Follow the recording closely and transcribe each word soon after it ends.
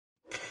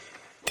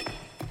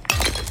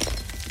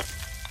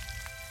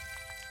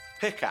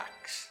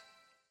Pickaxe.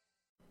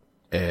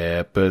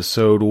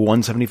 Episode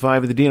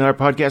 175 of the DNR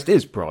podcast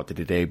is brought to you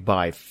today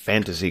by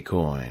Fantasy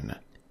Coin.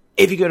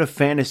 If you go to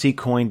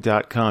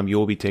fantasycoin.com, you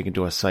will be taken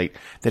to a site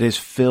that is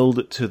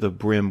filled to the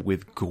brim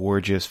with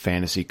gorgeous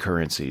fantasy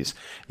currencies.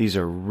 These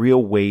are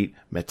real weight,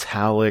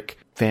 metallic,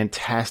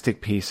 fantastic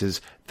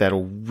pieces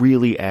that'll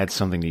really add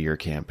something to your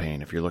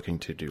campaign. If you're looking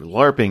to do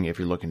LARPing, if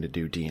you're looking to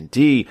do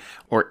D&D,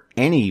 or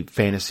any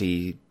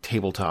fantasy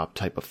tabletop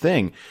type of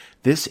thing,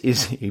 this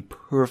is a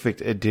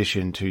perfect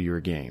addition to your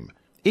game.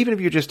 Even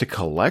if you're just a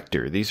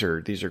collector, these are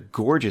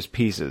gorgeous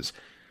pieces.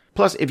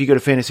 Plus, if you go to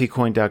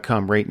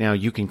fantasycoin.com right now,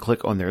 you can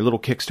click on their little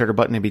Kickstarter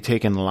button and be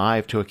taken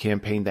live to a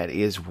campaign that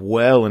is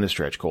well into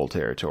stretch goal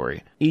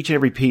territory. Each and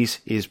every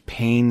piece is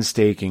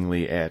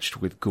painstakingly etched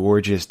with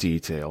gorgeous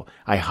detail.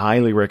 I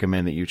highly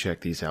recommend that you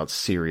check these out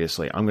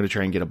seriously. I'm going to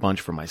try and get a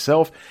bunch for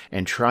myself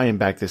and try and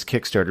back this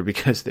Kickstarter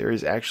because there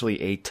is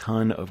actually a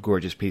ton of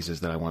gorgeous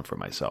pieces that I want for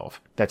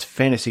myself. That's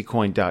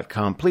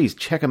fantasycoin.com. Please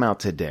check them out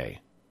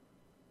today.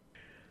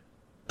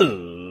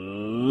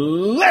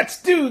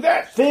 Let's do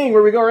that thing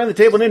where we go around the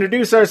table and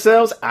introduce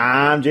ourselves.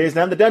 I'm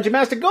Jason, I'm the Dungeon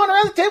Master. Going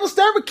around the table,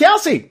 start with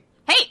Kelsey.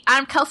 Hey,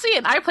 I'm Kelsey,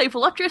 and I play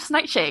Voluptuous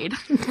Nightshade.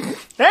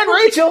 And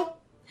Rachel.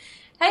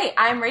 Hey,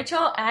 I'm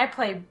Rachel, and I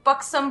play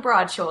Buxom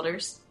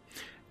Broadshoulders.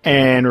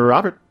 And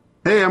Robert.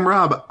 Hey, I'm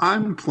Rob.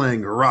 I'm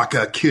playing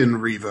Raka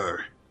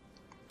Kinreaver.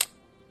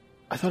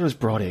 I thought it was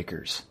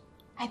Broadacres.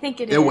 I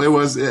think it is. It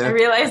was. I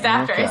realized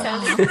after Okay. I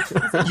said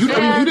it. You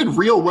did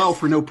real well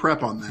for no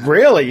prep on that.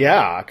 Really?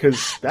 Yeah,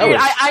 because that Dude,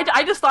 was...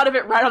 I just thought of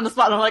it right on the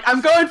spot, and I'm like,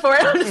 I'm going for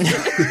it. I'm just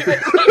gonna do it.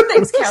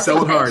 Thanks, Kelsey.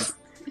 So hard.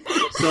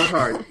 So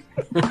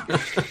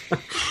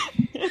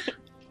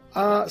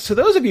hard. So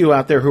those of you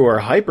out there who are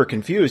hyper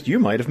confused, you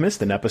might have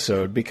missed an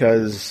episode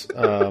because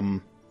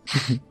the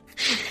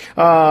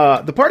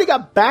party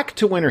got back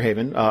to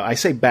Winterhaven. I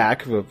say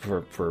back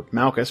for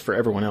Malchus. For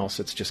everyone else,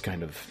 it's just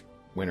kind of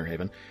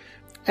Winterhaven.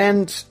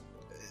 And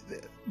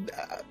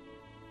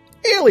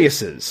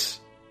aliases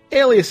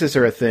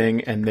are a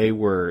thing, and they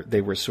were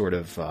sort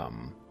of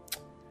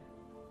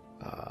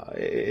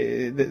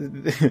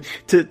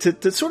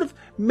to sort of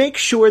make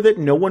sure that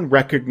no one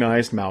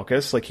recognized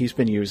Malchus, like he's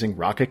been using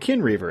Raka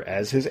Kinreaver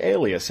as his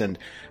alias, and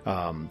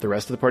the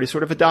rest of the party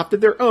sort of adopted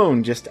their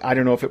own. Just I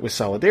don't know if it was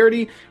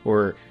solidarity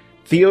or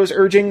Theo's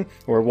urging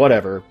or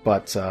whatever,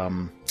 but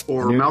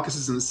Or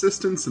Malchus's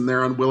insistence and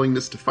their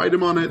unwillingness to fight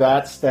him on it.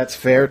 That's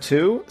fair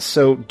too.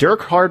 So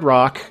Dirk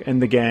Hardrock and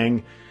the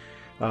gang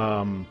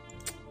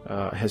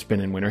has been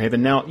in Winterhaven.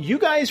 Now, you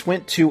guys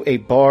went to a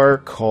bar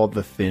called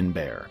the Thin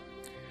Bear,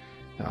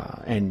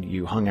 and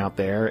you hung out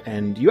there,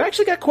 and you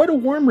actually got quite a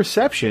warm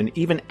reception,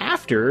 even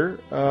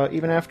after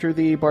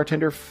the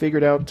bartender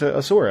figured out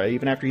Asura,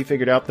 even after he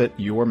figured out that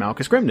you were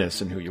Malchus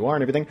Grimness and who you are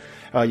and everything.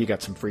 You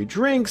got some free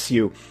drinks.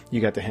 You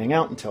got to hang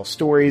out and tell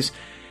stories.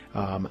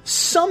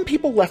 Some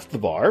people left the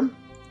bar,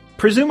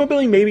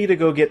 presumably maybe to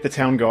go get the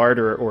town guard,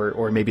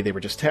 or maybe they were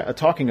just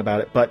talking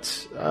about it,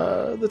 but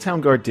the town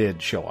guard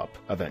did show up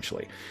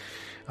eventually.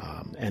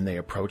 And they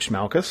approached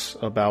Malchus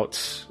about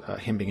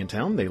him being in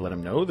town. They let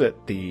him know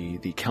that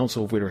the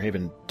Council of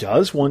Winterhaven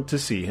does want to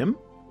see him,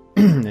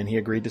 and he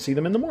agreed to see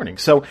them in the morning.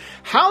 So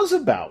how's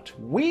about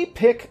we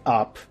pick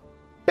up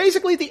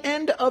basically the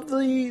end of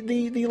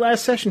the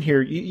last session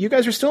here. You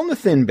guys are still in the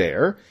Thin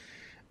Bear.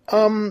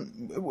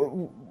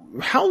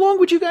 How long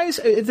would you guys?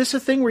 Is this a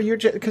thing where you're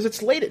because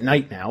it's late at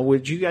night now?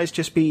 Would you guys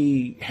just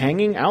be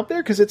hanging out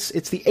there? Because it's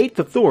the 8th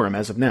of Thorum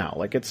as of now.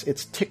 Like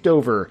it's ticked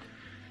over.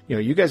 You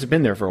know, you guys have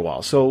been there for a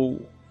while.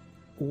 So,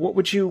 what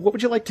would you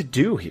like to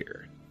do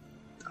here?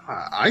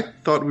 I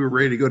thought we were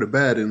ready to go to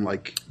bed and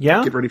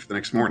get ready for the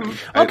next morning.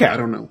 Okay. I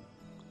don't know.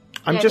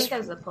 I think that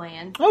was the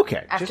plan.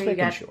 Okay, After just you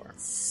making got sure.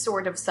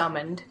 sort of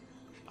summoned.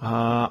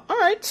 All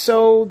right,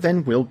 so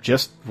then we'll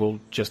just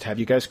have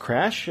you guys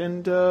crash,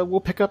 and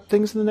we'll pick up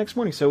things in the next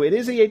morning. So it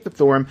is the 8th of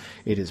Thorum.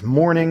 It is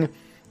morning.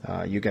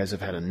 You guys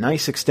have had a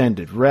nice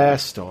extended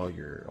rest. All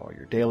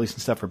your dailies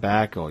and stuff are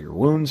back. All your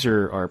wounds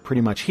are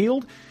pretty much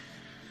healed.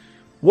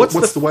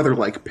 What's the weather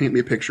like? Paint me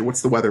a picture.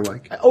 What's the weather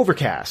like?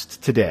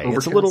 Overcast today.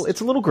 Overcast.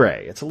 It's a little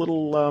gray. It's a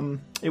little.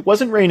 It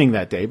wasn't raining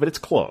that day, but it's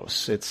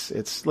close.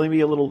 It's maybe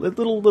a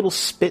little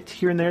spit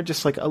here and there,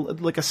 just like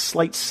a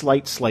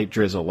slight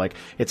drizzle. Like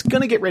it's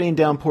gonna get rain and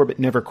downpour, but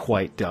never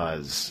quite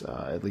does.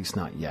 At least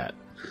not yet.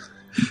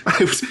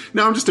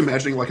 Now I'm just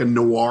imagining like a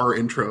noir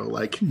intro,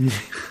 like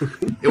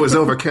it was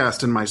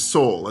overcast in my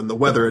soul, and the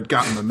weather had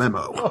gotten the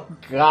memo. Oh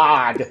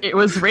God! It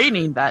was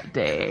raining that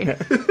day.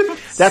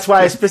 That's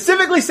why I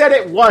specifically said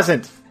it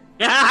wasn't.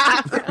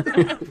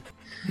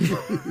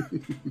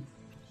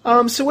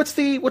 So what's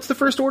the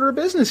first order of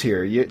business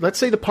here? Let's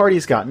say the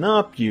party's gotten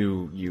up.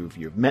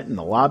 You've met in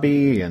the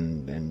lobby,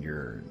 and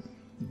you're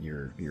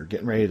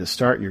getting ready to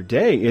start your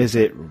day. Is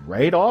it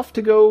right off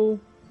to go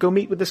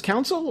meet with this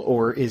council,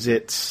 or is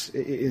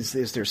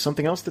there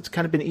something else that's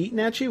kind of been eating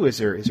at you? Is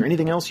there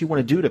anything else you want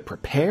to do to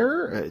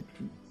prepare?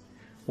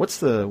 What's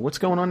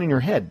going on in your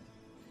head?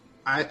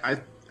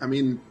 I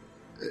mean,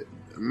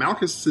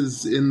 Malchus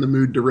is in the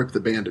mood to rip the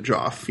bandage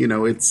off. You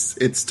know,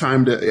 it's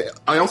time to.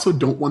 I also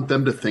don't want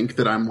them to think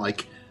that I'm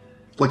like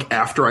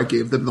after I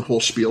gave them the whole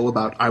spiel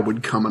about I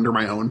would come under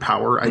my own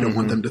power. I don't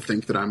want them to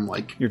think that I'm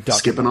like You're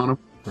skipping on them.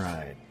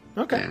 Right.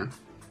 Okay.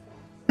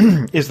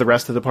 Yeah. Is the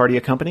rest of the party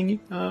accompanying you,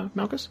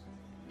 Malchus?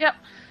 Yep.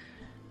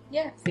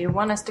 Yeah, if you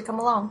want us to come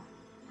along.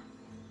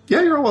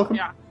 Yeah, you're all welcome.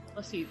 Yeah.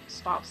 Unless he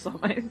stops them,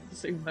 I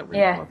assume that we're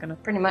Yeah, all gonna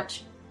pretty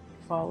much.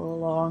 follow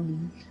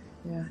along.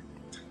 Yeah.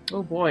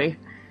 Oh boy.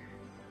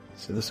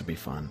 So this will be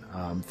fun.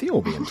 Theo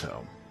will be in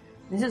tow.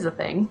 This is a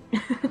thing.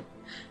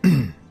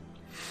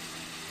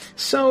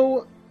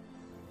 So,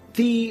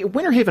 the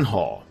Winterhaven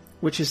Hall,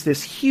 which is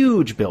this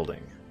huge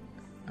building,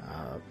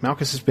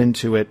 Malchus has been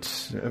to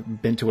it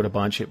a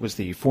bunch. It was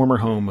the former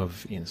home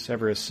of Ian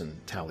Severus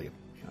and Talia,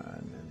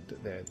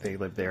 and they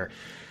lived there.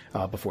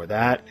 Before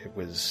that, it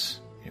was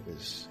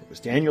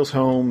Daniel's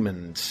home,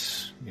 and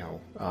this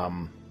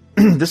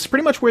is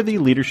pretty much where the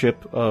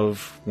leadership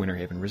of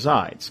Winterhaven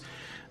resides.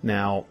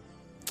 Now,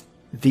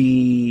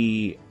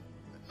 the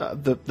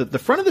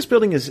front of this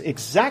building is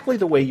exactly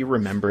the way you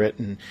remember it,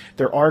 and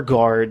there are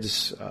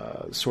guards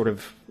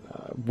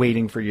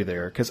waiting for you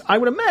there, because I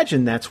would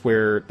imagine that's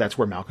where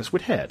Malchus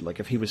would head.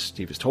 Like if he was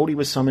told he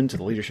was summoned to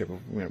the leadership of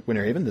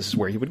Winterhaven, this is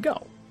where he would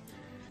go.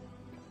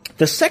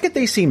 The second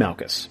they see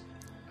Malchus,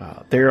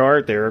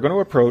 they're going to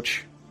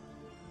approach.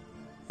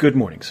 Good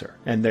morning, sir,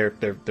 and they're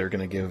going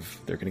to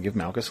give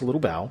Malchus a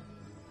little bow.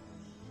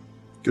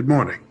 Good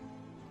morning.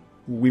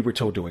 We were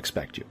told to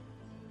expect you.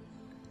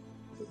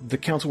 The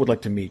council would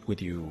like to meet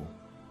with you,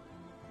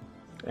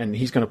 and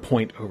he's going to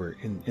point over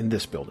in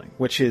this building,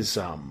 which is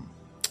not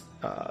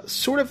a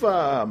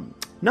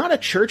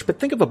church, but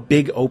think of a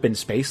big open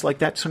space like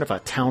that, sort of a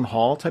town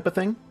hall type of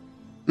thing.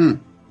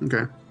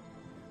 Okay.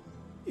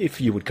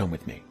 If you would come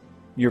with me,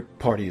 your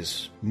party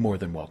is more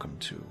than welcome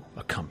to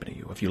accompany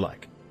you if you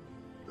like.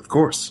 Of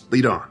course.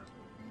 Lead on.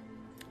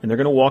 And they're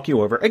going to walk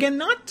you over. Again,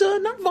 not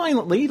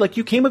violently, like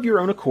you came of your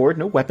own accord,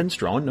 no weapons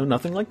drawn, no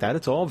nothing like that.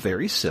 It's all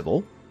very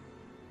civil.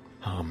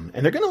 And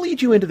they're going to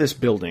lead you into this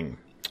building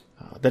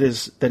that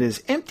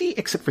is empty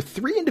except for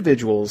three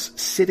individuals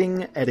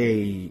sitting at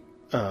a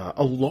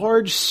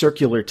large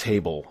circular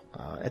table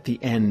at the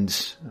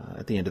end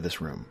of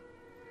this room.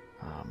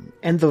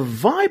 And the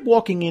vibe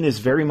walking in is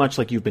very much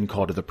like you've been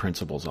called to the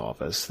principal's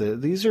office.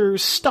 These are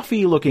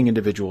stuffy-looking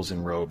individuals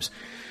in robes.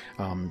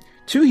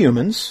 Two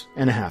humans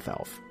and a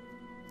half-elf.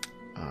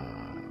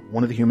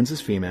 One of the humans is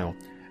female.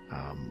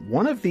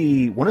 One of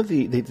the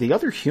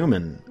other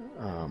human,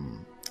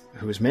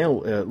 who is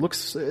male,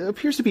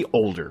 appears to be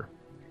older.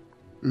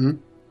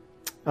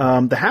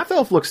 Mm-hmm. The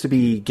half-elf looks to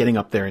be getting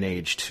up there in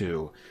age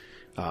too,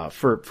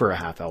 for a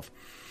half-elf.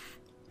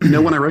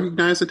 No one I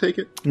recognize, I take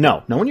it?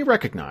 No one you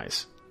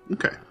recognize.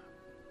 Okay.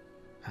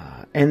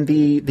 And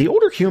the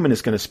older human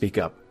is going to speak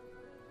up.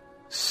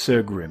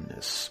 Sir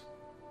Grimness.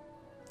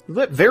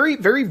 Very,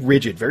 very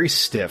rigid, very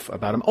stiff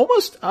about him.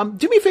 Almost,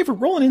 do me a favor,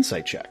 roll an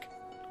insight check.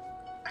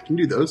 I can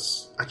do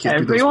those. I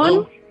can't Everyone? do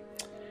those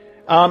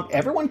well.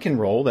 Everyone can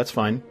roll, that's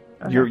fine.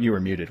 Okay. You were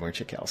muted, weren't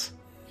you, Kels?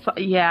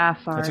 Yeah,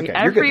 sorry. That's okay.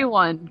 You're good.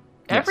 Everyone.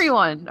 Yes.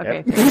 Everyone.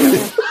 Okay. Yep.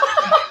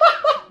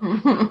 Okay,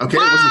 it wasn't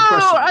a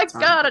question. I this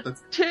time. got a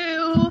That's-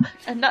 2,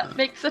 and that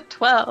makes a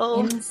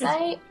 12.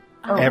 Insight?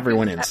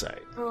 Everyone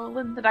insight.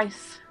 Rolling the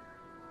dice.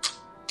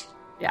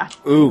 Yeah.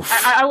 Oof.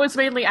 I was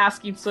mainly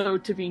asking so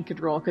Tavine could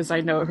roll, because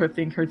I know her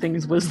thing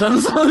is wisdom,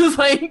 so I was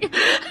like...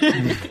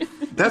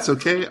 That's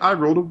okay. I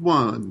rolled a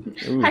 1.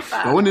 Oof. High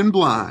five. Going in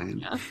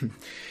blind.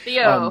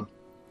 Theo.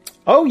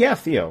 Oh yeah,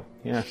 Theo.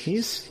 Yeah,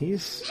 he's a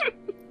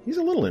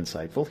little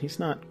insightful. He's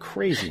not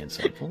crazy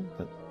insightful,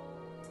 but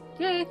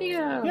Yay,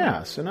 Theo.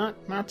 yeah, so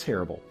not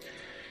terrible.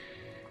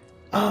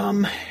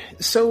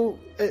 So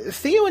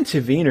Theo and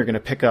Tavine are going to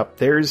pick up.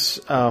 There's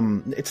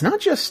it's not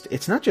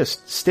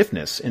just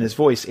stiffness in his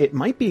voice. It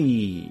might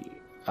be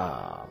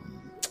a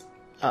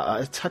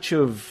touch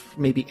of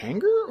maybe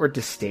anger or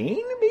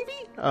disdain.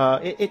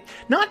 Maybe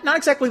not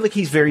exactly like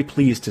he's very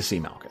pleased to see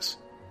Malchus,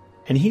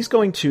 and he's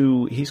going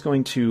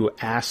to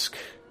ask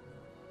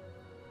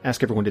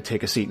everyone to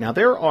take a seat. Now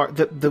there are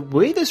the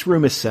way this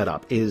room is set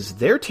up is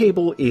their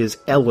table is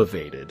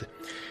elevated,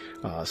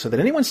 so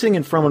that anyone sitting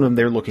in front of them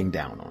they're looking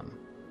down on.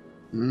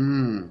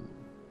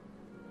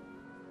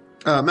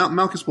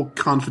 Malchus will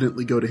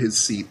confidently go to his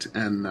seat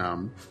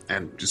and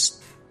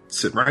just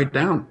sit right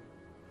down.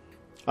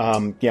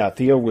 Yeah,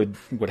 Theo would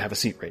have a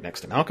seat right next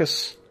to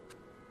Malchus.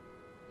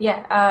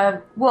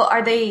 Yeah, well,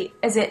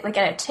 is it like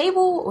at a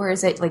table, or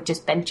is it like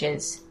just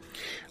benches?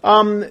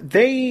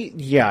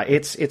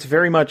 It's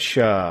very much,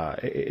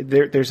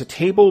 there's a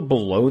table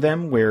below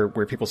them where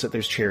people sit,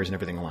 there's chairs and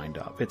everything lined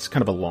up. It's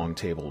kind of a long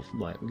table,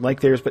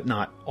 like theirs, but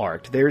not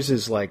arced. Theirs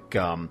is like,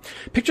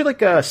 picture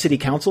like a city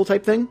council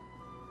type thing.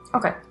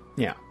 Okay.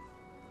 Yeah.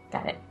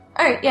 Got it.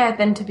 Alright, yeah,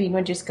 then Tavine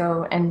would just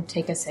go and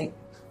take a seat,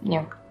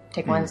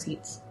 take one of the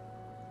seats.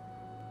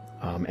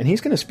 And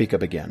he's going to speak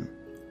up again.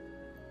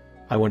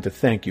 I want to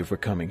thank you for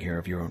coming here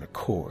of your own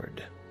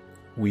accord.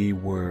 We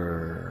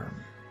were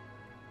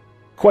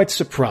quite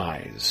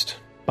surprised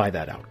by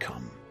that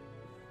outcome.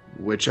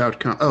 Which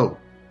outcome? Oh,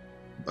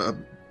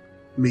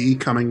 me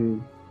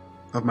coming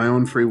of my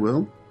own free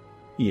will?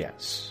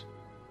 Yes.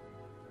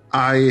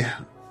 I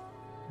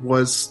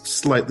was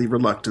slightly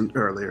reluctant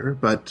earlier,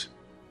 but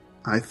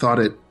I thought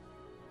it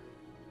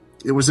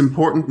was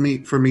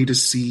important for me to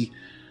see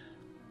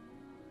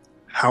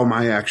how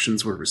my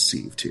actions were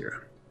received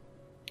here.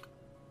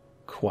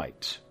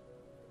 Quite.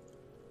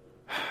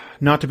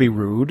 Not to be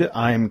rude,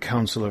 I'm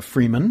Counselor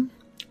Freeman,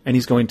 and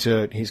he's going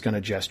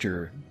to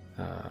gesture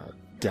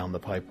down the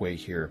pipeway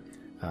here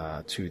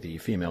to the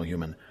female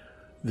human.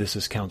 This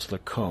is Counselor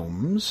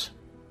Combs.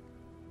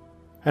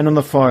 And on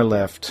the far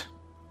left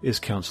is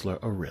Counselor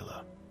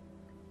Arilla.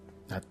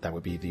 That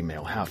would be the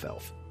male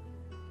half-elf.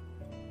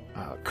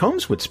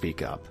 Combs would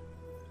speak up.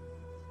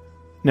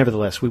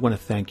 Nevertheless, we want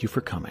to thank you for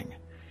coming.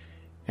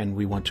 And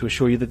we want to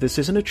assure you that this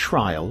isn't a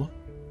trial,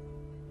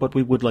 but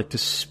we would like to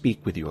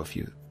speak with you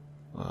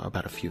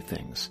about a few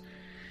things.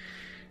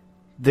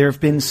 There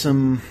have been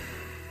some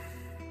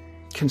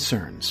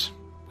concerns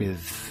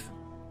with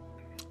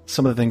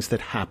some of the things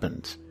that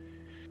happened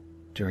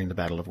during the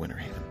Battle of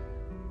Winterhaven.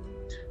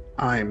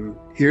 I'm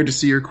here to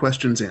see your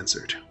questions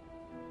answered.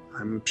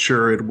 I'm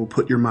sure it will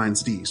put your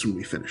minds at ease when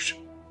we finish.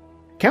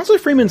 Counselor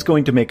Freeman's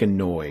going to make a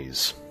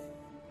noise.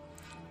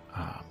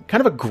 Kind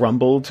of a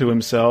grumble to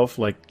himself,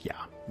 like, yeah,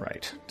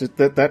 right.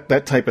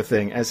 That type of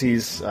thing, as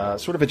he's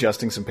sort of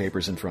adjusting some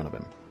papers in front of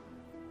him.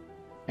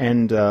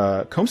 And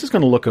Combs is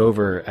going to look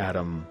over at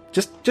him,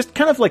 just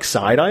kind of like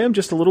side-eye him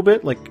just a little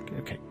bit, like,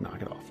 okay,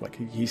 knock it off. Like,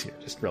 he's here,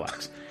 just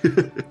relax.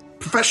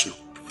 Professional.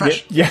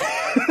 Yeah.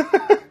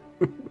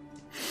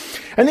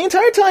 And the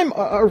entire time,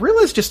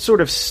 Arilla's just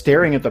sort of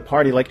staring at the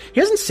party, like, he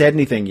hasn't said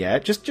anything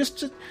yet,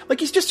 just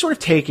like he's just sort of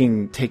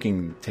taking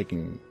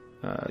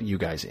you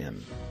guys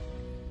in.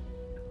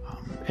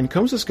 And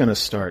Combs is going to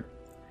start.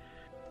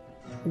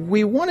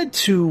 We wanted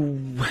to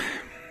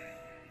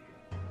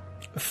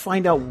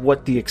find out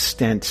what the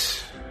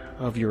extent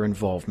of your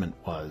involvement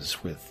was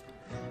with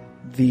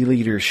the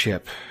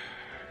leadership.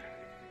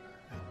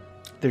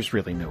 There's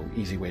really no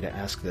easy way to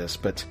ask this,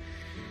 but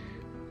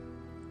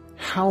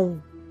how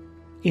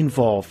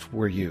involved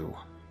were you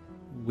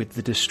with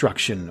the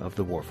destruction of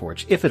the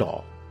Warforged, if at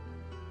all?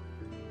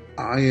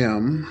 I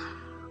am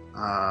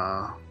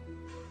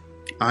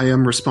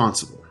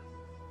responsible.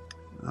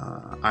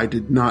 I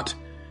did not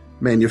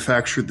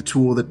manufacture the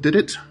tool that did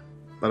it,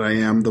 but I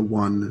am the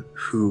one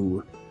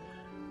who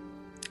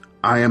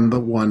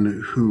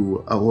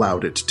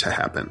allowed it to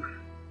happen.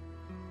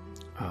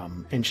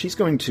 And she's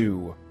going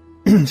to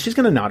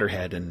nod her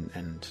head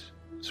and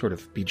sort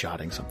of be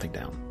jotting something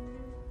down.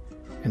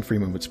 And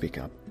Freeman would speak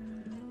up.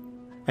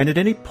 And at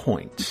any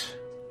point,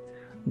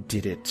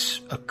 did it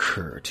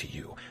occur to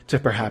you to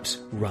perhaps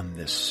run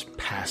this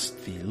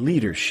past the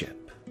leadership?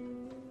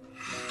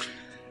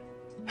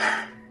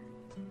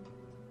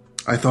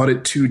 I thought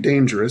it too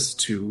dangerous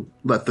to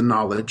let the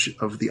knowledge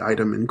of the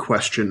item in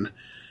question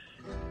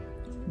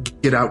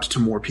get out to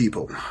more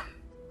people.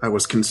 I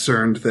was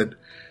concerned that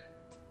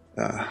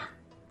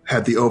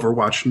had the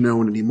Overwatch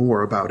known any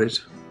more about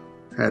it,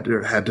 had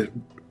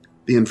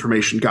the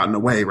information gotten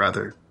away,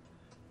 rather,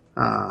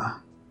 that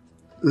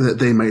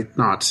they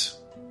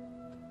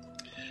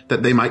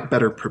might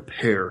better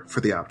prepare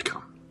for the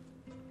outcome.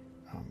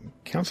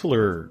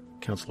 Counselor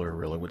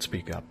Arilla would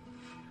speak up.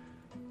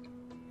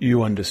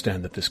 You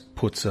understand that this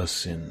puts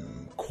us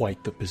in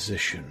quite the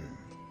position,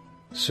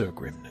 Sir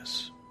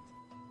Grimness.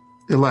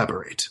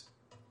 Elaborate.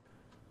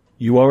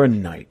 You are a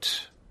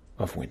knight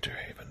of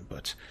Winterhaven,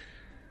 but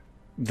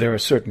there are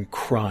certain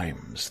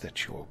crimes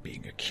that you're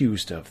being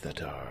accused of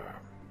that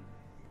are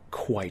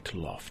quite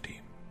lofty.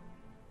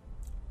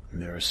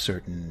 There are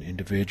certain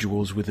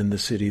individuals within the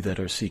city that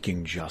are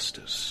seeking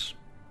justice.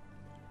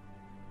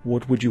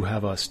 What would you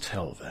have us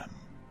tell them?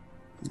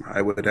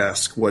 I would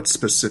ask what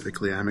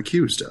specifically I'm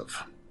accused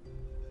of.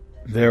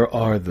 There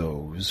are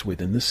those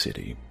within the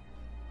city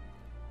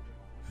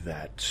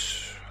that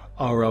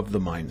are of the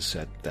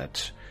mindset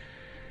that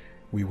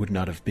we would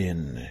not have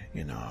been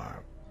in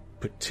our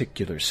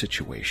particular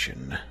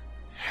situation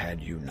had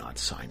you not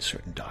signed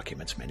certain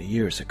documents many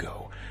years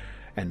ago.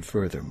 And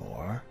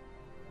furthermore,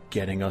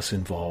 getting us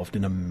involved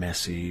in a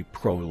messy,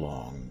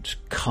 prolonged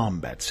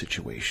combat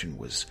situation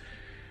was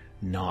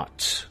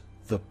not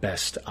the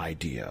best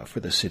idea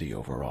for the city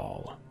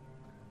overall.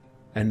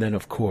 And then,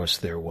 of course,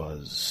 there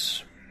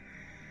was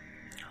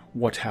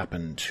what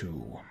happened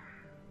to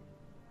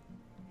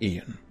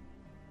Ian.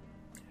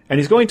 And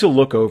he's going to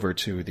look over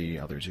to the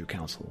other zoo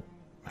council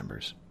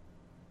members.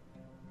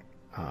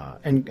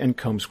 And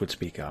Combs would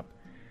speak up.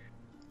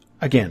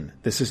 Again,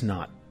 this is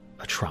not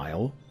a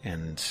trial,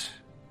 and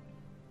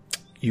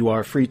you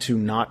are free to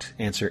not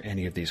answer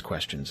any of these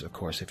questions, of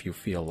course, if you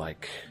feel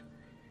like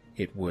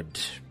it would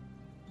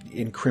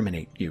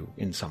incriminate you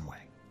in some way.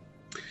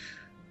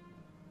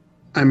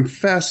 I'm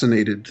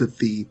fascinated that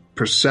the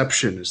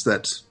perception is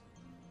that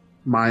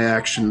my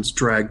actions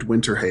dragged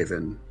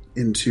Winterhaven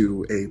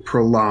into a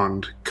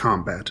prolonged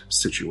combat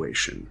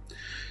situation.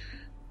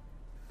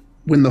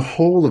 When the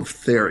whole of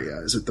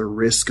Theria is at the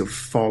risk of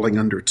falling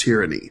under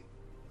tyranny,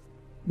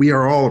 We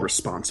are all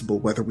responsible,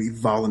 whether we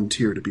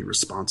volunteer to be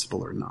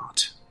responsible or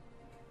not.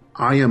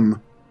 I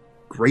am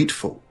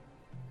grateful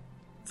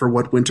for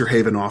what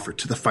Winterhaven offered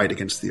to the fight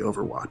against the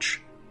Overwatch.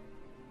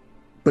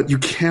 But you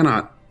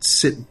cannot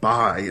sit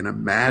by and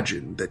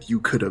imagine that you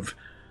could have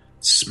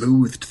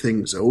smoothed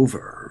things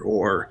over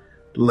or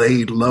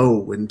laid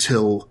low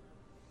until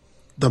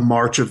the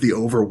march of the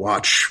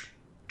Overwatch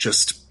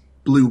just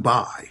blew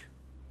by.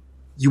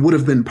 You would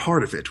have been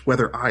part of it,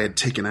 whether I had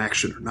taken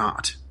action or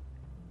not.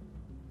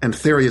 And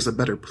Theria is a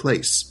better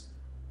place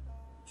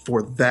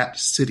for that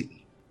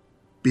city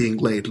being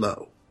laid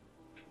low.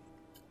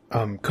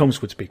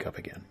 Combs would speak up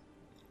again.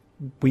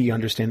 We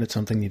understand that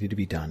something needed to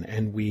be done,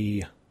 and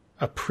we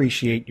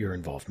appreciate your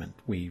involvement.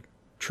 We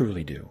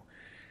truly do.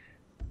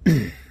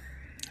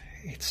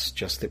 It's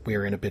just that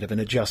we're in a bit of an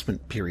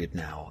adjustment period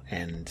now,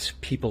 and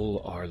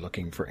people are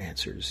looking for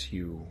answers.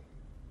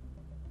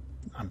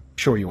 I'm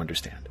sure you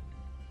understand.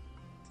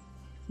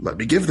 Let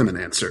me give them an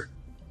answer.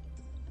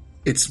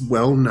 It's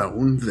well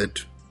known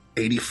that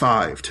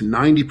 85 to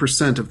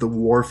 90% of the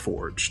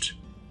Warforged,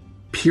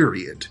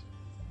 period,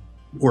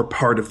 were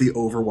part of the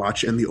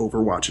Overwatch and the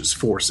Overwatch's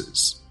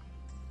forces.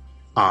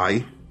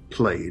 I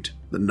played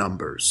the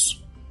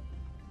numbers.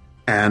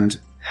 And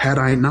had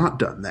I not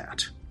done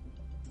that,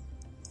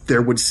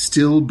 there would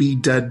still be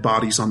dead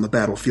bodies on the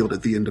battlefield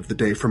at the end of the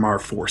day from our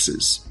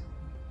forces.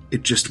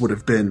 It just would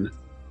have been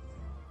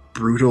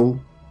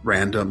brutal,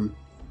 random,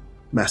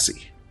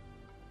 messy.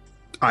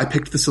 I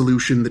picked the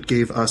solution that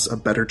gave us a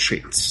better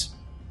chance.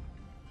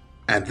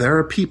 And there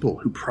are people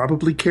who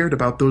probably cared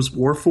about those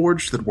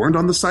Warforged that weren't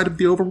on the side of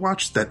the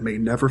Overwatch that may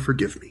never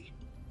forgive me.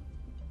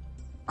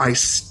 I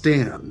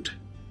stand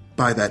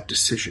by that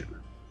decision,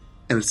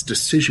 and it's a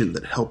decision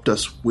that helped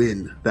us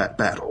win that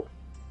battle.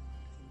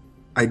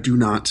 I do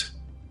not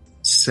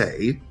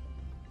say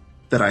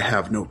that I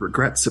have no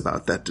regrets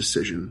about that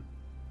decision,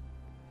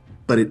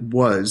 but it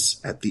was,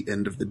 at the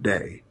end of the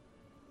day,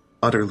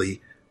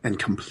 utterly and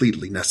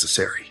completely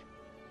necessary.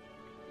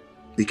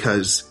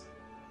 Because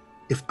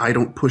if I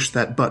don't push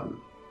that button,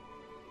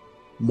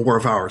 more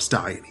of ours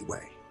die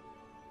anyway.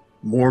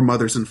 More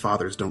mothers and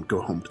fathers don't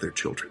go home to their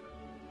children.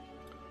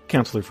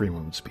 Counselor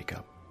Freeman would speak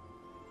up.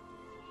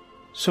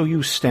 So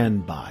you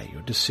stand by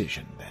your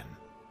decision, then?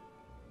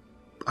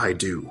 I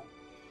do.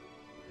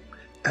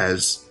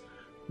 As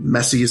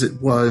messy as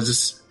it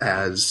was,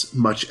 as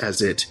much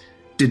as it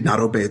did not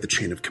obey the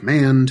chain of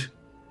command,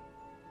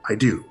 I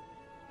do.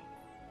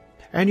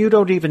 And you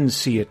don't even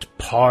see it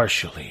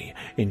partially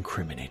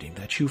incriminating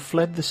that you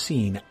fled the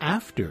scene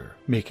after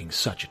making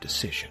such a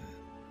decision.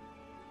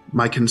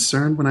 My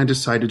concern when I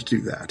decided to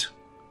do that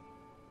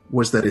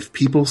was that if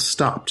people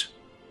stopped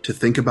to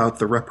think about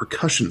the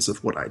repercussions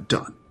of what I'd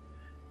done,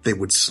 they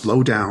would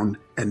slow down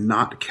and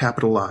not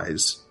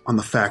capitalize on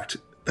the fact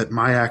that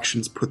my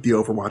actions put the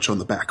Overwatch on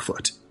the back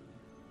foot.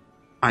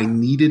 I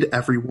needed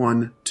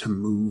everyone to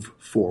move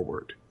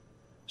forward,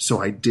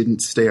 so I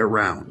didn't stay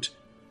around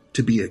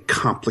to be a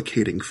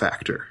complicating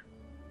factor.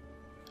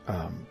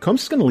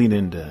 Combs is going to lean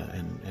in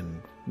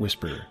and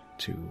whisper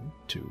to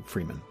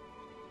Freeman.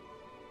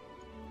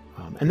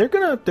 And they're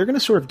gonna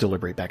sort of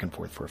deliberate back and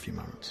forth for a few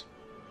moments.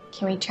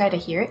 Can we try to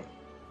hear it?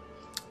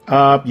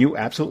 You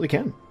absolutely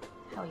can.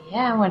 Hell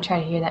yeah, I want to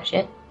try to hear that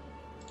shit.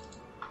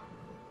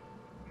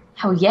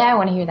 Hell yeah, I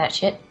want to hear that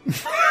shit.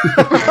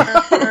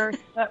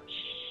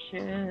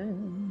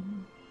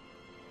 Perception.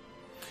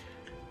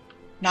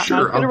 Not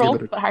Sure, gonna I'll roll,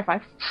 give it but high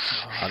five.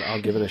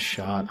 I'll give it a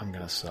shot. I'm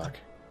gonna suck.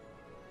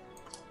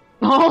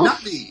 Oh,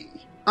 Not me.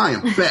 I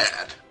am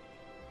bad.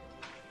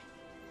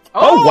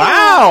 Oh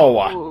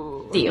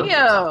wow! Deal.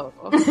 Theo.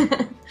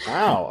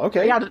 Wow.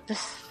 Okay. Yeah,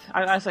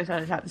 as I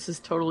said, this is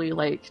totally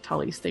like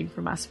Tully's thing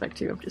from Mass Effect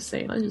 2. I'm just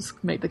saying, I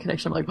just make the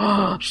connection. I'm like,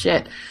 oh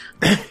shit.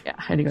 Yeah.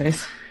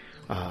 Anyways,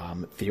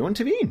 Theo and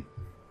Tavine.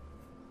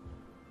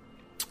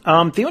 Theo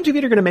and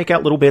Tavine are going to make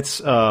out little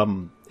bits.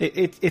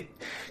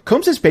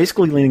 Combs is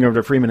basically leaning over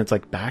to Freeman. It's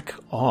like, back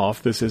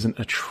off. This isn't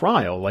a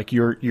trial. Like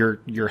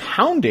you're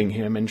hounding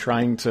him and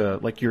trying to,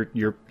 like,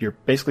 you're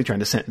basically trying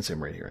to sentence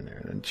him right here and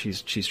there. And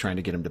she's trying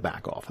to get him to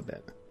back off a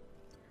bit.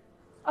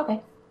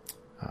 Okay.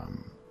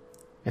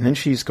 And then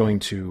she's going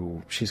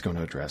to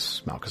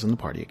address Malchus and the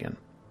party again.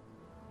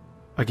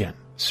 Again,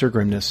 Sir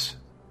Grimness,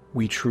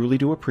 we truly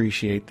do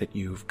appreciate that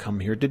you've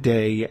come here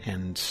today,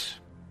 and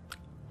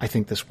I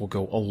think this will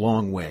go a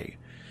long way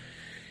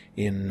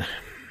in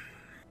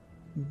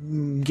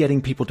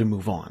getting people to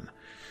move on.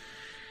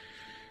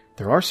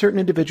 There are certain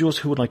individuals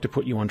who would like to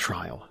put you on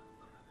trial.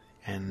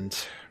 And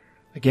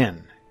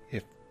again,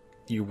 if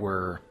you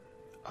were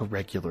a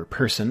regular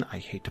person, I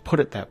hate to put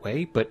it that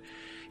way, but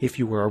if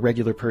you were a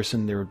regular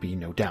person, there would be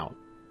no doubt.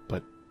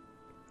 But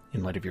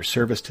in light of your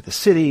service to the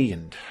city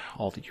and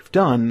all that you've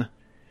done,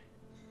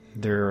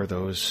 there are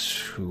those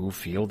who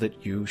feel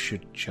that you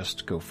should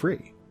just go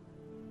free.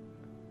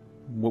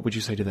 What would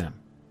you say to them?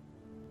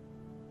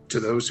 To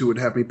those who would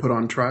have me put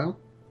on trial?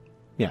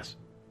 Yes.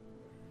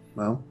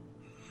 Well,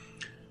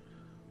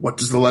 what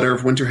does the letter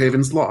of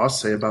Winterhaven's law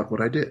say about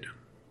what I did?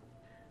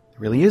 There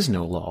really is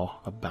no law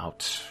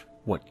about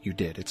what you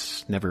did.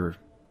 It's never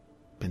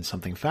been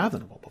something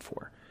fathomable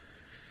before.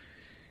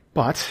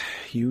 But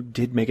you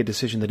did make a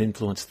decision that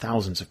influenced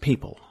thousands of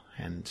people,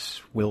 and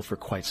will for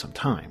quite some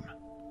time.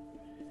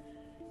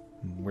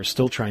 We're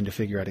still trying to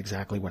figure out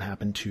exactly what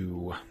happened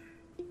to...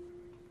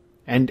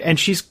 And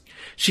she's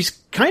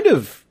kind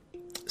of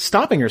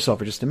stopping herself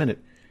for just a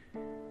minute.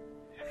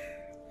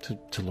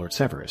 To Lord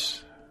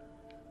Severus.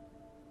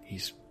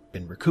 He's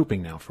been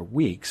recouping now for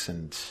weeks,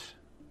 and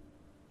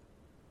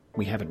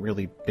we haven't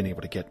really been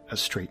able to get a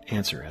straight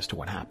answer as to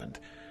what happened.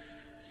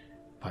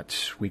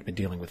 But we've been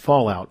dealing with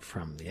fallout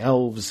from the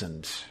elves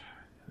and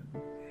a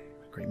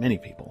great many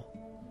people.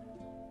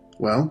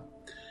 Well,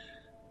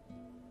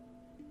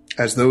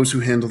 as those who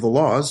handle the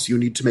laws, you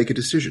need to make a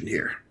decision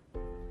here.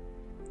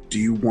 Do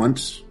you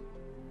want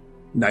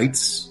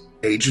knights,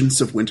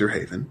 agents of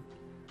Winterhaven,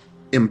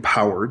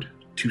 empowered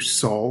to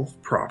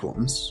solve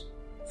problems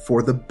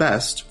for the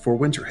best for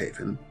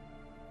Winterhaven,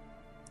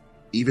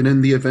 even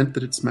in the event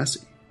that it's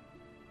messy?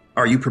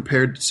 Are you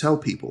prepared to tell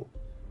people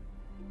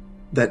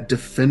that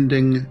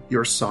defending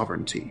your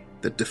sovereignty,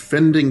 that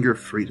defending your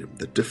freedom,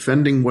 that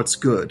defending what's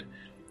good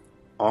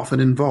often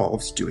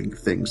involves doing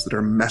things that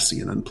are messy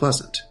and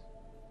unpleasant?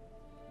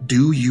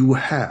 Do you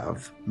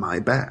have my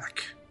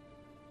back?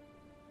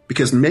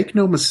 Because make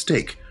no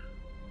mistake,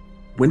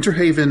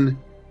 Winterhaven,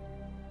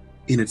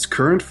 in its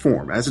current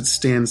form, as it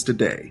stands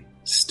today,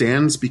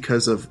 stands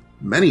because of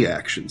many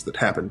actions that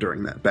happened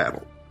during that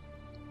battle.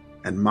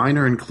 And mine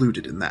are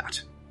included in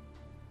that.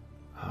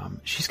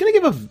 She's going to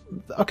give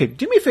a... Okay,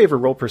 do me a favor,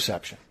 roll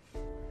perception.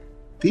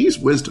 These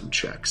wisdom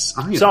checks...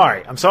 I'm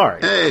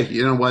sorry. Hey,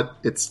 you know what?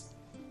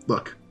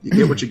 Look, you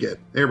get what you get.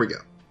 There we go.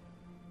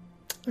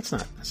 That's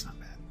not bad.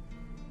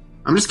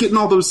 I'm just getting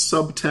all those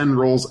sub-10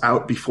 rolls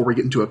out before we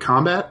get into a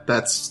combat.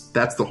 That's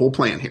the whole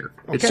plan here.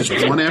 Okay. It's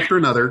just one after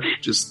another.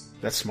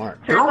 That's smart.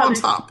 They're all on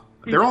top.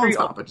 They're all on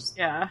top.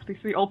 Yeah, these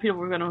three old people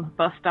were going to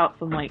bust out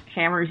some like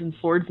hammers and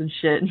swords and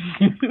shit.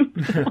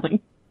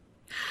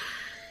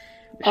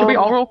 Should we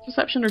all roll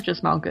perception or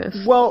just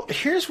Malchus? Well,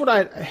 here's what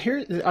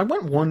I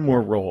want one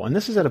more roll, and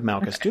this is out of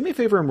Malchus. Okay. Do me a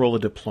favor and roll a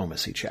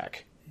diplomacy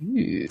check.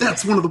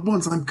 That's one of the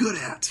ones I'm good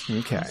at.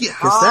 Okay.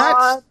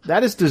 Because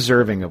that is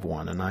deserving of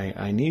one, and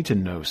I need to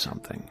know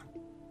something.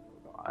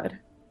 God.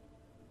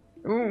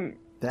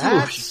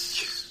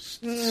 That's...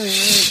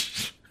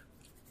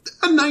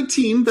 A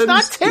 19. It's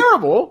not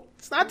terrible.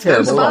 It's not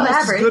terrible. It's almost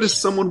as good as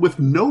someone with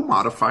no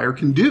modifier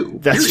can do.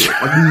 That's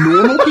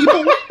true.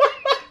 Like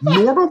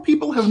normal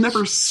people have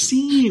never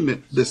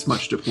seen this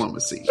much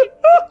diplomacy.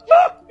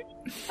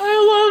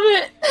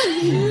 I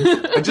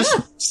love it.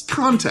 Just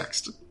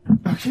context.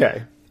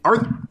 Okay.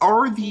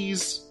 Are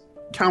these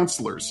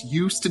counselors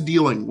used to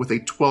dealing with a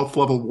 12th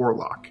level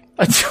warlock?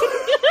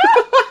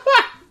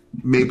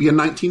 Maybe a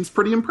 19's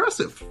pretty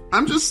impressive.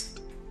 I'm just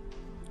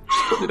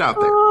putting it out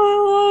there.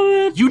 Oh,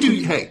 I love it. You do.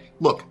 Hey,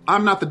 look,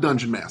 I'm not the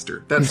dungeon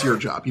master. That's your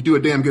job. You do a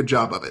damn good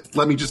job of it.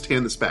 Let me just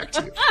hand this back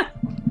to you.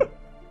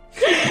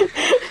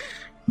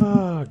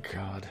 Oh,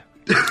 God.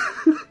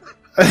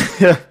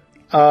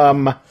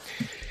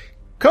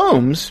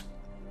 Combs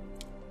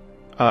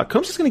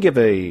is going to give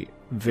a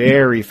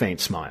very faint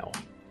smile.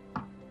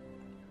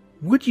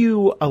 Would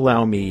you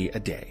allow me a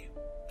day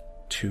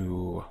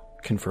to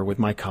confer with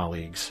my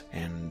colleagues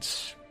and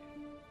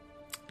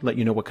let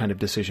you know what kind of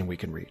decision we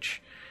can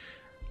reach?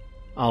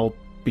 I'll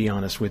be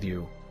honest with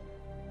you,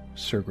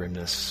 Sir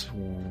Grimness,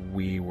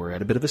 we were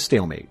at a bit of a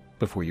stalemate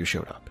before you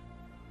showed up.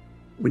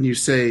 When you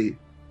say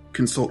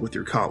consult with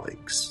your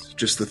colleagues,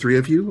 just the three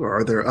of you, or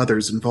are there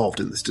others involved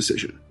in this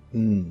decision?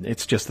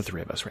 It's just the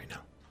three of us right now.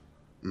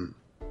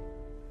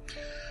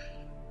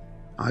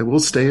 I will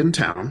stay in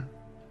town.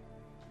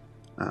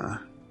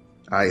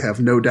 I have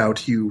no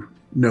doubt you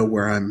know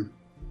where I'm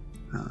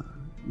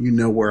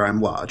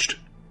lodged.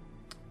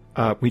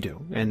 We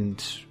do,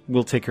 and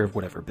we'll take care of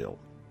whatever bill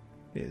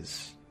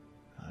is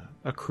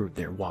accrued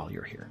there while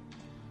you're here.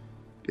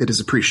 It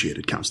is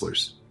appreciated,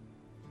 counselors.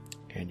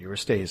 And your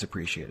stay is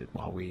appreciated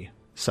while we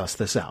suss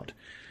this out.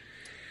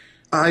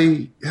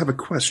 I have a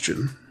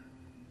question.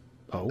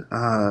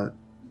 Oh?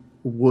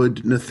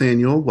 Would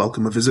Nathaniel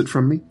welcome a visit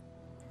from me?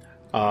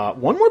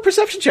 One more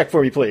perception check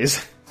for me,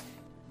 please.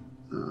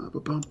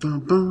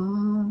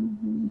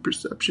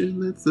 Perception,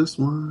 that's this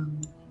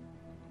one.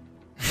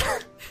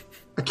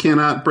 I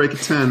cannot break a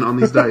 10 on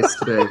these dice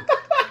today.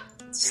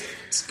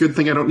 It's a good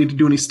thing I don't need to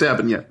do any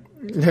stabbing yet.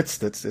 That's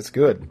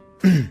good.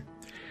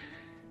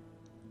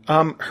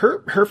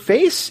 Her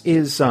face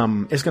is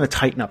going to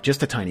tighten up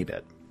just a tiny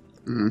bit.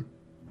 Mm-hmm.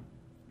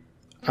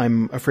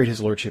 I'm afraid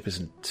his lordship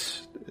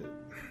isn't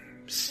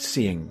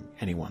seeing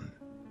anyone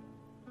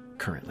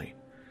currently.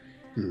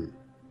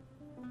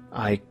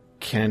 I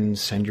can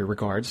send your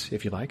regards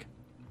if you like.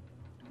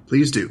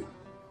 Please do.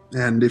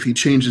 And if he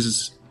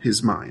changes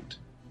his mind,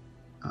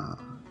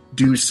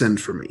 do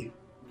send for me.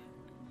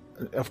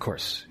 Of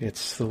course.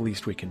 It's the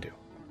least we can do.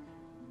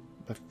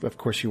 Of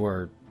course you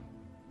are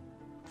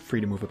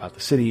free to move about the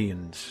city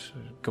and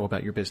go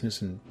about your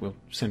business, and we'll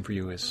send for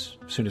you as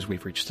soon as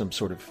we've reached some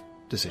sort of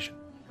decision.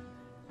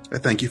 I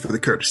thank you for the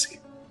courtesy.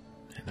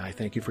 And I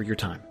thank you for your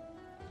time.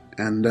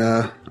 And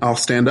I'll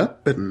stand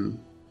up and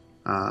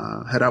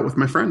head out with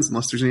my friends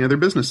unless there's any other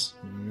business.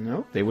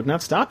 No, they would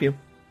not stop you.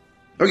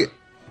 Okay.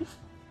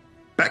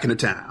 Back into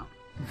town.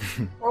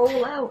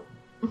 Roll out.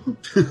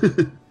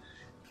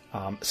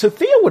 So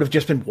Theo would have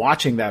just been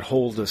watching that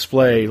whole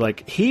display.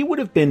 Like, he would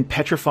have been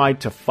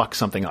petrified to fuck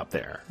something up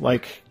there.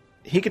 Like,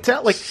 he could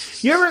tell, like,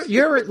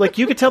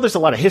 you could tell there's a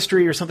lot of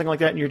history or something like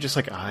that, and you're just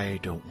like, I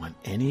don't want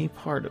any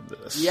part of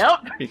this. Yep.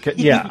 Because,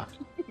 yeah.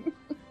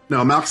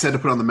 No, Malchus had to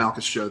put on the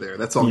Malchus show there.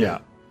 That's all Yeah.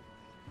 good.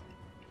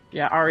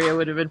 Yeah, Arya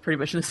would have been pretty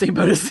much in the same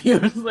boat as you.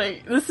 It's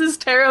like, this is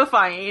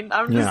terrifying.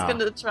 I'm just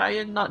gonna try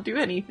and not do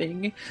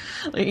anything.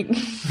 Like,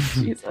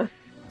 Jesus.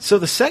 So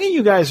the second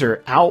you guys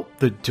are out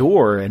the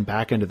door and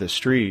back into the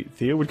street,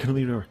 Theo would kind of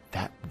leave the door.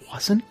 That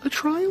wasn't a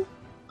trial?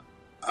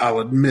 I'll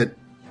admit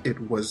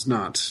it was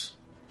not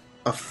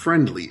a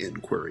friendly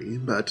inquiry,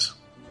 but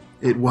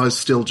it was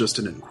still just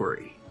an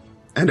inquiry.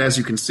 And as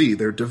you can see,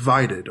 they're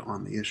divided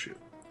on the issue.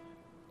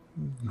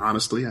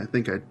 Honestly, I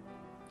think I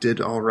did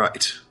all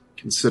right,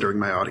 considering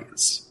my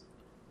audience.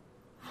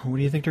 What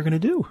do you think they're going to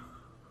do?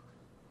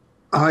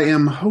 I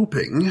am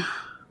hoping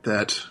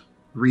that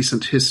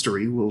recent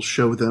history will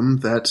show them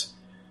that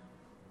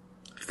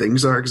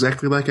things are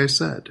exactly like I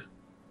said.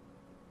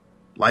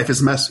 Life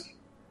is messy.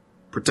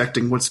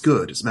 Protecting what's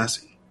good is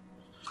messy.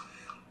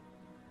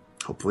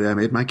 Hopefully I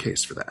made my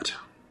case for that.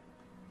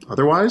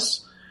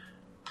 Otherwise,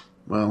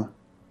 well,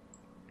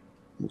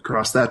 we'll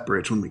cross that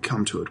bridge when we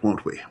come to it,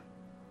 won't we?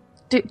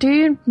 Do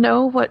you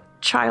know what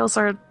trials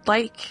are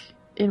like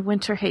in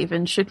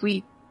Winterhaven? Should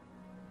we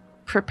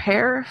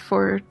prepare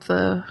for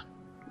the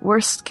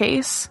worst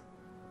case?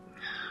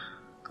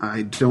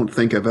 I don't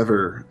think I've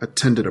ever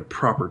attended a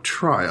proper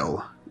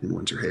trial in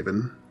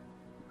Winterhaven.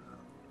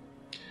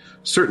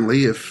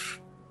 Certainly, if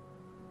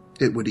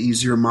it would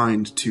ease your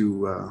mind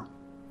to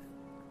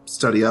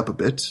study up a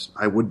bit,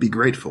 I would be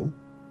grateful.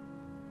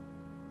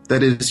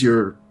 That is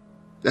your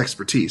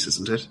expertise,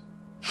 isn't it?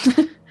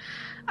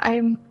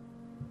 I'm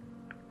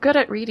good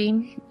at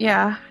reading,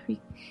 yeah.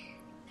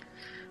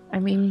 I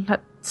mean,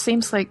 that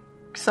seems like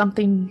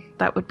something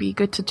that would be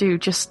good to do,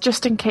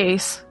 just in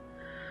case.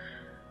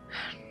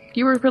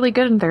 You were really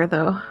good in there,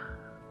 though.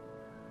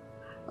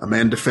 A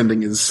man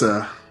defending his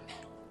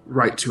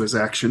right to his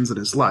actions and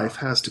his life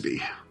has to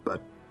be,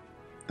 but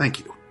thank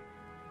you.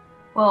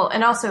 Well,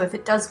 and also, if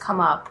it does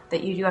come up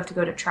that you do have to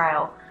go to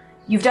trial,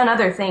 you've done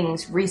other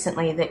things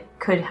recently that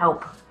could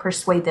help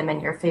persuade them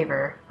in your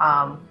favor,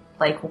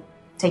 like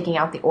taking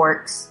out the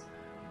orcs.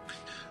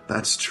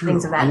 That's true.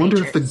 Things of that I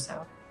wonder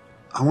nature.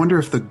 I wonder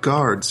if the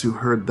guards who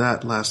heard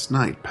that last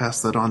night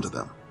passed that on to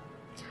them.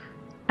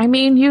 I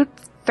mean, you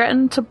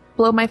threatened to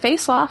blow my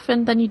face off,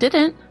 and then you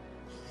didn't.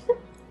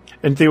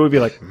 And Theo would be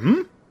like,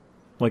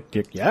 Like,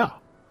 yeah.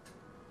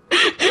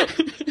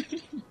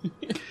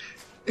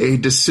 A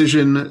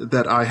decision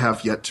that I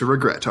have yet to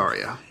regret,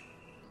 Arya.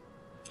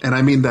 And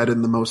I mean that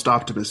in the most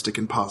optimistic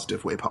and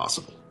positive way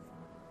possible.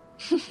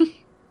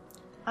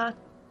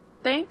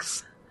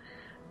 Thanks.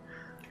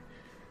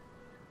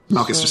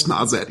 Malchus just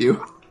nods at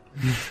you.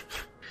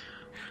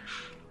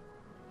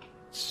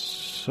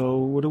 So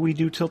what do we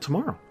do till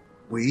tomorrow?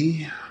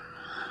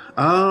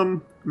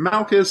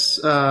 Malchus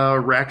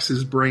racks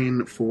his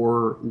brain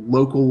for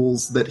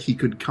locals that he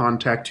could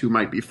contact who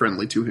might be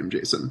friendly to him,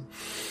 Jason.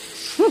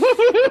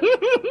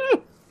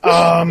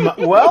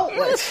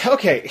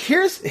 Okay,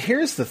 here's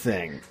the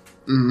thing.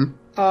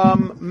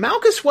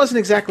 Malchus wasn't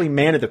exactly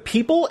man of the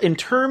people in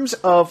terms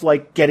of,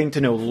 like, getting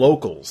to know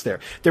locals there.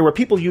 There were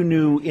people you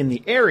knew in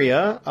the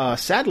area.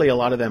 Sadly, a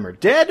lot of them are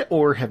dead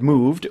or have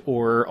moved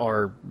or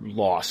are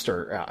lost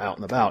or out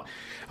and about.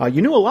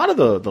 You knew a lot of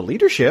the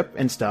leadership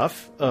and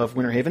stuff of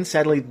Winterhaven.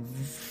 Sadly,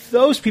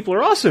 those people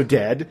are also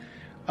dead,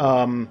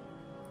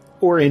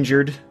 or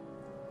injured,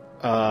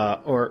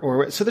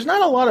 or so there's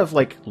not a lot of,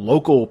 like,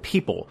 local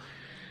people.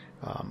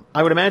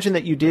 I would imagine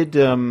that you did,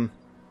 I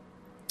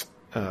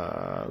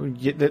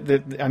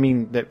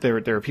mean, that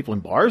there are people in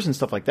bars and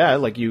stuff like that.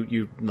 Like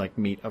you like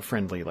meet a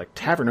friendly, like,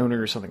 tavern owner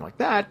or something like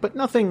that, but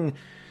nothing,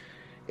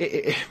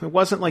 it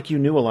wasn't like you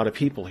knew a lot of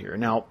people here.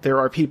 Now, there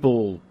are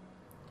people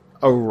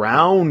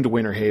around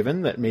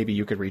Winterhaven that maybe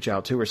you could reach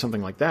out to or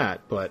something like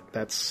that, but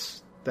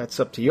that's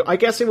up to you. I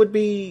guess it'd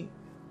be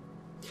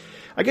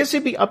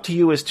up to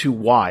you as to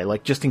why,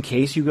 like, just in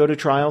case you go to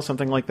trial,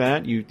 something like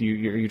that.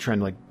 You're trying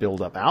to, like,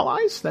 build up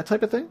allies, that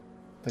type of thing,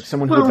 like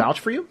someone who would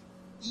vouch for you.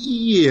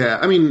 Yeah,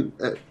 I mean,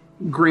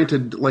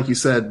 granted, like you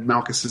said,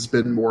 Malchus has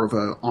been more of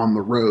a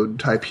on-the-road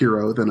type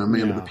hero than a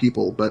man of the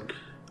people, but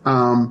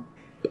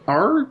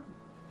are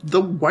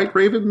the White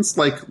Ravens,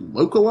 like,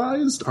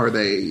 localized? Are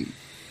they...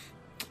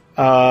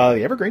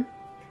 The Evergreen.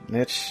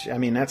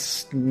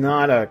 That's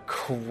not a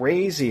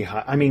crazy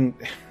high... I mean,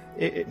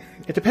 it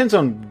depends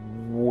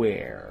on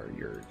where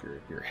you're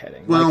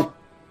heading. Well... Like,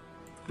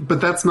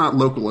 but that's not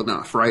local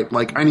enough, right?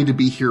 Like, I need to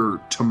be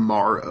here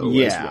tomorrow.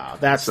 Yeah, as well.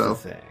 that's the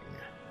thing.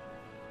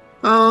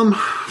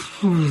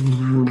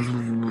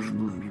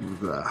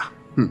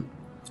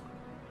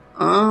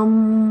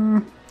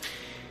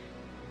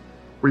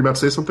 Were you about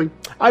to say something?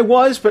 I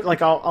was, but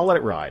like I'll let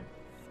it ride.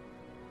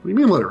 What do you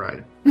mean let it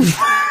ride?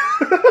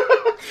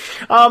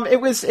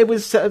 It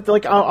was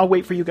like I'll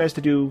wait for you guys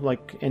to do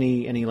like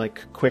any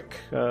like quick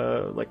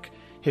like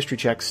history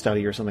check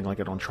study or something like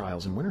that on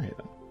trials in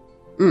Winterhaven.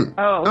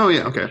 Oh,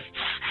 yeah, okay.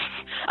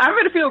 I'm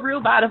gonna feel real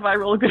bad if I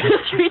roll a good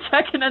history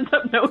check and end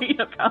up knowing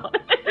about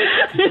it.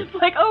 It's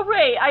like, oh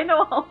right, I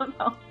know all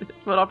about this,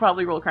 but I'll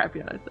probably roll crappy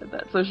when I said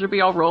that. So should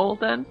we all roll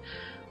then?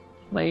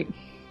 Like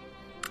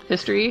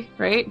history,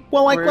 right?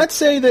 Well, like let's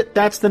say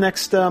that's the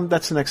next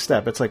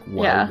step. It's like,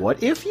 well, Yeah.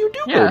 what if you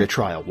do go to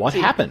trial? What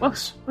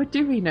happens? What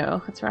do we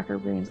know? Let's rack our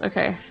brains.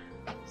 Okay,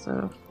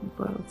 so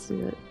let's see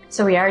it.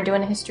 So we are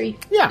doing a history?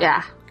 Yeah.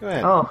 Yeah. Go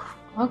ahead. Oh,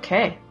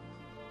 okay.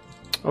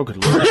 Oh,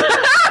 good lord.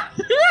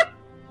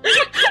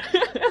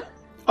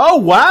 Oh,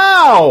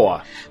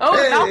 wow! Oh,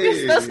 Hey!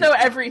 Malchus does know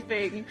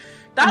everything.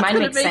 That's Mine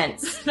gonna makes make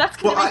sense. That's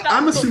gonna Well, make that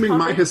I'm a little assuming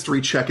my fun.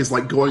 history check is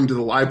like going to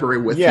the library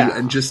with Yeah. you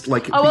and just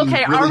like Oh, being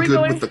okay. Are really we good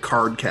going- with the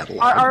card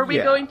catalog. Are we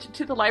Yeah. going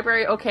to the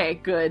library? Okay,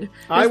 good.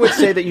 I would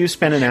say that you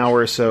spent an hour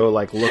or so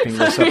like looking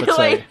this up. You're It's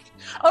like, like,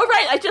 oh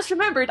right, I just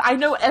remembered. I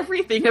know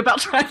everything about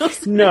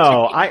trials.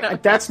 no,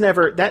 that's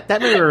never that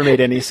never made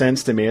any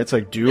sense to me. It's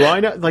like, do I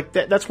know? Like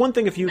that's one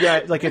thing if you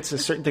got like it's a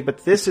certain thing,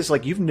 but this is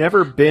like you've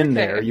never been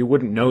Okay. there, you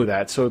wouldn't know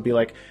that. So it'd be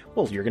like,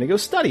 well, you're going to go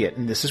study it,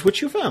 and this is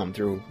what you found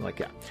through like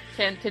yeah.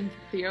 Can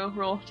Theo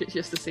roll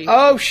just to see?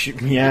 Oh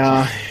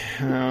yeah.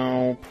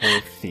 Oh,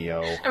 poor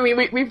Theo. I mean,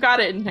 we've got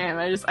it in hand.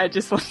 I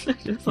just want.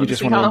 You just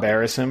see want to how-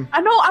 embarrass him? I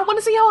know. I want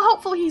to see how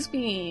helpful he's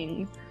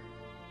being.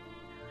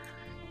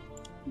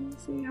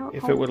 Let's see how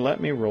If it would let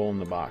me roll in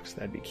the box,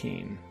 that'd be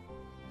keen.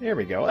 There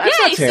we go. That's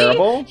yeah, not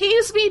terrible. See,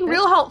 he's being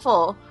real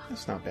helpful.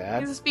 That's not bad.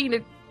 He's just being a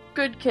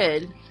good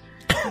kid.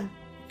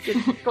 Good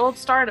gold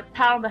star and a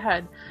pat on the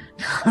head.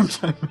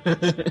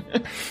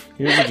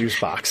 Here's the juice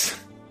box.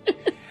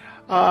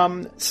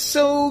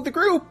 So the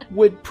group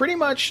would pretty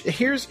much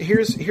here's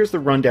the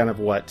rundown of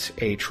what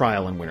a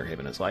trial in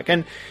Winterhaven is like,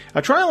 and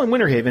a trial in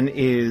Winterhaven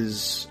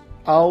is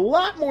a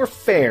lot more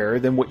fair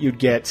than what you'd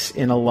get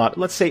in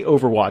let's say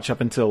Overwatch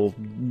up until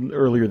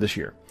earlier this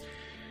year.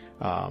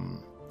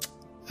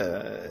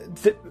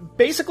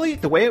 Basically,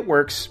 the way it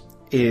works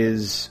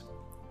is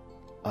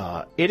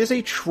it is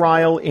a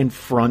trial in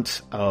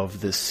front of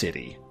the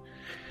city.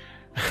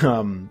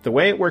 The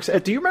way it works,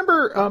 do you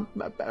remember,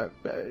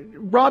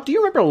 Rob, do you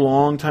remember a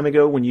long time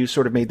ago when you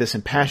sort of made this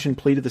impassioned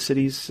plea to the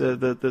city's,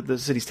 the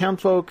city's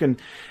townsfolk, and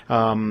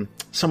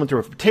someone threw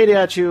a potato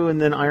at you, and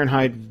then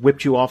Ironhide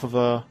whipped you off of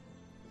the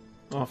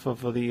I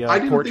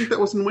didn't porch? think that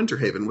was in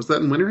Winterhaven. Was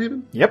that in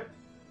Winterhaven? Yep,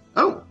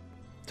 Oh,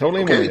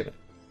 totally in Okay. Winterhaven.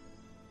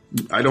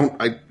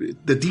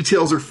 The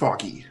details are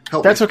foggy.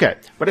 Help That's me. okay,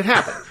 but it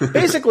happened.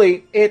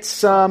 Basically,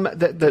 it's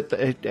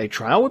a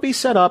trial would be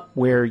set up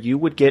where you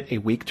would get a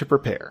week to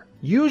prepare.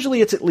 Usually,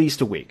 it's at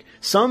least a week.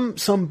 Some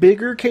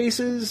bigger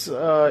cases,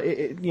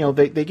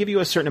 they give you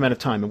a certain amount of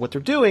time, and what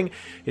they're doing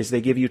is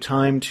they give you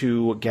time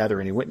to gather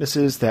any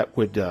witnesses that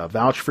would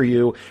vouch for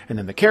you, and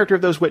then the character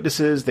of those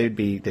witnesses they'd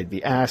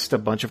be asked a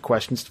bunch of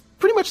questions,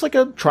 pretty much like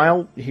a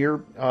trial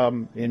here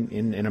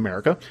in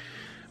America.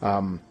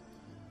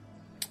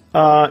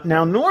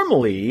 Now,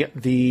 normally,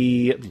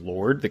 the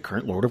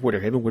current Lord of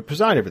Winterhaven would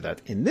preside over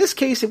that. In this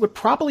case, it would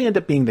probably end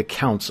up being the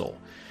Council.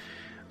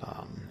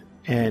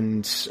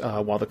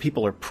 While the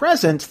people are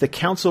present, the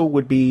Council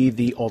would be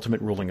the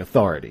ultimate ruling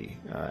authority.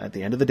 At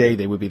the end of the day,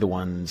 they would be the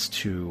ones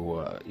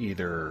to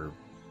either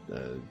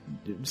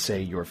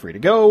say you're free to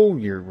go,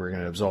 we're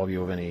going to absolve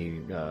you of any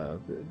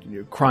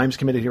crimes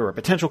committed here or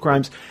potential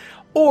crimes,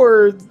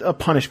 or a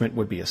punishment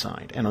would be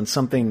assigned. And on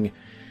something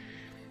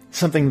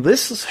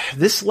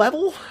this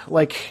level,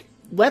 like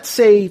let's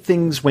say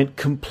things went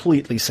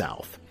completely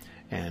south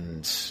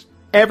and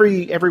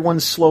everyone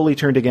slowly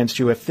turned against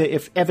you.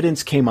 If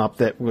evidence came up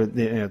that would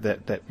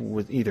that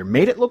would either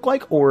made it look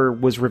like or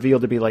was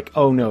revealed to be like,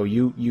 oh no,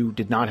 you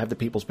did not have the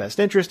people's best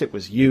interest, it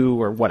was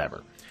you or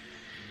whatever,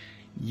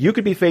 you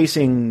could be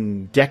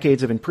facing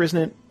decades of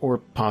imprisonment or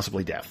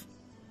possibly death.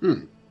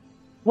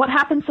 What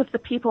happens if the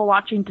people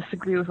watching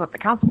disagree with what the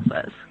council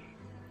says?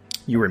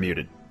 You were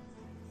muted.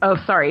 Oh,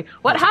 sorry.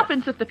 What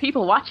happens if the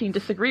people watching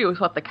disagree with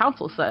what the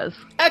council says?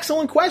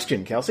 Excellent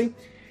question, Kelsey.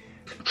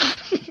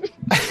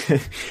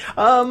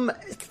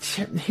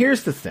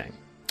 Here's the thing.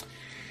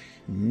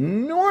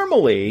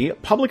 Normally,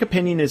 public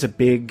opinion is a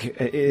big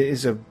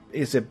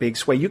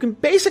sway. You can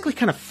basically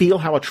kind of feel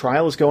how a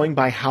trial is going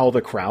by how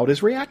the crowd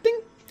is reacting,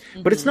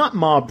 but it's not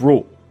mob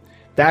rule.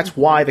 That's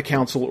why the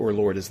council or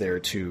lord is there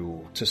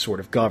to sort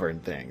of govern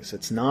things.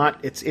 It's not.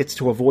 It's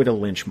to avoid a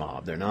lynch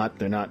mob. They're not.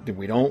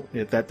 We don't.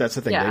 That's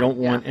the thing. Yeah, they don't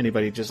want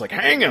anybody just like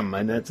hang him,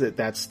 and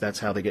that's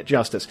how they get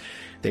justice.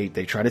 They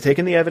try to take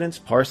in the evidence,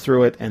 parse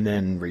through it, and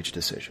then reach a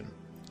decision.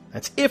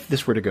 That's if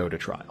this were to go to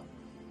trial.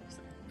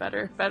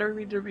 Better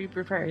we to be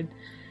prepared.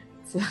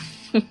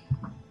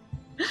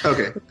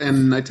 Okay,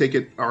 and I take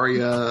it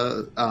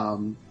Arya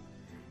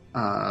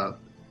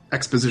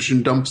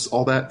exposition dumps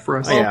all that for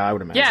us. Yeah, I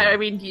would imagine. Yeah, I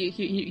mean,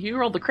 you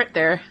rolled the crit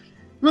there.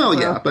 Well,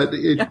 yeah, but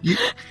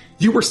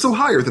you were still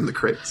higher than the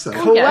crit, so...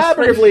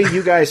 Collaboratively,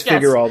 you guys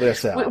figure all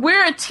this out.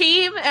 We're a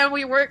team and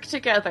we work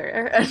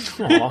together.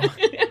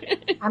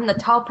 I'm the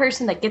tall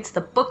person that gets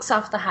the books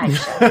off the high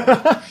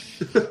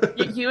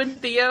shelf. You and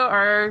Theo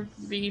are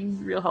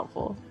being real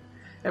helpful.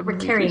 And We're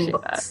we carrying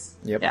appreciate books.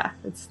 that. Yep. Yeah,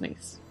 it's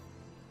nice.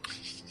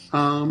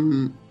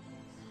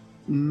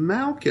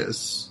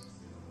 Malchus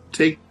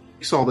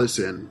takes all this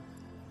in,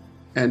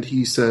 and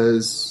he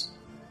says,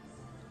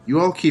 "You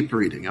all keep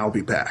reading, I'll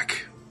be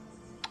back."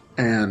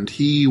 And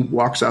he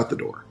walks out the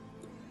door.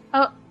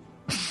 Oh.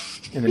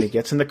 And then he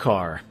gets in the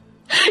car,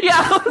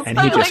 Yeah. and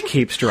he just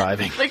keeps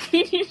driving. Like,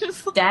 he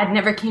just... Dad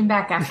never came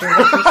back after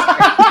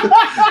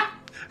that.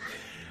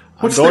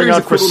 What's going there is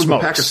out for equivalent of a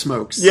smokes. pack of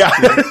smokes. Yeah.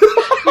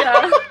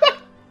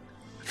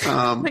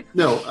 Yeah.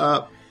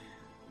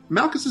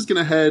 Malchus is going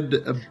to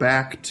head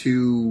back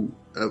to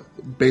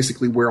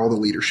basically where all the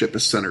leadership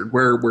is centered,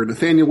 where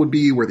Nathaniel would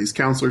be, where these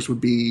counselors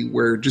would be,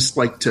 where just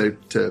like to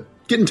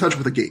get in touch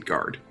with a gate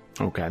guard.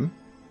 Okay.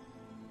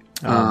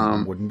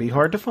 Wouldn't be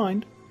hard to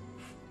find.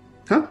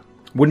 Huh?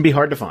 Wouldn't be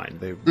hard to find.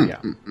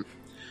 Yeah.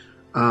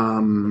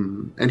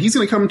 And he's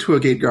going to come to a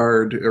gate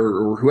guard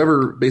or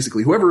whoever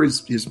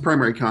is his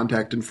primary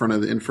contact in front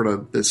of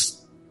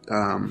this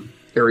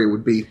area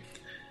would be,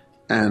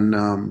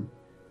 and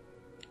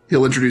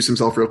he'll introduce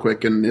himself real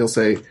quick, and he'll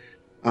say,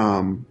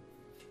 "I'd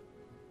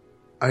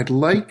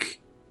like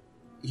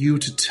you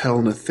to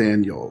tell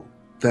Nathaniel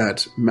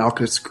that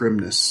Malchus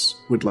Grimness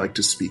would like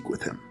to speak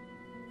with him,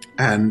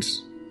 and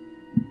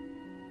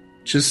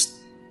just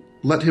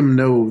let him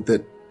know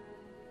that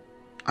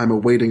I'm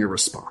awaiting a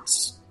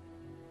response.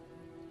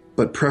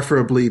 But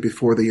preferably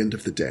before the end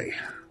of the day.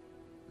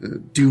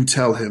 Do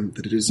tell him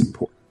that it is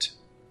important."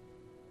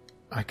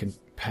 I can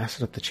pass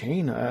it up the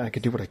chain. I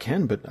could do what I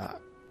can, but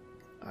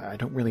I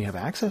don't really have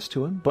access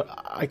to him. But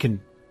I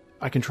can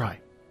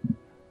try.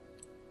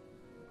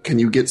 Can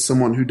you get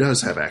someone who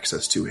does have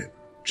access to him?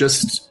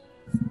 Just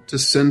to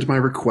send my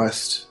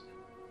request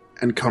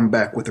and come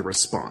back with a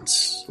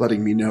response,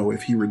 letting me know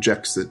if he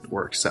rejects it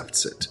or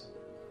accepts it.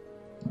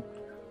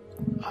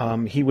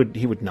 He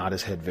would nod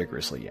his head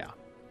vigorously, yeah.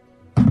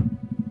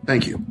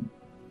 Thank you.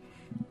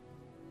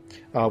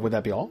 Would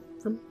that be all?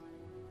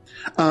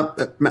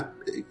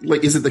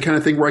 Like, is it the kind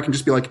of thing where I can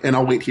just be like, "And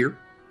I'll wait here"?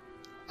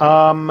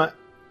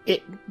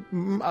 Okay.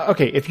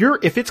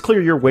 If it's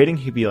clear you're waiting,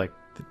 he'd be like,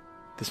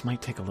 "This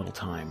might take a little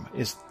time.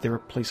 Is there a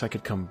place I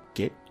could come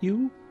get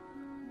you?"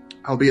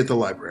 I'll be at the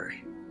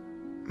library.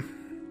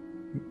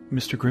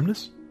 Mr.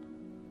 Grimness?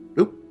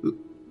 Oop.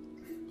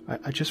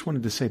 I just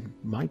wanted to say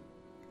my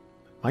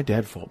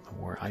dad fought in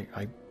the war.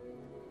 I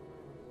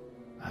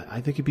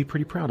think he'd be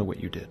pretty proud of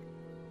what you did.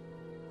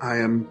 I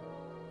am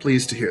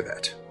pleased to hear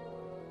that.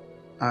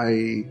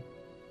 I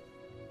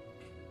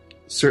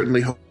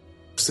certainly hope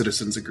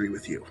citizens agree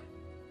with you.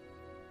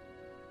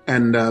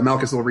 And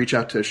Malchus will reach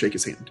out to shake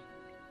his hand.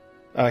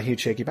 He'd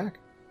shake you back.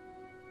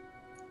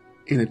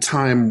 In a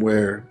time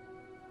where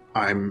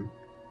I'm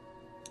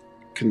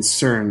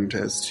concerned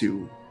as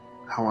to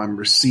how I'm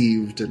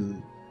received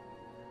and,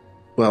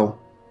 well,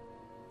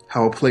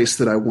 how a place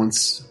that I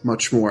once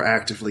much more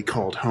actively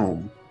called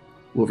home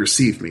will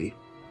receive me,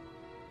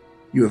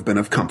 you have been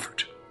of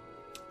comfort.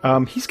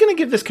 He's going to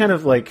give this kind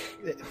of like,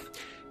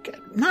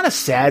 not a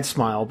sad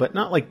smile, but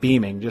not like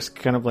beaming, just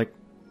kind of like,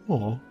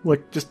 oh,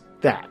 like just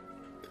that.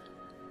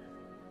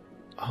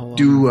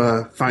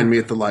 Do find me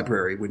at the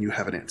library when you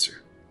have an answer.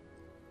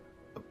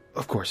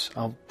 Of course,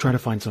 I'll try to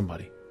find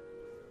somebody.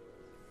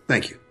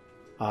 Thank you.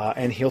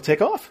 And he'll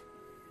take off.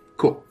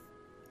 Cool.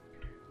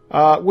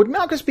 Would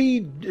Malchus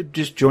be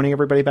just joining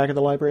everybody back at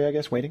the library, I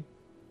guess, waiting?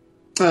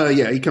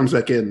 Yeah, he comes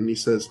back in and he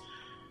says,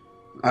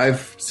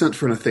 "I've sent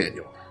for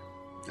Nathaniel.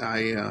 I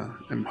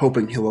am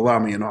hoping he'll allow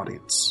me an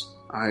audience.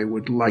 I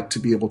would like to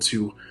be able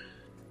to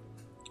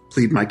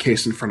plead my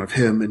case in front of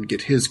him and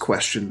get his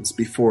questions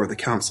before the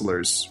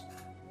counselors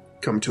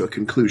come to a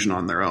conclusion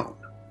on their own."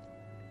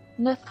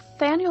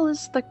 Nathaniel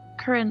is the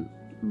current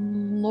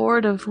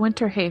Lord of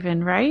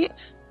Winterhaven, right?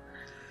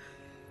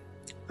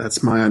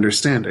 That's my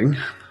understanding.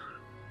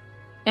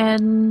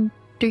 And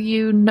do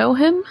you know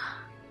him?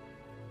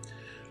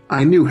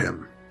 I knew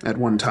him at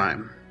one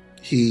time.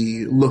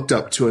 He looked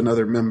up to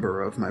another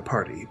member of my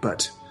party,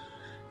 but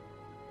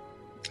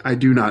I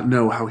do not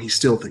know how he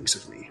still thinks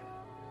of me.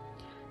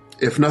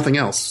 If nothing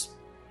else,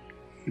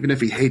 even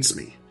if he hates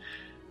me,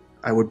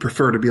 I would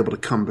prefer to be able to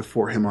come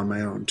before him on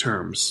my own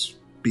terms,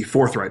 be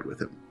forthright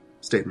with him,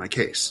 state my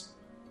case.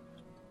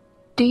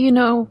 Do you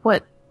know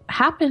what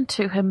happened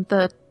to him?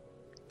 The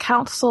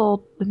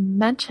council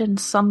mentioned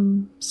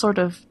some sort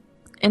of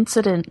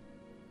incident.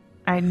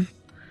 I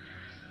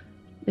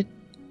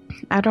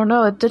don't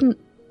know. It didn't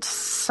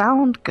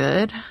sound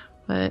good,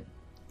 but...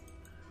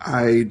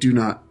 I do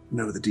not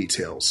know the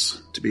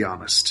details, to be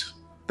honest.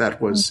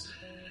 That was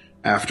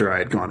after I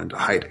had gone into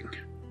hiding.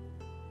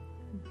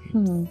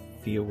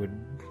 Theo would...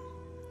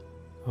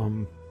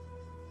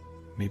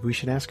 maybe we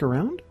should ask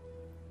around?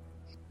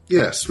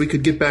 Yes, we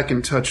could get back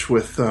in touch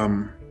with,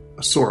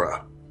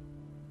 Asura.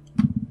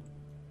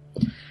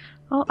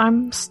 Well,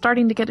 I'm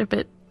starting to get a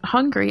bit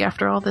hungry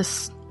after all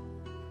this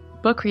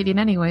book reading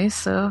anyway,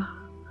 so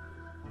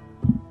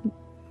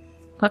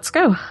let's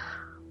go.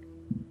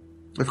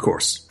 Of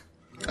course.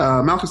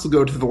 Malchus will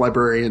go to the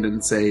librarian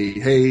and say,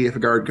 hey, if a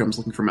guard comes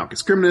looking for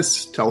Malchus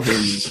Grimness, tell him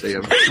they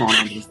have gone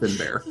on to the Thin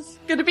Bear. It's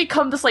gonna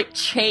become this, like,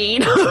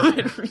 chain of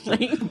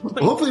everything.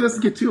 Well, hopefully it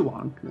doesn't get too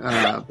long.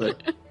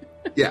 But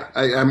yeah,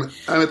 I'm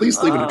at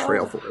least leaving a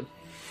trail for him.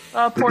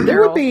 Poor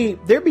There'd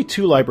girl. be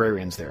two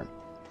librarians there.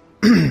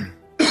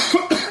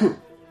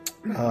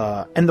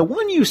 And the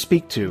one you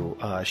speak to,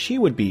 she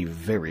would be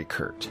very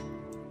curt.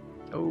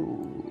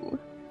 Oh.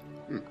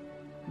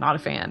 Not a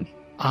fan.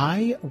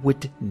 I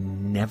would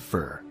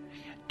never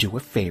do a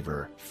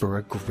favor for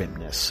a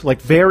Grimness.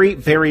 Like, very,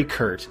 very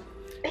curt.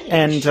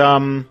 And,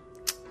 the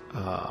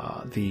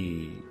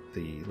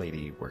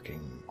lady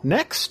working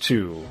next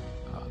to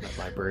that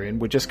librarian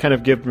would just kind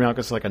of give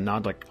Malchus, like, a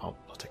nod, like, I'll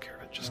take care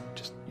of it. Just,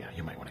 yeah,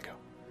 you might want to go.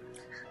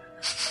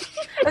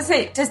 Let's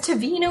say, does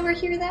Tavine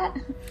overhear that?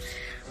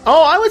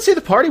 Oh, I would say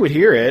the party would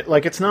hear it.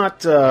 Like, it's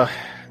not,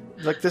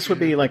 like, this would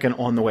be, like, an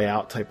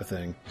on-the-way-out type of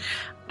thing.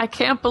 I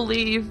can't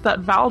believe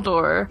that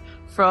Valdor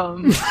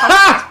from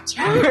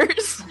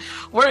Cheers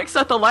works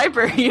at the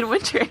library in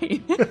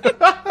Wintrain.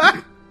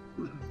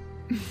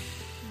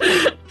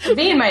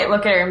 Tavine might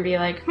look at her and be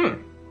like,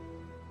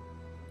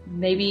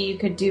 maybe you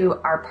could do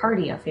our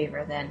party a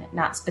favor then,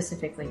 not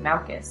specifically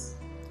Malchus.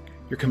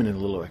 You're coming in a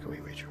little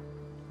echoey, Rachel.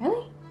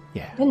 Really?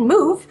 Yeah. Then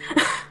move.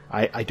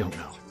 I don't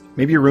know.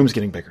 Maybe your room's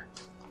getting bigger.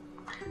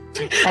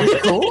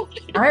 That's cool.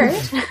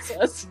 Alright.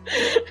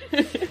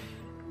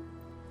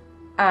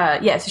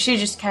 Yeah, so she'd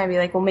just kind of be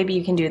like, well, maybe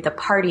you can do the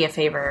party a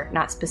favor,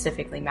 not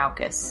specifically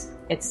Malchus.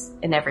 It's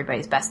in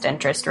everybody's best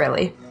interest,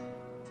 really.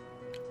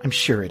 I'm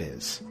sure it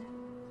is.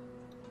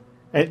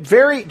 And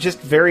very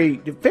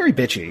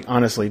bitchy,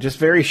 honestly. Just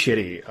very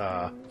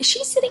shitty. Is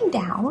she sitting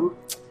down?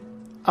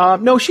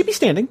 No, she'd be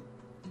standing.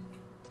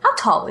 How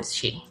tall is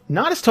she?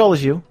 Not as tall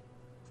as you.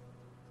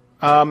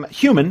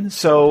 Human,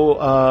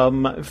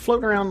 so,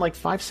 floating around like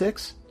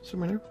 5'6",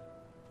 somewhere there.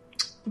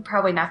 I'm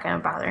probably not going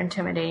to bother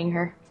intimidating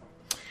her.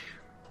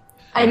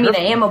 I mean,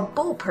 I am a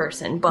bull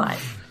person, but...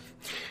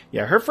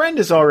 Yeah, her friend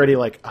is already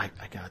like, I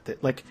got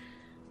that. Like,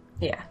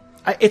 Yeah.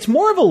 it's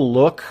more of a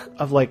look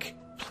of like,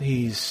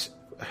 please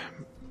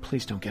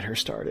don't get her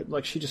started.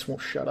 Like, she just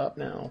won't shut up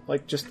now.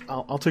 Like, just,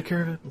 I'll take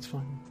care of it. It's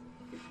fine.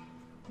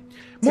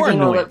 More Tavine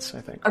will annoyance, I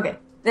think. Okay.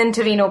 Then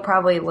Tavine will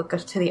probably look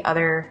to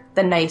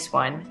the nice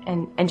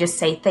one, and just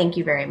say thank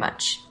you very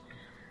much.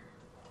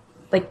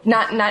 Like,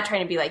 not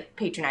trying to be, like,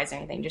 patronizing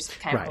or anything, just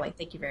kind of Right. like,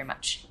 thank you very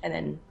much, and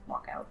then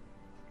walk out.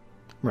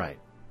 Right.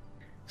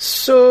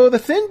 So, the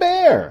Thin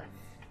Bear.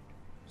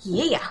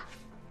 Yeah.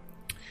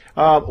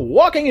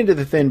 Walking into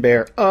the Thin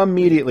Bear,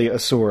 immediately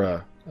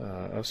Asura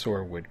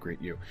would greet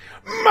you.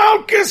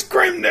 Malchus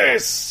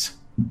Grimness!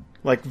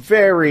 Like,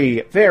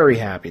 very, very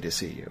happy to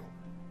see you.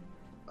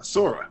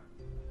 Asura,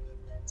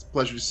 it's a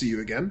pleasure to see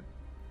you again.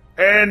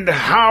 And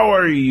how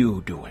are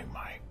you doing,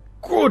 my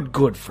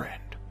good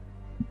friend?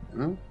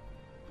 Well,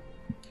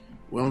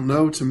 we'll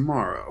know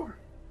tomorrow.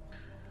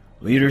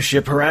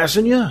 Leadership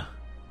harassing you?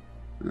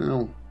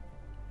 Well,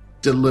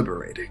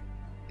 deliberating.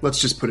 Let's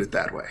just put it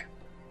that way.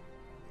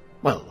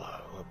 Well,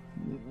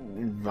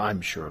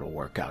 I'm sure it'll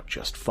work out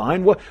just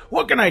fine.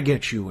 What can I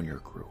get you and your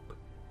group?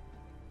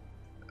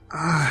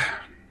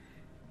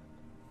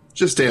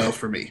 Just ale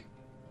for me.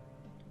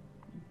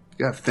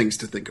 You have things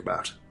to think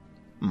about.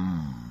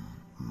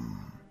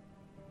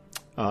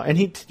 And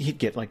he'd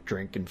get like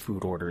drink and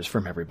food orders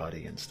from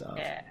everybody and stuff.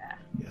 Yeah.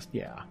 Yes,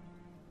 yeah.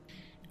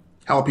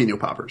 Jalapeno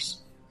poppers.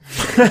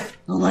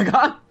 Oh my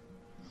god.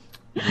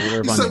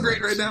 Order of So onion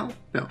great rings. right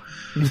now. No.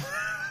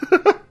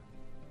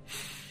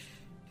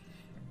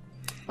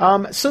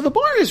 So the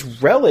bar is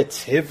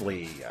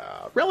relatively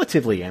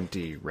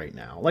empty right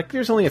now. Like,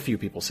 there's only a few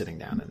people sitting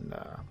down and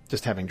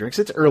just having drinks.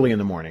 It's early in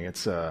the morning.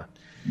 It's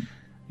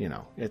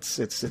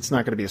it's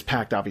not going to be as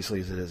packed, obviously,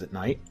 as it is at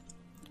night.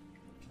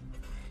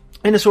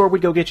 And Asura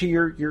would go get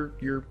you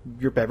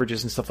your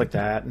beverages and stuff like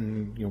that,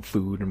 and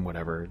food and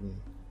whatever.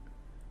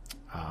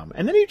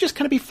 And then you'd just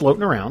kind of be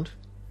floating around.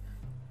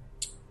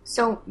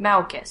 So,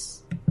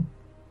 Malchus,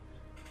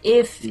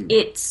 if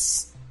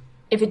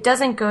it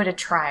doesn't go to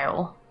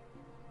trial,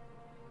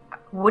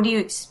 what do you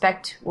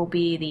expect will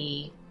be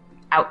the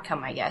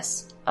outcome, I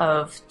guess,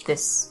 of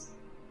this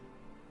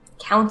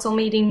council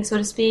meeting, so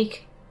to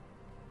speak?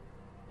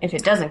 If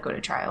it doesn't go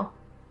to trial.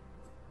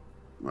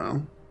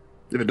 Well,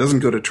 if it doesn't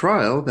go to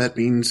trial, that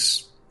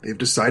means they've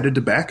decided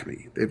to back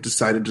me. They've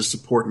decided to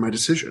support my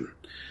decision.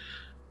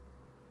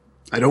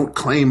 I don't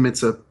claim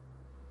it's a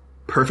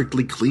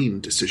perfectly clean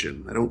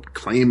decision. I don't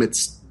claim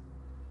it's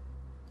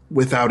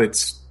without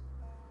its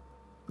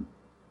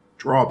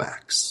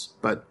drawbacks.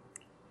 But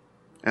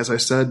as I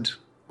said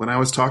when I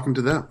was talking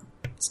to them,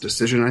 it's a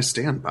decision I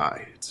stand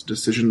by. It's a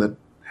decision that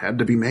had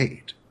to be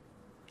made.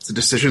 It's a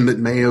decision that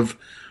may have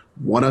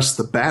won us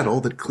the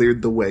battle that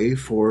cleared the way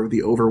for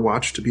the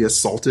Overwatch to be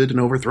assaulted and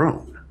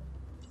overthrown.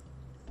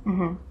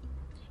 Mm-hmm.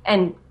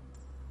 And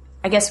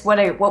I guess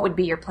what would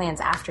be your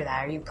plans after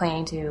that? Are you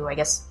planning to, I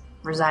guess,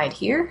 reside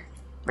here?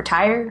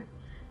 Retire?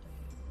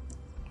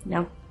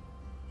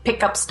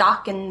 Pick up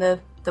stock in the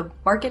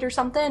market or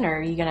something? Or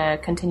are you going to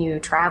continue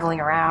traveling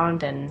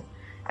around? And,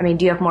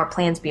 do you have more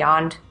plans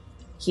beyond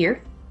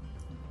here?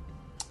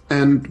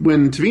 And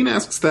when Tavine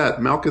asks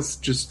that, Malchus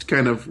just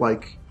kind of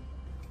looks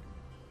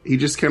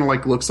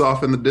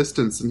off in the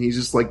distance, and he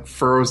just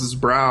furrows his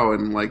brow,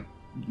 and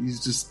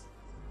he's just,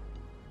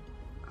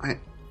 I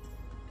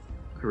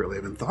really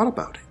haven't thought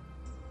about it.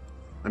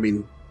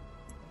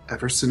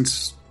 Ever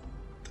since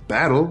the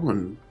battle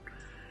and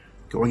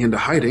going into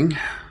hiding,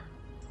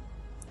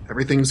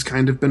 everything's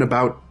kind of been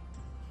about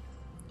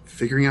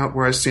figuring out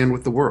where I stand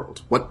with the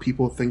world, what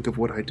people think of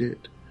what I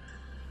did.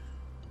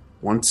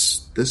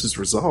 Once this is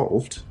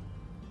resolved,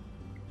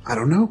 I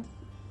don't know.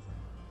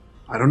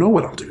 I don't know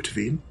what I'll do,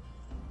 Tavine.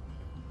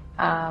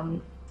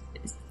 Gonna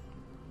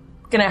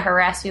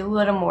harass you a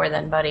little more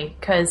then, buddy,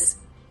 because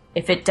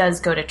if it does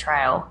go to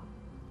trial,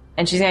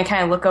 and she's gonna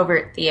kind of look over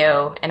at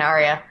Theo and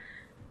Arya,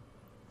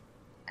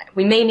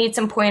 we may need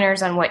some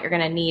pointers on what you're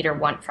gonna need or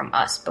want from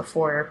us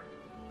before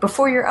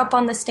you're up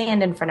on the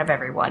stand in front of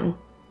everyone.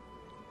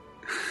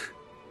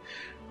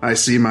 I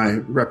see my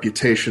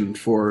reputation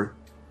for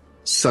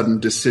sudden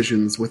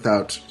decisions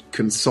without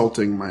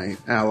consulting my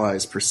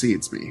allies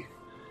precedes me.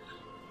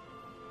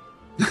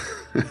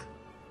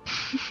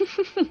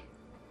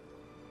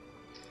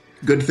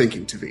 Good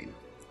thinking, Tavine.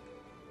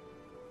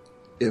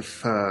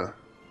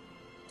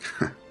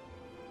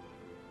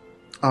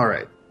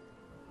 Alright.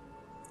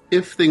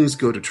 If things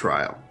go to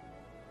trial,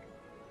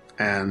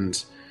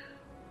 and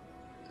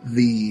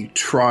the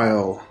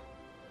trial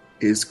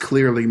is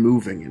clearly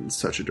moving in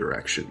such a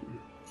direction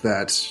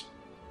that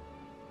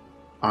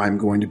I'm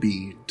going to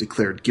be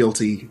declared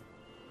guilty,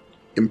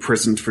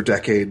 imprisoned for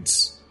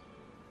decades,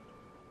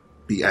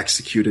 be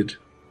executed,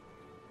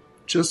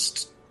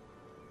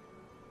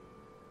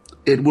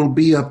 it will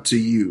be up to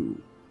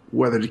you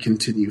whether to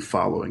continue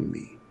following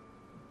me.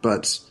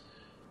 But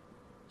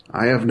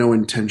I have no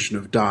intention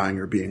of dying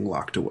or being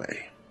locked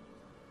away.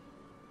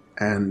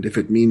 And if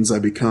it means I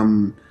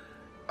become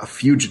a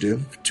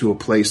fugitive to a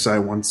place I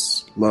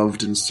once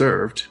loved and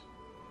served,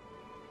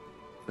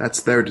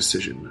 that's their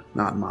decision,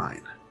 not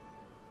mine.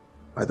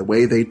 By the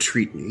way they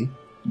treat me,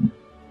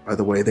 by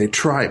the way they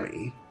try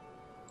me,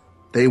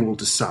 they will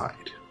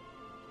decide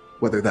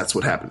whether that's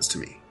what happens to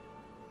me.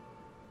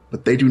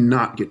 But they do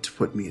not get to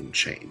put me in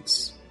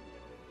chains.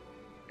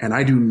 And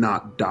I do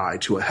not die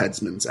to a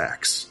headsman's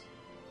axe.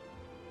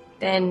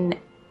 Then,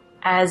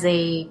 as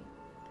a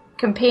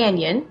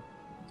companion,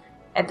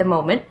 at the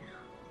moment,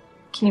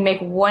 can you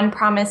make one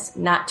promise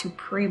not to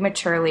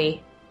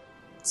prematurely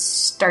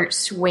start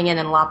swinging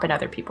and lopping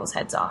other people's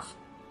heads off?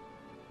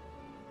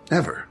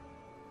 Never.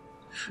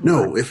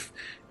 No, if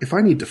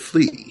I need to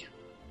flee,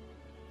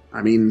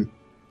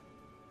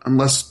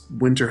 unless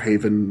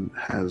Winterhaven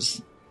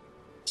has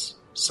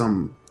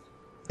some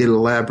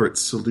elaborate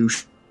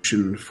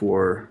solution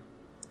for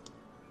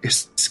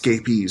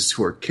escapees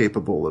who are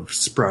capable of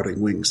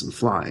sprouting wings and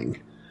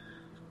flying,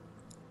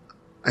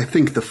 I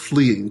think the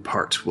fleeing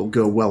part will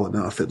go well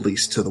enough, at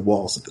least to the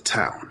walls of the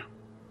town.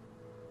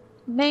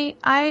 May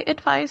I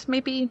advise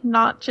maybe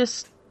not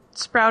just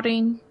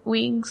sprouting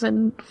wings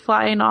and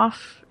flying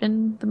off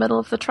in the middle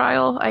of the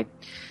trial?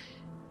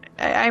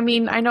 I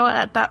mean, I know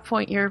at that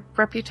point your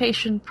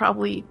reputation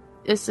probably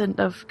isn't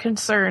of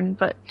concern,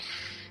 but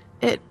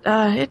it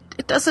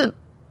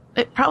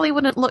probably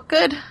wouldn't look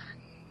good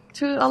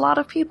to a lot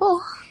of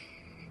people.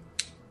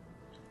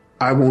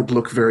 I won't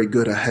look very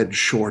good a head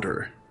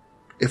shorter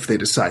if they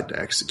decide to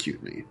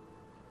execute me.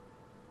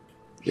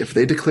 If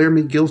they declare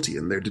me guilty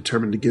and they're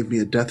determined to give me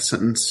a death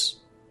sentence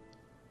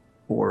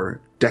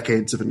or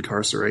decades of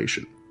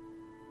incarceration,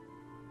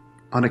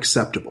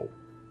 unacceptable.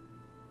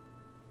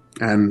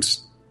 And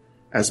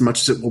as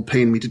much as it will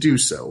pain me to do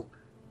so,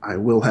 I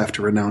will have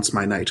to renounce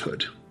my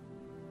knighthood.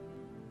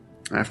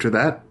 After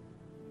that,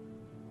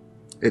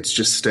 it's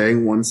just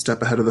staying one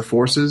step ahead of the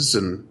forces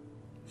and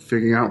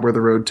figuring out where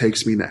the road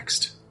takes me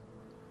next.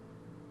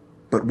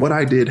 But what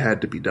I did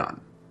had to be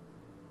done.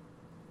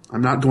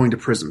 I'm not going to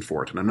prison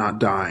for it, and I'm not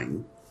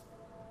dying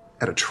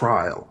at a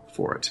trial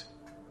for it.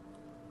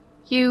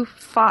 You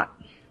fought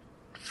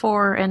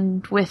for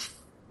and with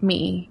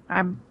me.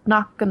 I'm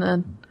not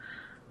gonna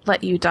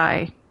let you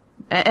die.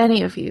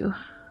 Any of you.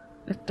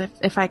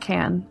 If I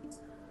can.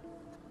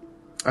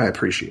 I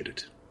appreciate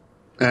it.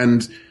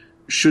 And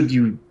should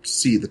you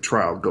see the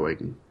trial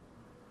going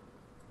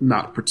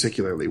not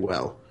particularly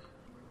well,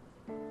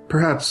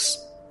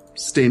 perhaps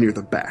stay near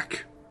the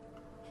back.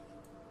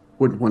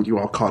 Wouldn't want you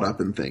all caught up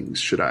in things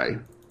should I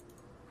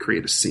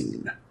create a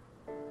scene.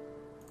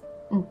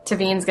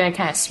 Tavine's gonna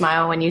kind of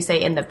smile when you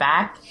say in the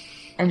back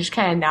and just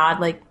kind of nod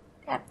like,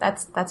 yeah,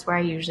 that's where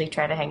I usually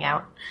try to hang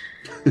out.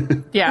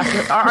 Yeah,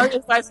 our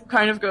eyes will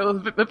kind of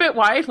go a bit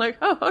wide, like,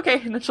 oh,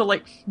 okay, and then she'll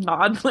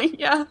nod,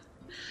 yeah.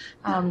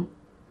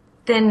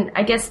 Then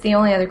I guess the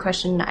only other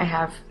question I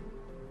have,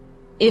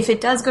 if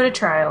it does go to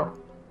trial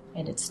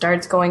and it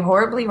starts going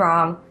horribly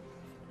wrong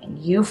and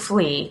you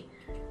flee,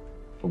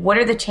 what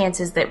are the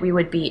chances that we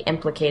would be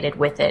implicated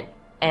with it?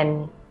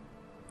 And,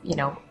 you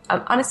know,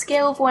 on a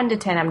scale of 1 to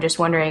 10, I'm just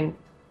wondering,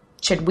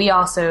 should we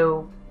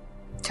also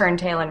turn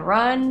tail and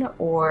run,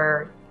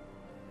 or...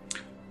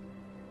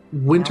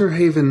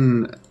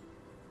 Winterhaven,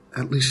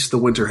 at least the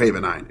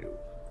Winterhaven I knew,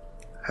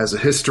 has a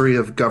history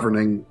of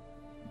governing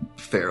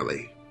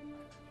fairly.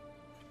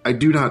 I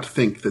do not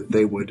think that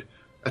they would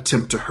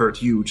attempt to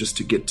hurt you just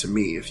to get to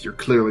me if you're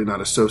clearly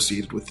not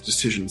associated with the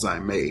decisions I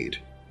made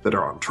that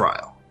are on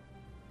trial.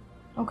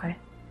 Okay.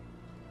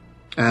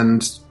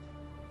 And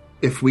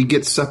if we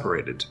get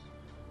separated,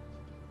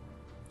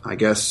 I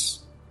guess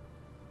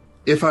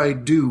if I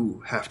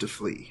do have to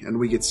flee and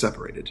we get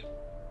separated,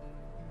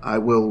 I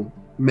will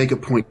make a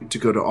point to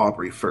go to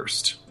Aubrey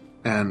first.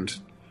 And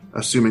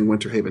assuming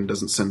Winterhaven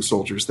doesn't send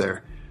soldiers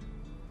there,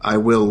 I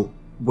will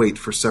wait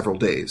for several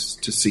days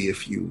to see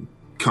if you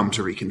come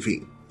to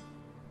reconvene.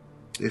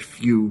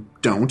 If you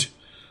don't,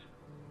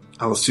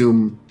 I'll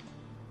assume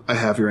I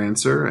have your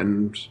answer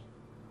and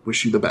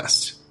wish you the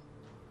best.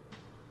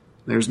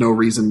 There's no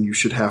reason you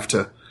should have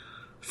to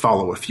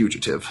follow a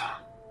fugitive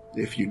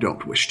if you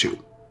don't wish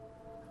to.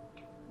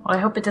 Well, I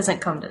hope it doesn't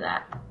come to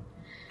that.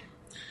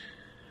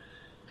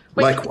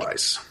 Wait,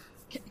 Likewise.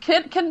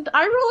 Can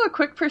I roll a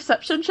quick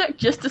perception check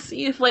just to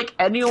see if, like,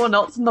 anyone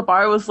else in the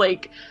bar was,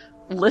 like,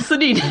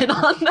 listening in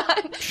on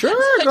that? Sure,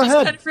 I go just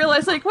ahead. kind of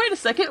realized, like, wait a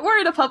second, we're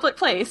in a public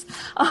place.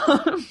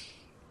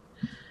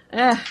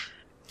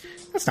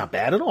 That's not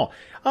bad at all.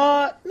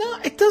 No,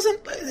 it doesn't.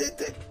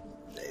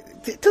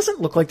 It doesn't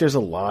look like there's a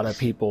lot of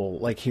people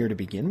like here to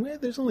begin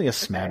with. There's only a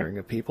smattering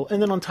of people,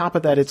 and then on top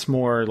of that, it's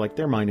more like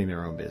they're minding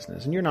their own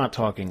business, and you're not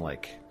talking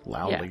like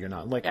loudly. Yeah. You're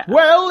not like, Yeah.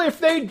 well, if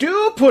they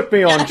do put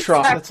me on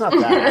trial, that's not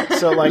that.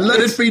 So like, Let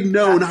it be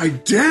known I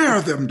dare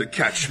them to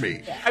catch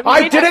me.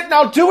 I did it, and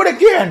I'll do it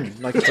again.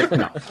 Like,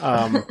 no,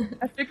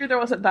 I figured there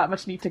wasn't that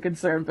much need to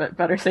concern, but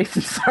better safe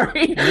than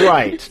sorry.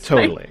 right,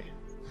 totally.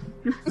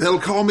 They'll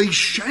call me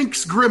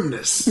Shanks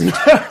Grimness.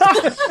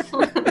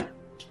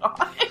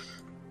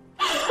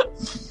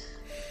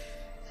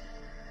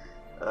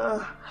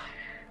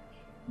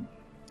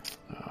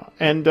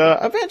 And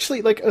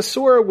eventually, like,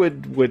 Asura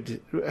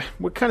would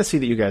kind of see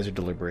that you guys are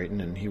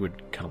deliberating, and he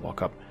would kind of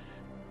walk up.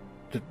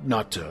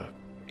 Not to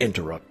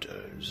interrupt,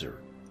 is there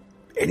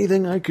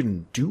anything I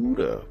can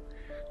do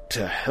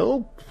to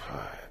help?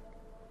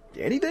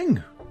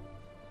 Anything?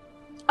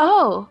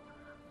 Oh,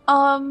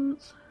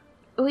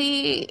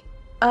 we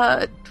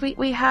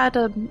had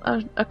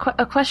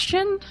a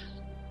question.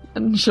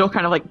 And she'll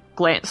kind of, like,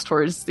 glance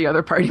towards the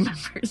other party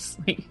members.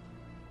 Like,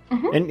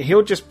 And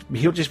he'll just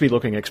be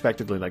looking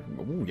expectantly, like,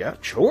 "Ooh, yeah,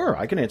 sure,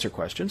 I can answer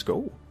questions.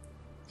 Go."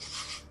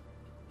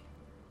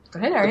 Go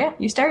ahead, Arya.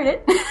 You started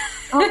it.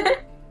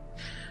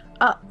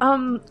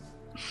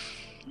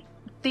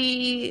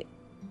 The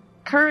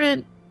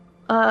current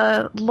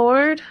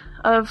Lord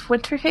of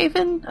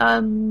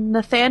Winterhaven,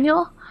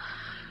 Nathaniel,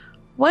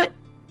 what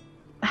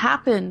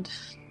happened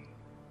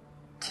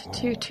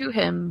to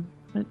him?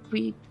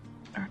 We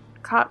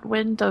caught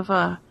wind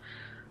of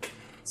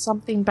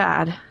something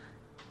bad.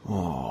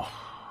 Oh,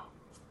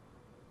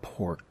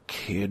 poor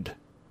kid.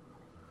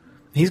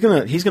 He's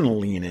gonna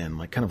lean in,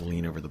 like, kind of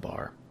lean over the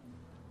bar.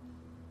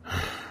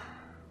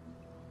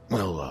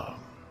 Well,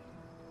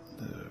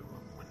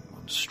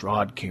 when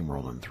Strahd came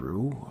rolling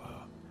through,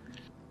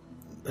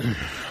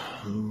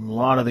 a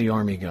lot of the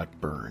army got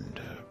burned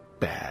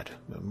bad.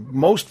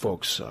 Most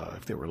folks,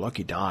 if they were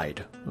lucky,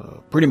 died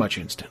pretty much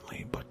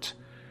instantly. But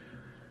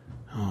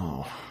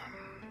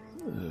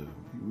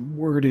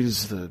word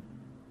is the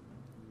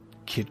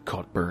kid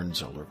caught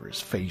burns all over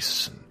his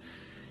face and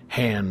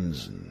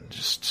hands, and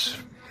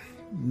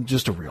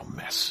just a real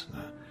mess.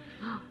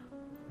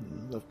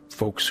 The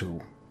folks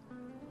who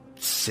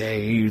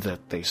say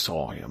that they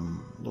saw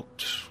him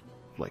looked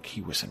like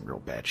he was in real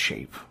bad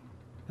shape.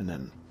 And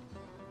then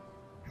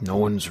no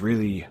one's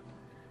really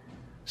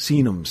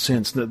seen him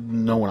since.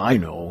 No one I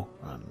know.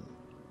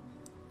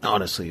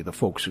 Honestly, the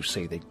folks who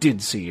say they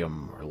did see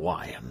him are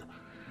lying.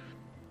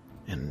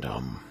 And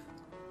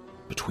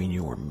between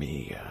you and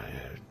me,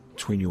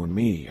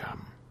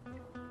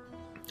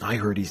 I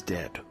heard he's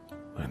dead,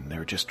 and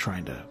they're just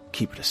trying to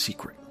keep it a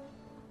secret.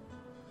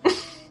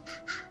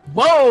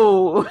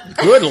 whoa!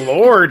 Good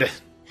lord.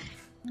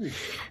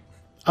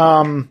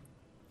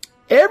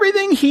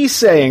 Everything he's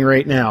saying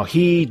right now,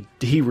 he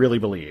really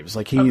believes.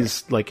 Like,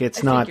 he's like,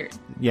 it's not. figured.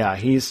 Yeah,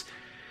 he's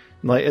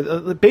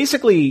like,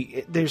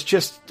 basically, there's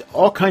just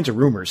all kinds of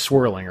rumors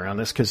swirling around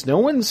this because no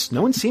one's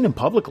seen him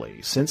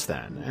publicly since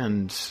then,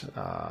 and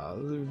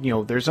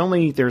there's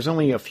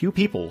only a few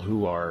people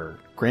who are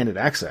granted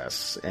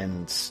access,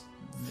 and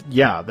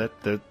yeah.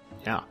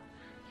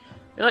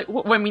 Like,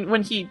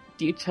 when he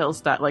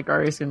details that, like,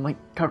 Arya's gonna, like,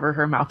 cover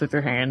her mouth with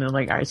her hand, and,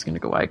 like, Arya's gonna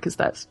go wide, because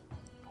that's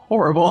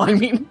horrible. I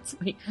mean, it's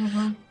like...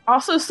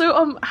 Also,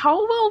 so,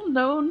 how well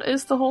known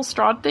is the whole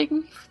Strahd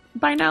thing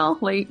by now?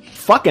 Like...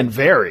 Fucking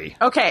very.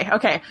 Okay.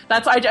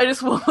 That's... I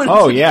just wanted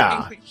Oh, to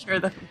yeah. make sure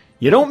that...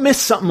 You don't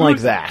miss something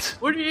like that.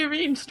 What do you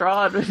mean,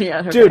 Strahd?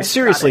 Yeah, okay, Dude,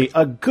 seriously,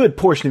 a good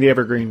portion of the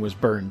Evergreen was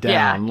burned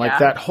down.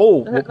 That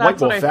whole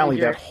White Wolf Valley,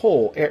 figured. that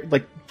whole,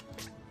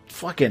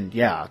 fucking,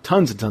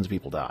 tons and tons of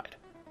people died.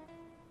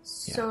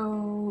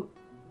 So,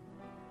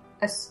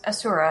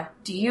 Asura,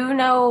 do you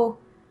know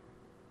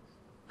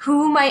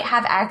who might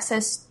have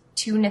access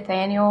to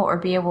Nathaniel or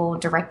be able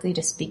directly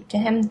to speak to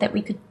him that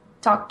we could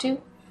talk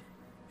to?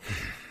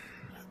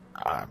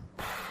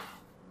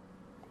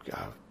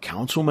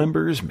 Council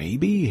members,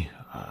 maybe.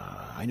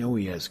 I know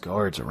he has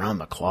guards around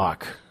the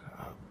clock.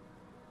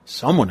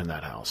 Someone in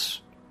that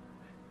house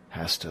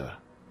has to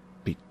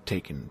be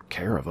taking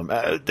care of him.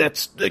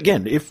 That's,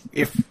 again, if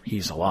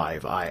he's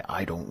alive,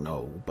 I don't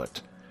know,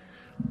 but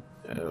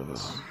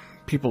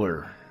people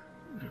are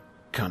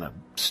kind of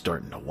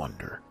starting to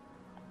wonder.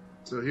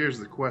 So here's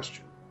the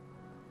question.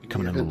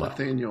 Coming in low.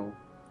 In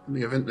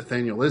the event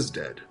Nathaniel is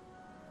dead,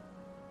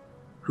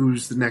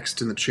 who's the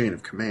next in the chain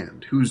of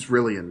command? Who's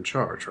really in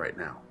charge right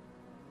now?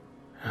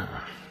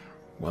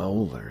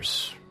 Well,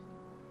 there's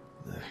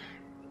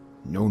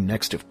no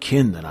next of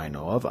kin that I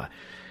know of.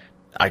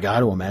 I got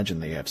to imagine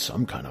they have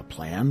some kind of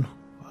plan.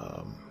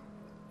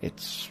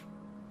 It's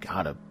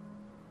got to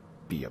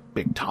be a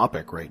big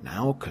topic right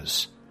now,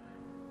 because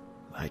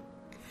I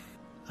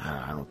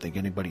don't think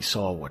anybody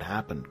saw what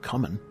happened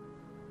coming.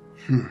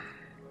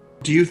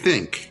 Do you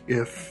think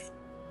if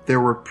there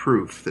were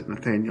proof that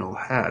Nathaniel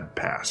had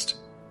passed,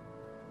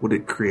 would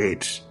it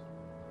create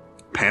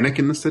panic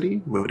in the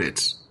city?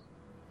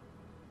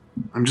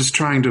 I'm just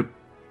trying to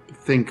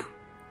think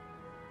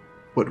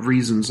what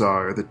reasons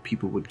are that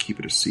people would keep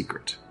it a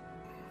secret.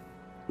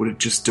 Would it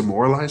just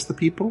demoralize the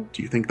people?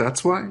 Do you think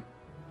that's why?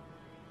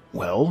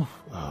 Well,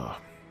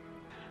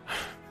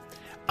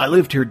 I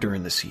lived here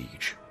during the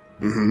siege.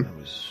 Mm-hmm.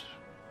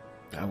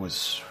 That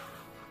was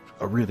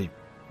a really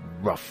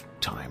rough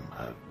time.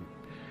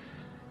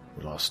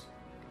 We lost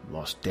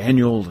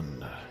Daniel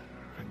and a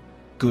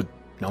good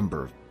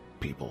number of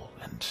people,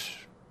 and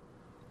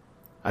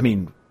I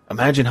mean,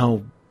 imagine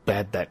how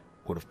bad that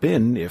would have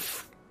been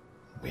if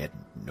we had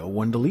no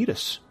one to lead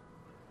us.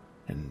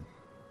 And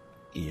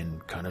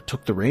Ian kind of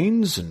took the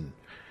reins and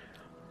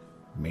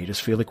made us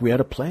feel like we had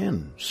a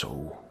plan.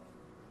 So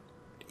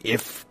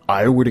if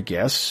I were to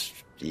guess,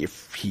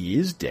 if he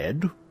is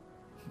dead,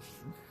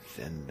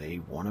 then they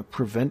want to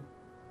prevent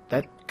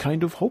that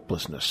kind of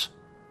hopelessness.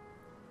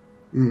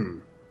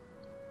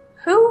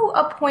 Who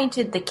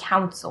appointed the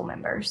council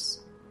members?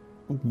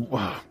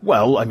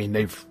 Well, I mean,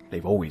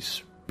 they've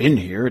always been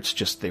here. It's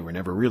just they were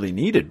never really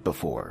needed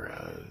before.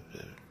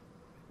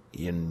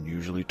 Ian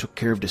usually took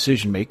care of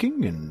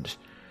decision-making, and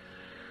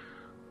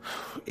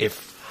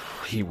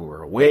if he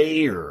were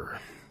away or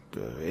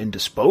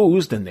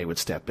indisposed, then they would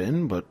step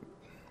in, but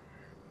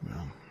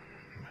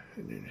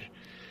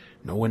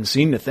no one's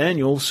seen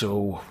Nathaniel,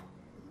 so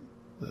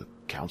the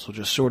council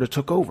just sort of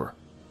took over.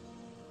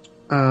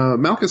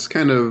 Malchus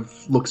kind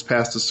of looks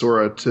past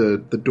Asura to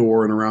the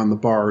door and around the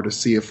bar to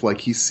see if,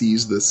 he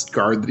sees this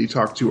guard that he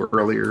talked to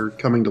earlier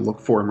coming to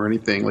look for him or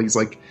anything. He's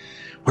like,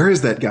 where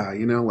is that guy?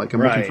 I'm looking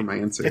for my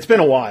answer. It's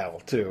been a while,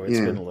 too. It's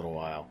been a little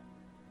while.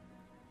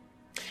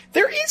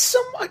 There is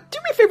some... do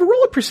me a favor,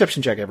 roll a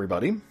perception check,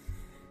 everybody.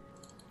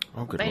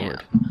 Oh, good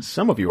Lord.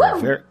 Some of you are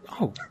very...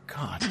 Oh,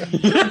 God.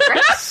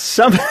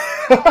 Some...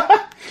 I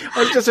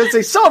was just going to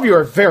say, some of you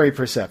are very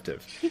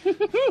perceptive.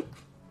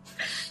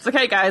 It's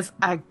okay, guys.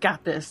 I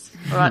got this.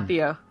 What about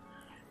Theo?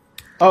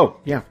 Oh,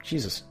 yeah.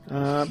 Jesus.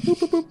 Boop,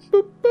 boop, boop,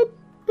 boop, boop,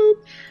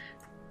 boop.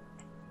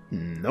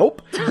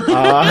 Nope.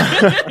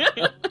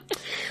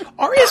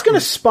 Arya's going to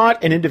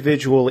spot an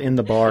individual in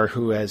the bar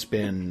who's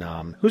been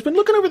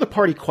looking over the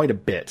party quite a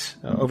bit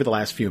over the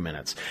last few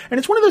minutes. And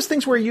it's one of those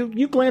things where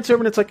you glance over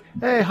and it's like,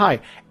 hey,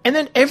 hi. And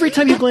then every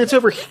time you glance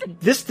over,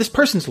 this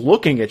person's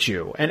looking at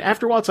you. And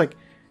after a while, it's like,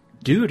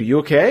 dude, are you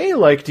okay?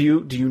 Do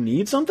you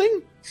need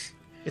something?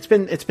 It's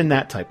been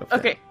that type of thing.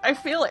 Okay, I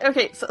feel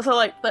like so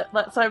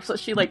that time, so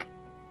she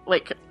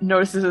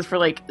notices this for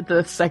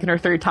the second or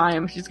third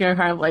time. She's gonna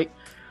kind of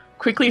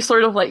quickly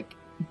sort of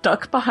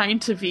duck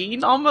behind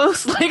Tavine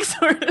almost,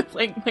 sort of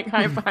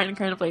hide behind and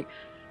kind of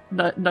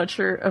nudge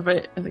her a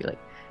bit and be like,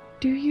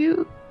 do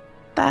you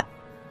that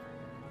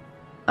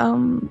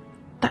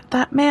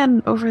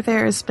man over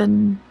there has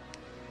been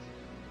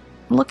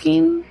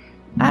looking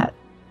at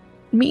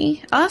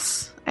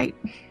us?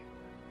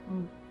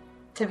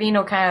 Tavine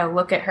will kind of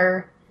look at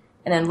her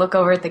and then look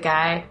over at the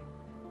guy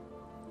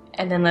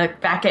and then look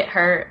back at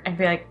her and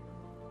be like,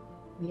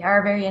 we are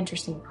a very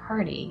interesting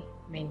party.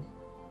 I mean,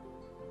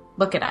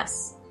 look at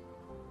us.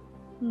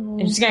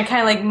 And she's going to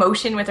kind of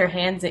motion with her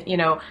hands at,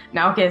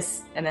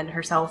 Malchus and then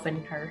herself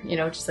and her,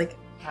 just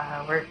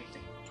we're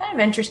kind of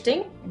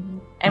interesting.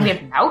 And we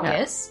have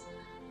Malchus.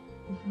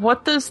 Yeah.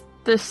 What does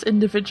this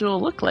individual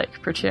look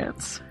like,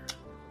 perchance?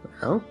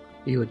 Well,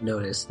 you would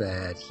notice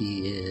that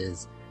he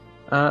is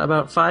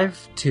about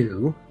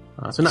 5'2",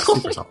 so not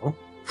super tall.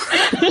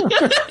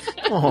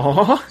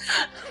 Aww.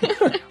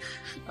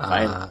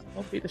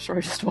 I'll be the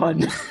shortest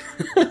one.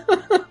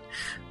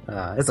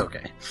 It's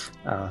okay.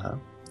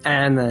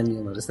 And then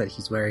you'll notice that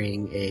he's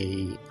wearing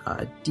a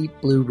deep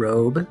blue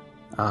robe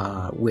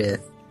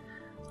with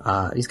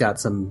he's got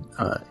some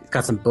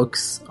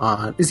books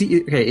on. Is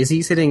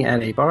he sitting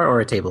at a bar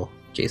or a table,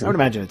 Jason? I would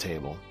imagine a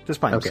table,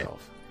 just by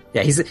himself.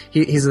 Yeah, he's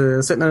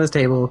sitting on his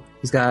table.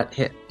 He's got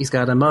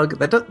a mug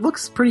that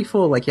looks pretty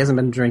full, like he hasn't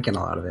been drinking a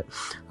lot of it.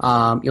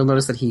 You'll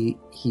notice that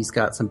he's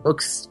got some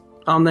books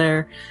on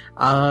there,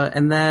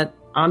 and that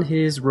on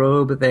his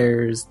robe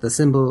there's the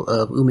symbol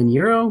of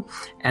Uman'Yiro,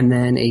 and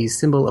then a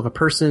symbol of a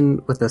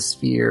person with a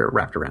sphere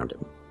wrapped around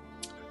him.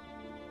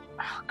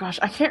 Oh gosh,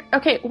 I can't.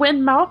 Okay,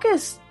 when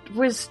Malchus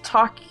was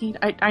talking,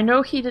 I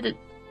know he didn't.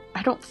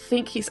 I don't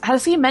think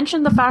has he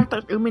mentioned the fact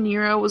that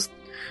Uman'Yiro was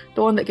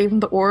the one that gave him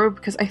the orb?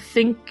 Because I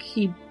think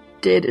he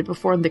did it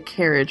before in the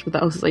carriage, but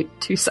that was like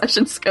 2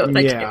 sessions ago.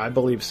 I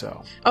believe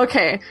so.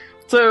 Okay,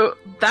 so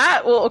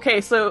that will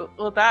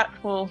that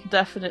will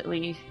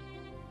definitely.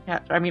 Yeah,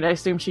 I mean, I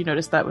assume she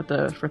noticed that with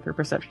her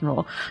perception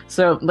roll.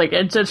 So like,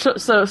 and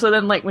so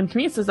then like when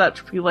Camille says that,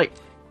 she'll be like,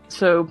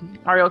 so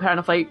Ariel kind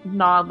of like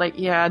nod like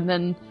yeah, and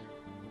then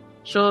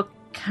she'll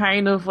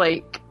kind of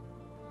like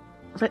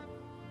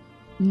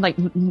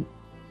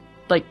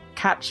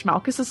catch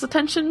Malchus's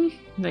attention.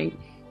 Like,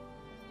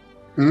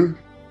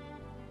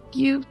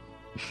 you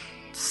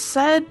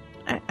said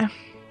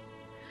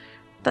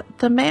that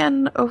the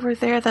man over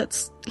there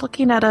that's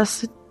looking at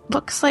us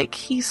looks like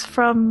he's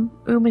from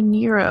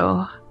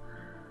Uman'Yiro.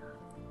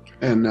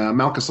 And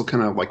Malchus will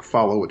kind of like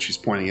follow what she's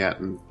pointing at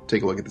and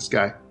take a look at this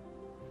guy.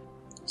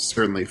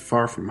 Certainly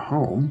far from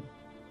home.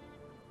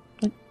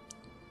 It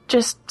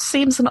just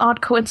seems an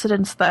odd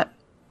coincidence that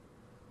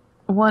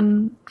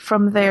one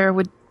from there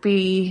would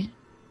be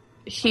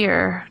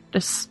here,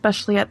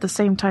 especially at the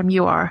same time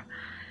you are.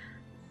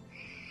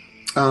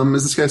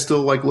 Is this guy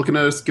still like looking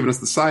at us, giving us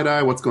the side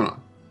eye? What's going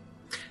on?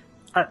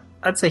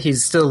 I'd say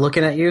he's still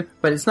looking at you,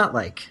 but it's not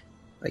like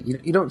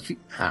you don't feel.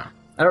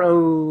 I don't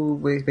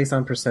know based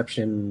on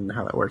perception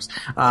how that works,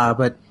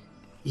 but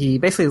he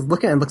basically is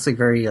looking and looks like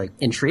very like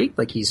intrigued,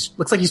 like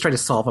looks like he's trying to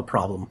solve a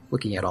problem,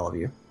 looking at all of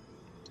you.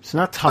 It's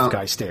not tough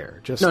guy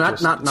stare.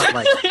 Not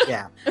like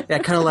yeah,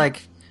 kind of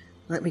like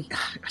I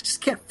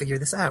just can't figure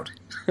this out.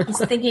 He's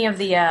thinking of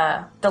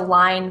the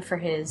line for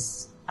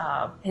his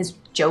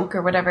joke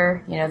or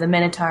whatever, you know, the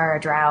Minotaur, a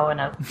drow,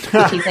 and a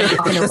teeth and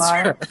a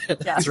bar. Right.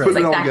 Yeah, it's right.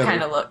 like that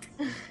kind of look.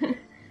 It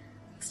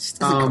just isn't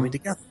coming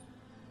together.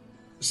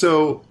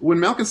 So when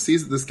Malchus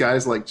sees that this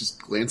guy's like just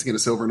glancing at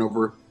us over and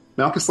over,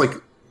 Malchus like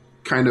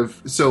kind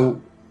of, so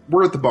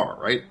we're at the bar,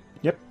 right?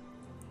 Yep.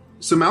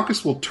 So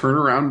Malchus will turn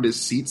around in his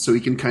seat so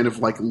he can kind of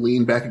like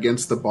lean back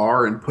against the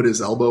bar and put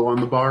his elbow on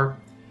the bar.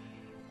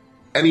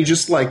 And he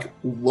just like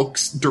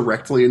looks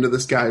directly into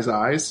this guy's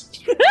eyes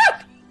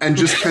and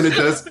just kind of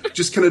does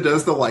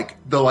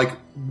the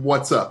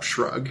what's up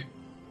shrug.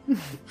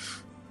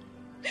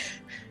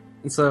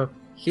 And so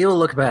he'll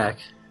look back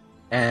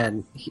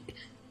and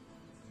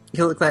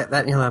he'll look like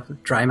that and he'll have a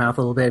dry mouth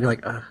a little bit and be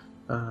like,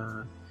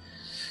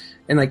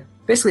 and like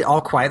basically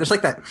all quiet. There's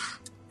like that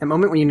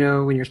moment when you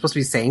know when you're supposed to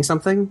be saying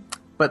something,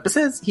 but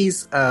besides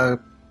he's a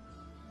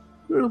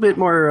little bit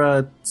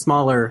more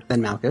smaller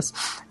than Malchus.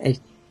 And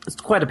it's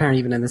quite apparent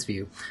even in this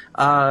view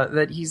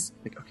that he's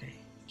like, okay,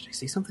 should I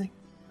say something?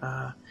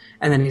 And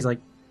then he's like,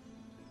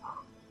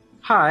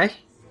 hi.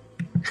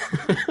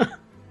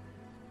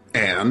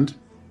 And?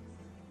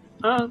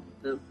 Are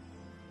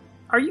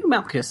you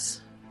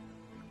Malchus?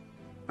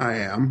 I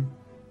am.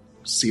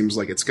 Seems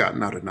like it's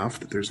gotten out enough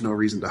that there's no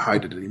reason to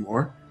hide it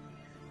anymore.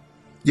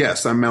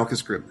 Yes, I'm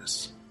Malchus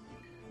Grimness.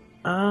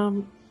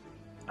 I'm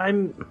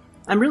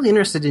really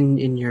interested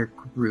in your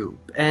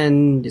group,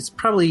 and it's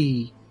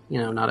probably, you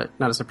know, not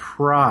a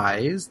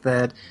surprise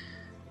that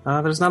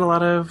there's not a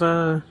lot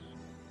of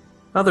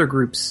other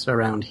groups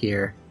around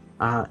here,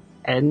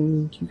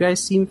 and you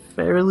guys seem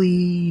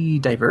fairly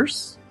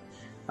diverse.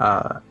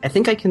 I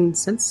think I can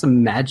sense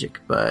some magic,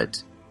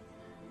 but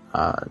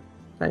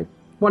I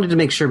wanted to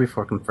make sure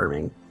before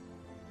confirming.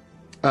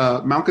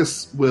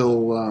 Malchus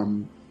will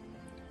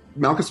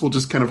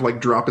just kind of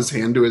like drop his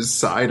hand to his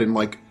side and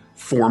like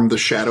form the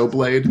Shadow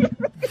Blade.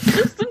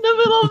 Just in the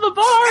middle of the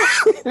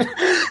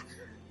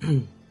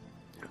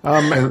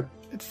bar.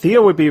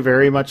 Theo would be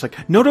very much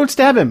like, no, don't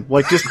stab him.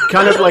 Like, just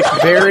kind of like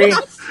very.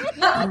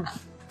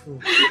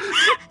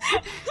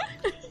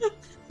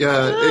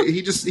 Yeah,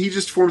 he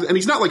just forms, and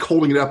he's not like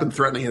holding it up and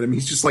threatening at him.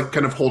 He's just like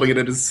kind of holding it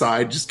at his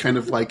side, just kind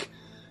of like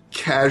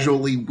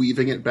casually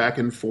weaving it back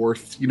and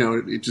forth. You know,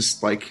 it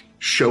just like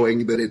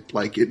showing that it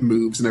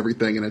moves and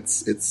everything, and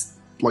it's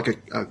like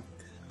a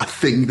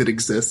thing that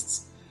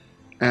exists.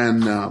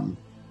 And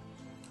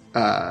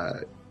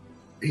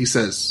he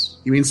says,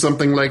 "You mean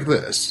something like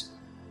this?"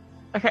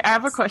 Okay, I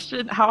have a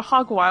question. How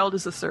hog wild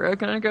is Asura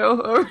gonna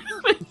go?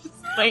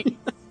 Like,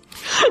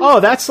 oh,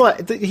 that's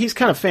like he's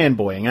kind of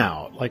fanboying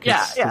out. Like,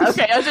 yeah.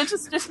 Okay,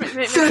 just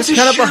that's his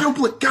Shadow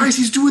Blade, guys.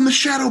 He's doing the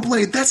Shadow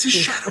Blade. That's his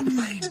Shadow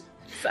Blade.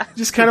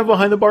 Just kind of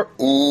behind the bar.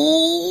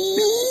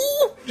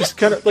 Ooh, just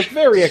kind of like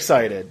very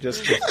excited.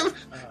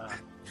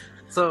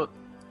 So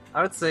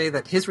I would say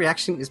that his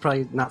reaction is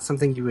probably not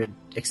something you would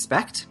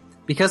expect,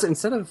 because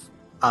instead of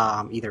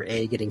either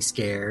A, getting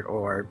scared,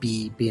 or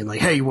B, being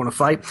like, hey, you want to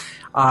fight?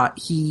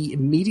 He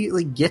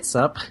immediately gets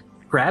up,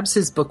 grabs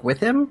his book with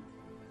him,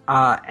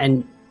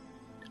 and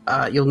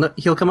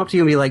he'll come up to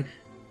you and be like,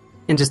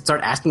 and just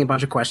start asking a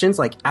bunch of questions,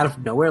 like, out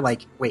of nowhere,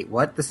 like, wait,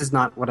 what? This is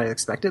not what I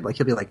expected. Like,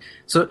 he'll be like,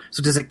 so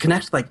does it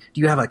connect? Like,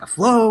 do you have, like, a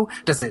flow?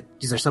 Is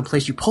there some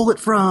place you pull it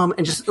from?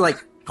 And just,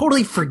 like,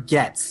 totally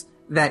forgets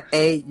that,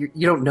 A, you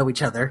don't know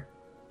each other.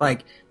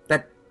 Like,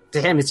 that,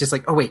 to him, it's just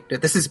like, oh, wait,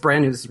 this is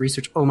brand new, this is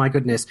research, oh my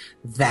goodness,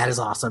 that is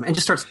awesome. And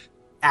just starts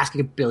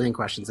asking a billion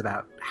questions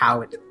about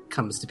how it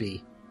comes to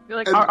be.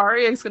 Like,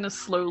 Arya's gonna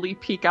slowly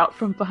peek out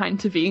from behind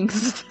Tavine,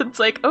 because it's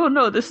like, oh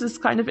no, this is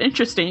kind of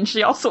interesting.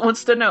 She also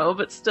wants to know,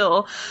 but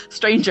still,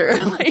 stranger.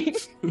 Like,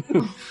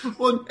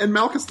 Well, and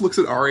Malchus looks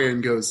at Arya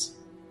and goes,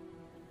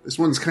 this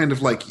one's kind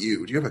of like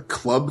you. Do you have a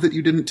club that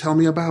you didn't tell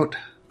me about?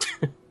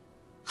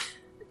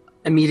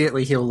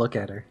 Immediately, he'll look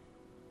at her.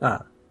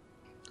 And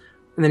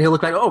then he'll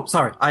look back, oh,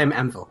 sorry, I am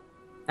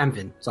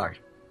Amvin, sorry.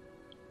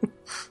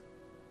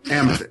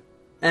 Amvin.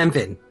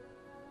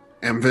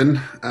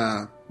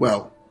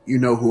 Well, you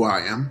know who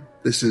I am.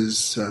 This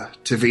is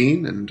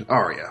Tavine and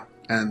Arya,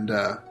 and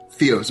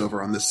Theo's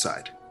over on this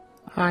side.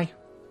 Hi.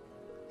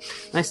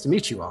 Nice to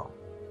meet you all.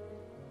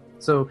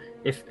 So,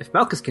 if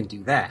Malchus can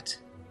do that,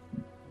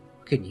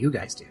 what can you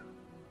guys do?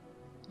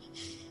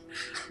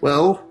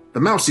 Well, the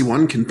mousy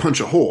one can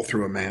punch a hole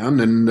through a man,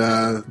 and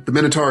the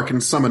Minotaur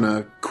can summon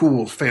a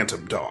cool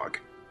phantom dog.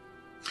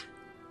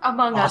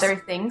 Among other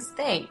things,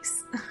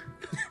 thanks.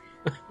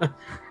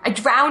 I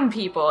drown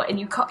people, and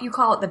you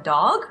call it the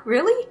dog?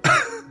 Really?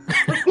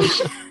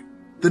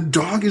 The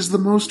dog is the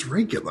most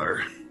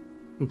regular.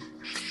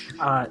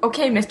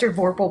 Okay, Mr.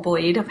 Vorpal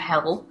Blade of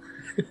Hell.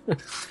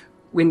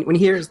 When he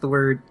hears the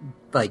word,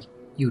 like,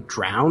 you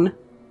drown,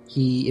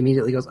 he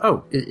immediately goes,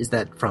 oh, is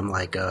that from,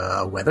 like,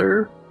 a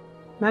weather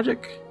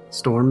magic?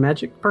 Storm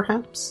magic,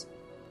 perhaps?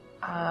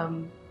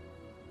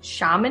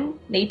 Shaman?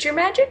 Nature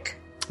magic?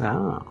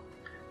 Oh.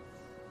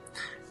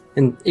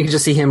 And you can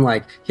just see him,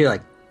 like, he,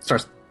 like,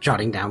 starts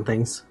jotting down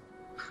things.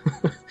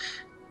 And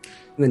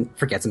then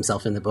forgets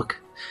himself in the book.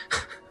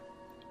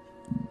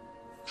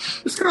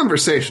 This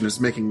conversation is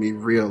making me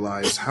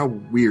realize how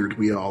weird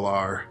we all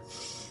are.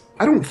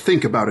 I don't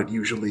think about it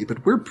usually,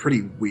 but we're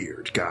pretty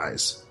weird,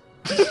 guys.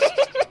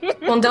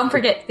 Well, don't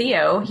forget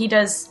Theo. He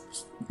does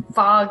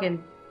fog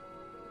and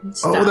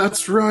stuff. Oh,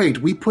 that's right.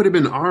 We put him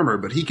in armor,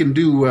 but he can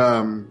do,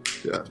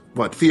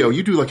 what, Theo,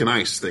 you do like an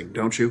ice thing,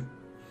 don't you?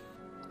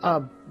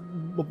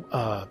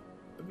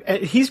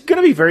 He's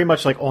gonna be very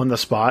much like on the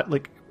spot.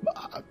 Like,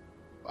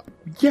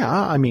 yeah,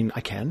 I mean,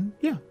 I can.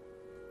 Yeah.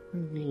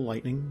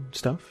 Lightning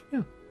stuff.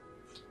 Yeah.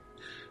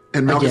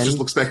 And Malchus Again. just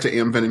looks back to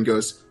Amvin and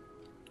goes,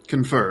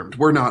 confirmed.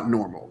 We're not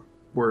normal.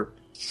 We're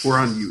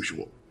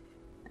unusual.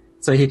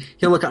 So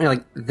he'll look at me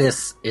like,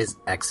 this is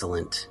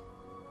excellent.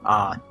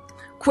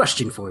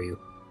 Question for you.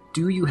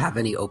 Do you have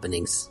any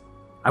openings?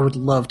 I would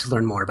love to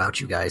learn more about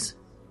you guys.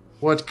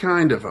 What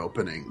kind of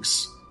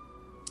openings?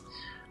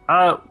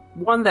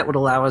 One that would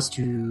allow us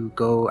to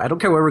go, I don't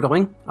care where we're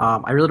going.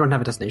 I really don't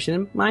have a destination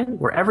in mind.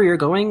 Wherever you're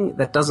going,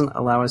 that doesn't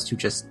allow us to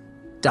just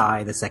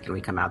die the second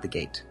we come out the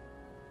gate.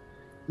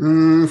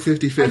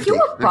 50-50. Are you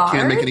a I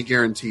can't make bard? any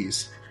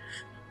guarantees.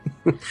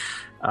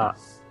 I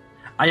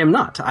am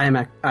not. I am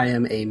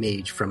a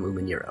mage from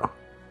Umaniro.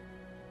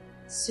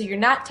 So you're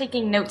not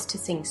taking notes to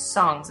sing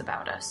songs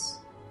about us.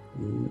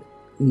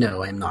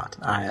 No, I am not.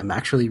 I am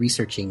actually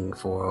researching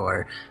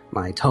for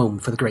my tome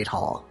for the Great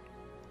Hall.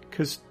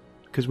 Because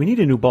we need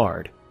a new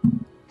bard.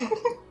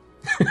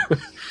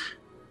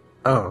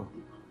 Oh.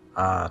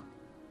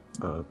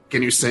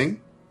 Can you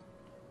sing?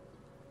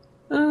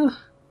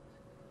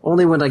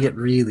 Only when I get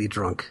really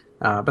drunk.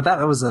 But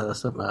that was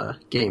some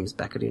games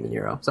back at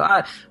Umaniro. So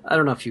I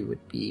don't know if you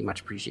would be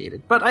much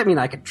appreciated. But I mean,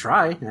 I could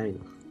try. I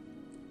mean,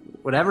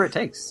 whatever it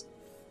takes.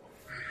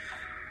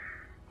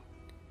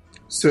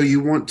 So you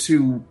want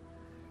to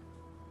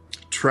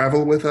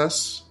travel with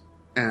us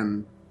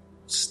and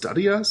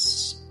study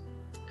us?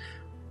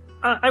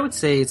 I would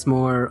say it's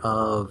more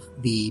of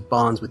the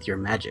bonds with your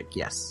magic,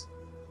 yes.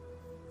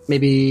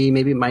 Maybe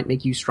it might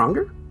make you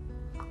stronger?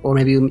 Or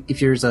maybe if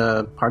there's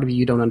a part of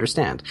you don't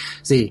understand.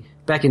 See,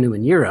 back in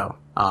Umaniro,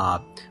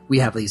 we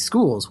have these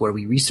schools where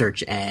we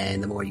research,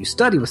 and the more you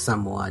study with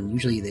someone,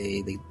 usually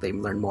they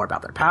learn more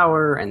about their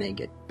power, and they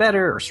get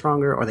better or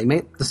stronger, or they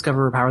may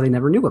discover a power they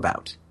never knew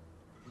about.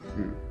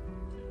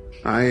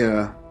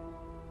 I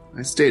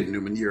stayed in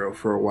Umaniro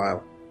for a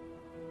while.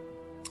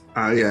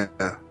 I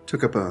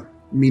took up a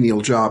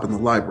menial job in the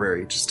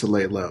library just to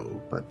lay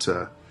low, but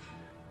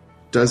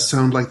does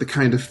sound like the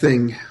kind of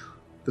thing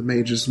the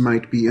mages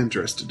might be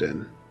interested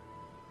in.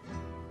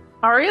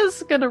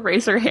 Arya's gonna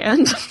raise her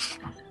hand.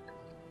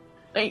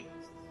 Like,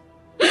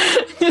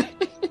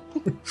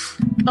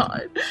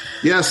 God.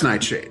 Yes,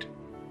 Nightshade.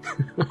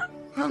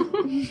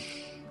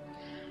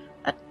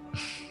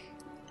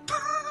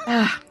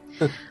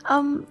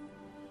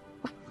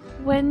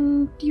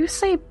 When you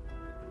say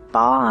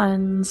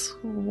bonds,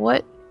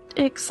 what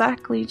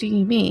exactly do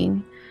you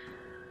mean?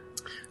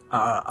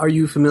 Are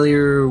you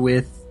familiar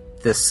with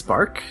the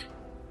spark?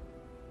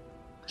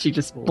 She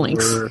just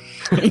blinks. Or,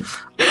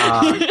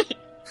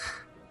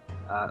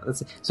 let's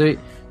see. So,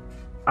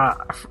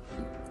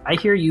 I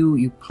hear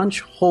you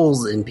punch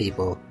holes in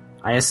people.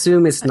 I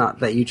assume it's not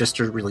that you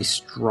just are really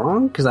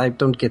strong, because I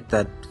don't get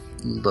that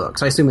look.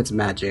 So I assume it's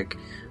magic.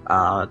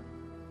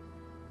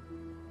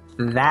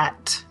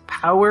 That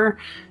power,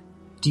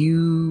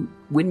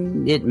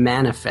 when it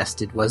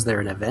manifested, was there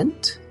an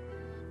event?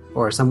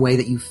 Or some way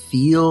that you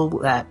feel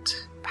that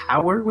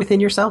power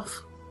within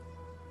yourself?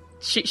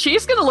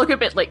 She's gonna look a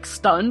bit, like,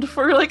 stunned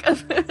for, like,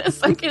 a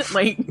second,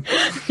 like,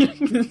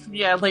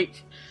 yeah,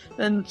 like,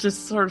 then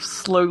just sort of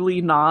slowly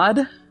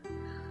nod.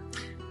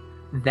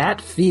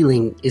 That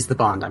feeling is the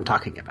bond I'm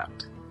talking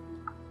about.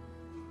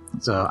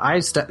 So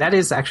that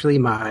is actually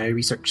my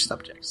research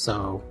subject.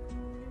 So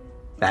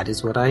that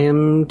is what I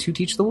am to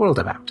teach the world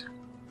about.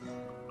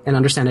 And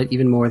understand it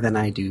even more than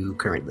I do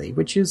currently,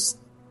 which is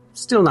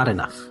still not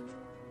enough.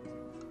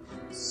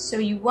 So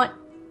you want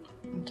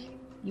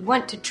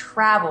to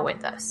travel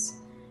with us.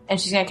 And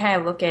she's going to kind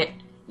of look at,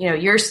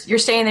 you're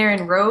staying there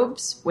in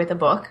robes with a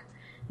book.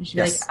 And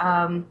she'll be Yes.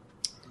 like,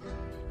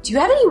 do you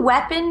have any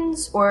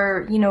weapons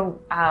or,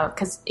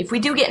 because if we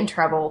do get in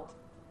trouble,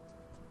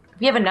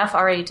 we have enough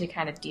already to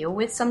kind of deal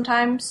with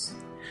sometimes.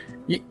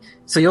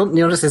 So you'll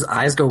notice his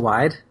eyes go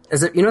wide.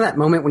 As if, that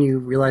moment when you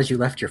realize you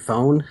left your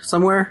phone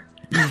somewhere?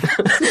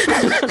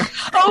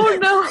 Oh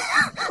no!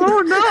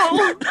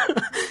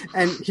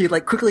 And he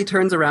quickly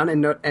turns around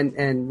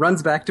and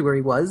runs back to where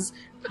he was,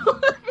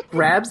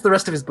 grabs the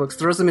rest of his books,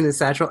 throws them in his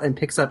satchel, and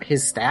picks up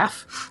his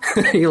staff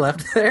he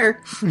left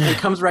there, and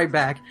comes right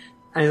back.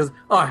 And he goes,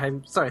 "Oh,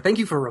 I'm sorry. Thank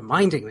you for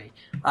reminding me.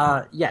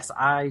 Yes,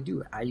 I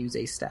do. I use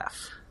a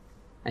staff."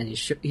 And he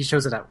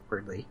shows it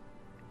outwardly.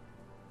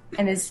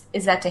 And is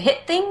that to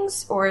hit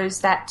things or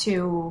is that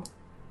to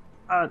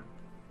other?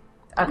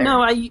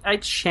 No, I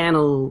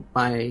channel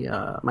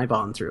my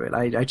bond through it.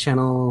 I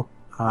channel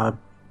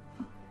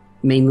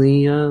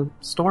mainly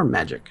storm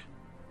magic.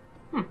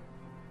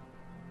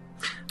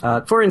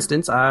 For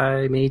instance,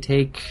 I may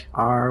take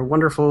our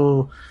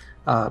wonderful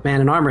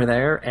man in armor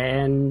there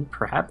and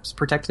perhaps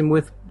protect him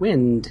with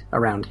wind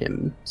around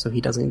him so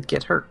he doesn't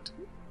get hurt.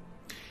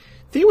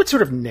 Theo would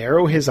sort of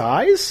narrow his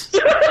eyes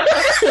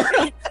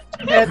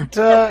at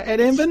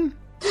Anvin.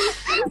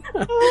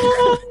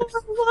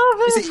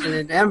 You see,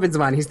 in Anvin's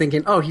mind, he's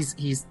thinking, "Oh,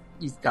 he's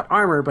got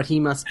armor, but he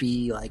must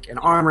be like an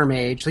armor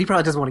mage, so he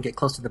probably doesn't want to get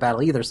close to the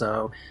battle either.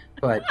 So,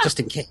 but just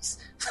in case,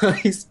 so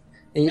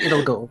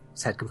it'll go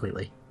his head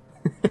completely."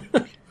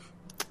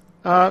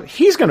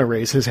 He's going to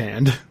raise his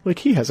hand, like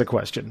he has a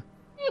question.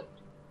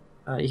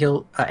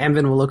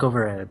 Anvin will look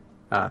over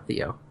at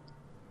Theo.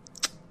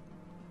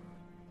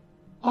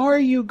 Are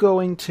you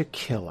going to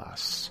kill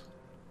us?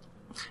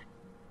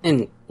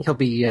 And he'll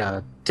be,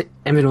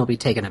 Anvin will be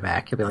taken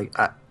aback. He'll be like,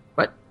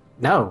 what?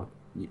 No.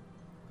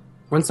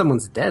 When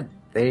someone's dead,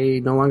 they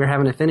no longer have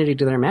an affinity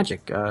to their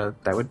magic.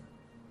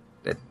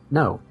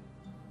 No.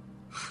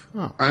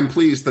 Oh. I'm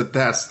pleased that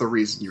that's the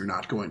reason you're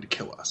not going to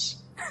kill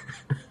us.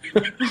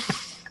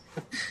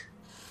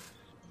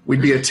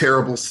 We'd be a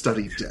terrible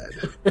study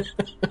dead.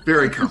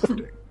 Very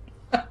comforting.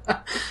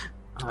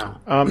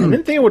 And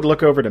then Theo would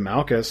look over to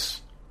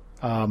Malchus,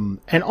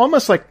 and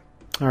almost like,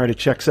 all right, it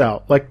checks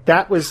out. Like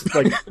that was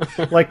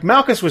like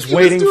Malchus was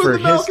waiting for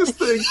his Malchus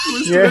thing.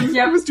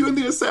 He was doing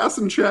the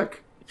assassin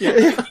check.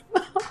 Yeah.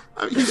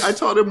 I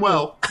taught him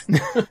well.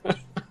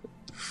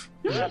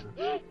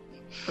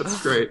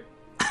 That's great.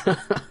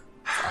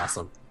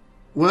 Awesome.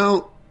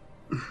 Well,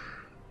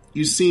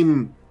 you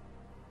seem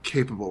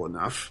capable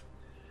enough.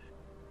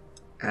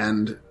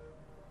 And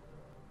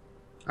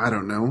I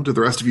don't know, do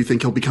the rest of you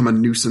think he'll become a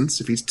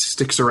nuisance if he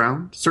sticks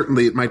around?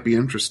 Certainly it might be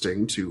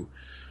interesting to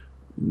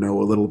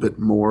know a little bit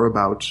more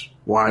about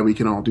why we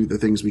can all do the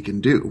things we can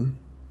do.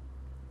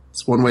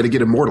 It's one way to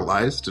get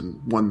immortalized,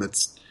 and one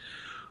that's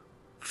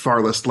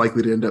far less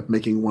likely to end up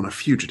making one a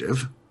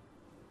fugitive.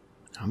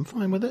 I'm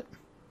fine with it.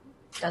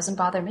 Doesn't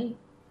bother me.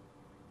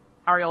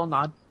 Ariel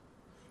nod.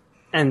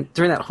 And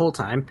during that whole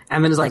time,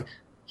 Anvin is like,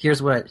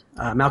 here's what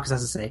Malchus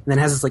has to say. And then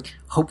has this like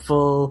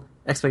hopeful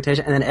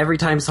expectation. And then every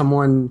time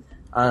someone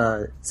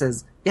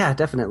says, yeah,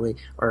 definitely,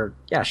 or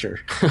yeah, sure,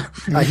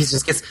 he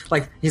just gets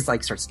like, he's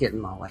like, starts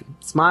getting all like,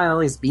 smile,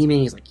 he's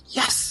beaming, he's like,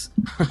 yes!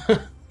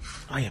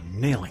 I am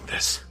nailing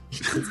this.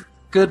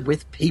 Good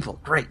with people,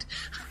 great.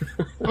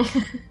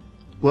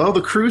 Well,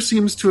 the crew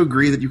seems to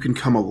agree that you can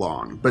come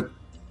along, but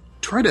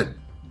try to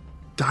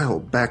dial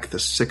back the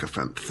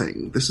sycophant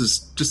thing. This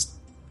is just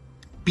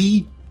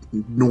be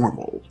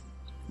normal.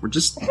 We're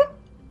just...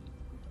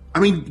 I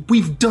mean,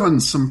 we've done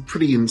some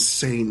pretty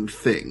insane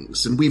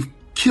things, and we've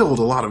killed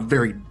a lot of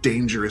very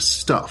dangerous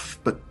stuff,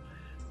 but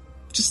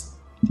just,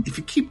 if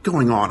you keep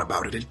going on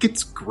about it, it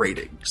gets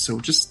grating, so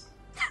just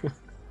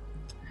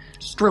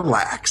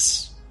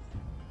relax.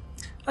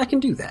 I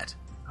can do that.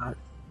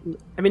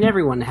 I mean,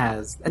 anyone that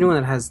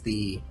has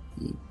the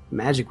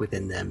magic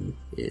within them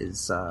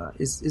is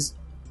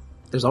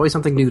there's always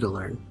something new to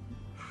learn.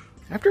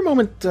 After a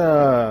moment,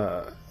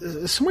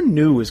 someone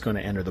new is going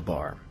to enter the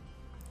bar.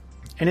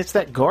 And it's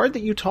that guard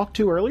that you talked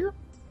to earlier?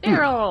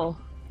 Daryl!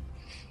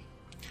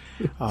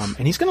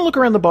 And he's going to look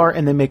around the bar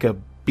and then make a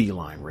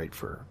beeline right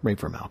for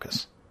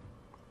Malchus.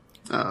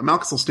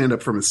 Malchus will stand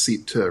up from his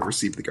seat to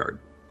receive the guard.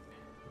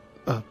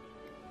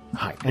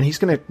 Hi. And he's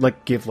going to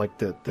give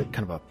the kind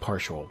of a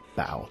partial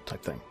bow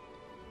type thing.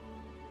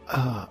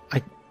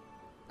 I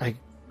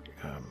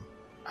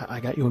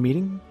got you a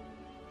meeting.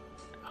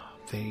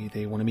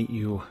 They want to meet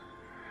you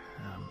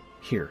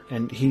here,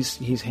 and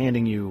he's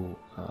handing you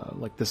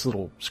this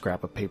little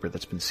scrap of paper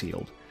that's been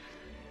sealed.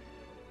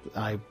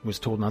 I was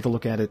told not to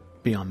look at it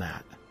beyond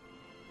that.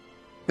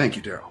 Thank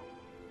you, Daryl.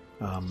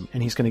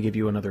 And he's going to give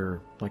you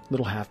another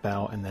little half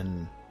bow and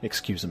then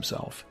excuse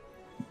himself.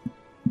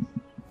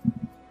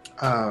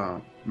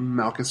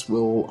 Malchus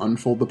will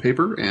unfold the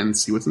paper and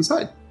see what's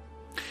inside.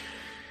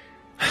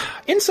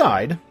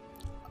 Inside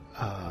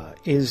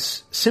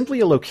is simply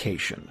a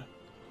location,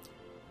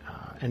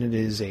 and it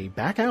is a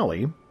back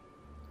alley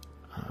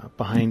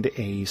behind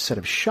a set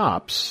of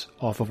shops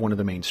off of one of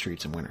the main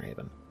streets in Winter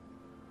Haven.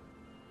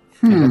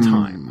 At a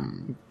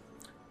time.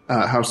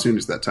 How soon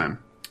is that time?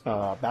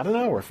 About an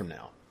hour from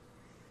now.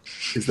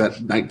 Is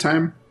that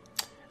nighttime?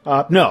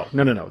 No.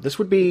 This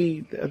would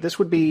be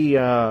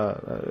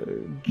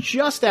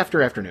just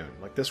after afternoon.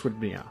 This would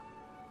be.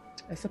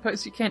 I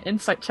suppose you can't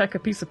insight check a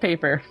piece of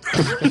paper.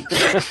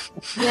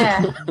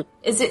 Yeah.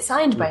 Is it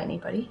signed by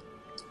anybody?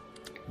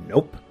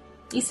 Nope.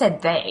 You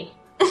said they.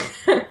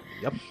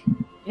 Yep.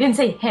 You didn't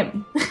say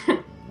him.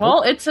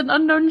 Well, it's an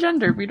unknown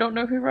gender. We don't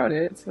know who wrote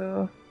it,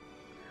 so...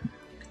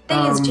 They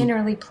is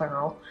generally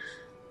plural.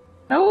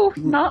 No,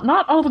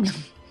 not all of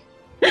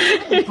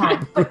them.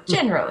 Time, but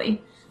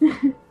generally.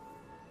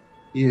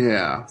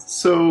 Yeah.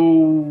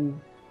 So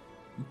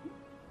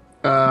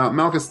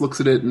Malchus looks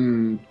at it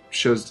and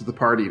shows it to the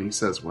party, and he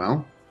says,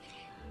 well,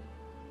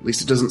 at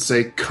least it doesn't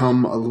say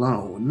come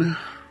alone.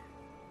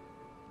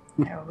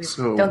 No, we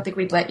don't think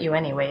we'd let you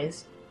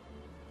anyways.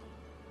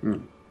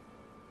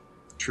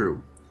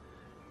 True.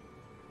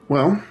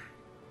 Well,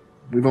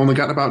 we've only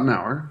got about an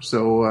hour,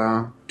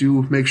 so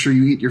do make sure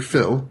you eat your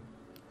fill,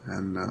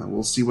 and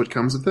we'll see what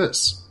comes of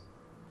this.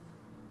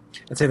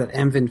 I'd say that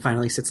Amvin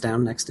finally sits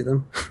down next to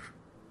them.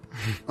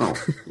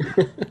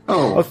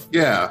 Oh,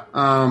 yeah.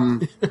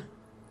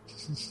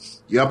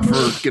 You up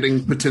for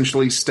getting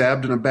potentially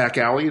stabbed in a back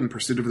alley in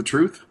pursuit of the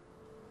truth?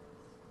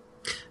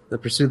 The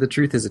pursuit of the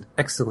truth is an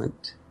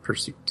excellent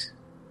pursuit.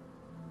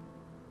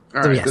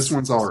 All right, yes. This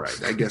one's all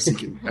right. I guess he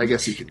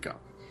can go.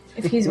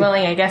 If he's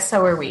willing, I guess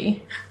so are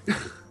we.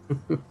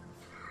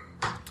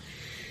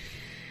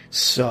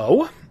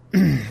 So,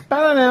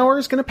 about an hour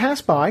is going to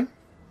pass by.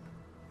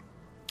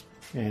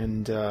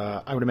 And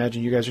I would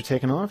imagine you guys are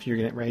taking off. You're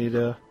getting ready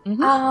to...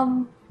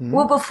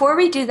 Well, before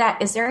we do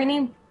that, is there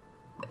any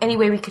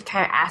way we could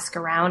kind of ask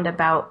around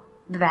about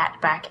that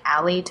back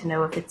alley to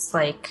know if it's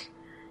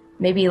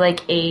maybe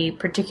a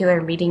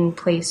particular meeting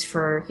place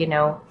for,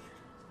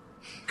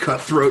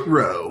 Cutthroat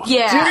Row.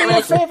 Yeah. Do me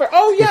a favor.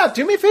 Oh, yeah,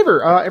 do me a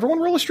favor. Everyone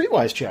roll a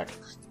Streetwise check.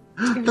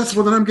 That's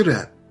one that I'm good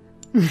at.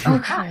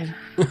 Okay.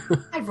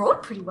 I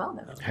rolled pretty well,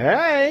 though.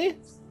 Hey!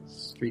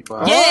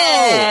 Streetwise.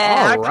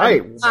 Yeah! All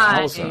right.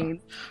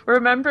 Fine.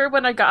 Remember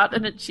when I got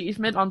an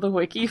achievement on the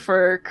wiki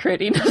for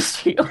critting a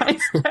Streetwise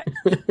check?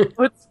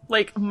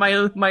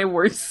 It's my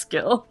worst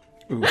skill.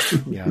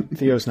 Oof. Yeah,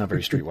 Theo's not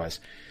very streetwise.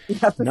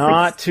 Yeah,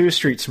 Not too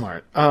street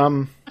smart.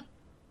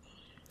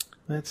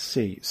 Let's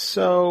see.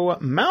 So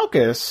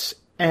Malchus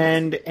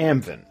and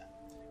Amvin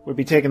would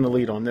be taking the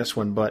lead on this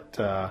one, but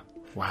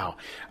wow,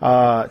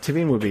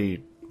 Tavine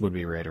would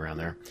be right around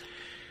there.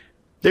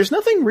 There's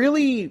nothing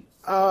really.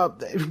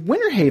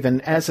 Winter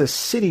Haven as a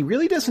city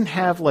really doesn't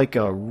have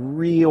a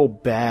real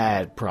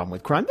bad problem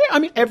with crime. I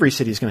mean, every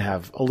city is going to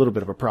have a little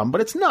bit of a problem,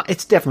 but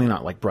it's definitely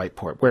not like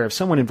Brightport, where if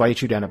someone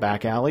invites you down a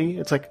back alley,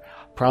 it's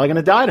probably going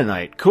to die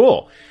tonight.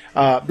 Cool.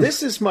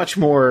 This is much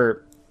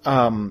more,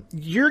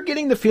 you're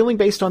getting the feeling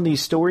based on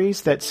these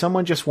stories that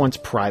someone just wants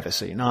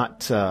privacy,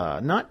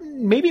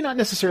 maybe not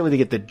necessarily to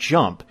get the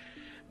jump,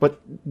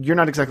 but you're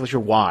not exactly sure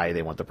why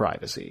they want the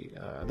privacy.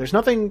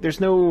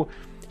 There's no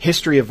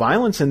history of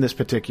violence in this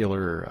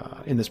particular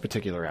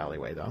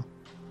alleyway, though.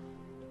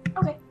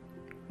 Okay.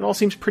 It all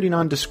seems pretty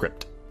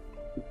nondescript.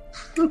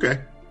 Okay.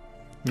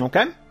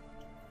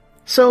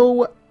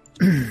 So,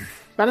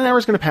 about an hour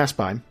is going to pass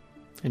by,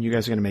 and you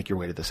guys are going to make your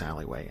way to this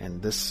alleyway.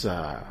 And this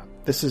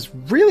is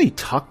really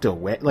tucked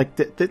away.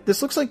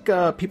 This looks like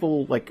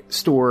people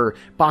store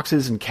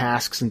boxes and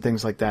casks and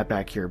things like that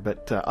back here.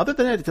 But other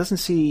than that, it doesn't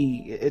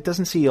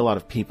see a lot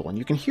of people, and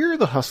you can hear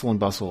the hustle and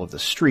bustle of the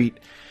street,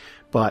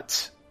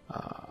 but.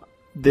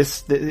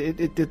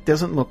 It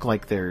doesn't look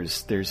like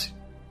there's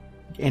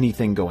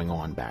anything going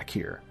on back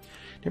here.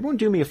 Everyone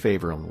do me a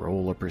favor and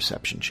roll a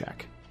perception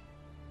check.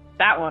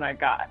 That one I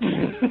got.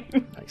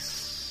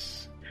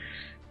 Nice.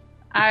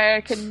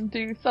 I can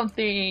do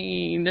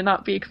something to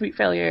not be a complete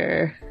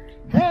failure.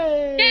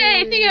 Hey!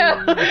 Yay,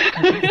 Theo!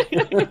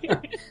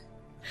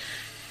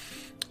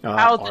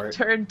 How to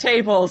turn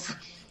tables.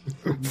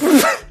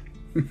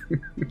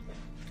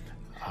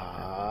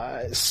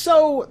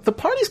 So the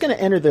party's going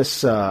to enter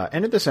this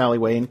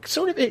alleyway, and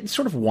it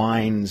sort of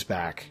winds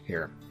back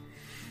here,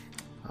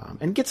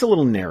 and gets a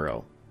little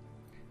narrow.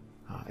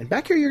 And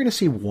back here, you're going to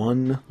see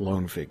one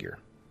lone figure,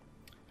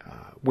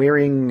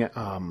 wearing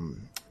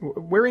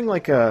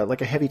like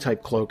a heavy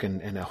type cloak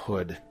and a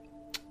hood,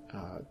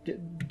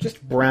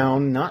 just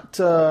brown. Not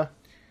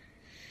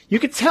you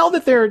could tell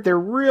that they're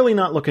really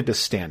not looking to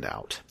stand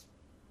out.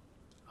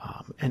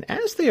 And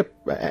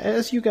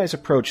as you guys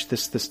approach,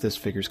 this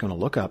figure's going to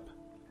look up.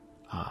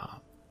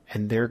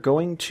 And they're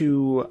going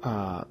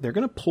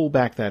to pull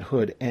back that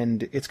hood,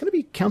 and it's going to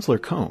be Counselor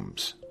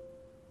Combs.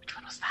 Which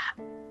one was that?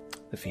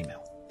 The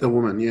female. The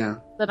woman, yeah.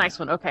 The nice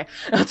one, okay.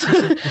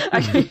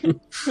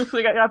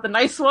 We got the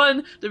nice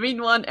one, the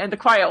mean one, and the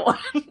quiet one.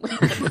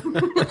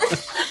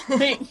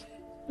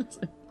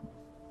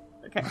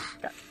 Okay,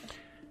 got it.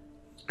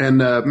 And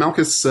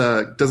Malchus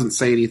doesn't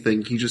say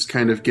anything. He just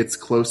kind of gets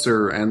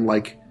closer and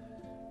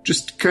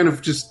just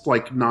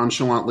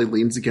nonchalantly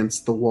leans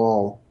against the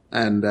wall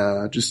and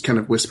just kind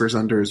of whispers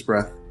under his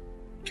breath,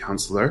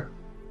 "Counselor?"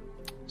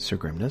 Sir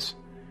Grimness,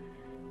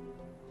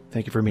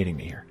 thank you for meeting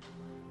me here.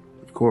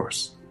 Of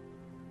course.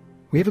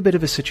 We have a bit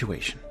of a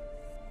situation,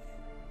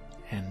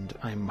 and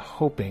I'm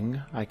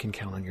hoping I can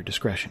count on your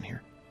discretion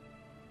here.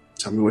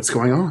 Tell me what's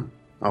going on.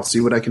 I'll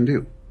see what I can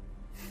do.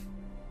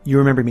 You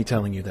remember me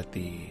telling you that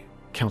the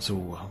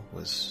council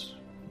was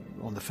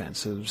on the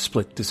fence, a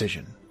split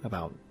decision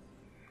about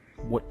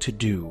what to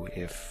do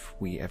if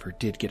we ever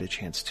did get a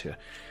chance to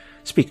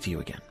speak to you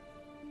again.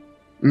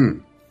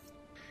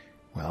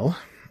 Well,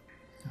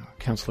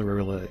 Counselor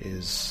Arilla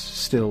is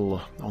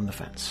still on the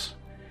fence.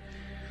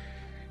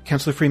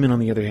 Counselor Freeman, on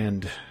the other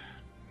hand,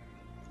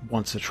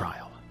 wants a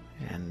trial,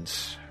 and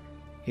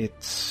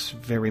it's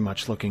very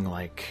much looking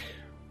like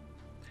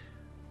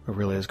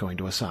Arilla is going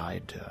to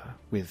side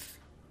with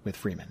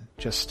Freeman.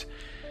 Just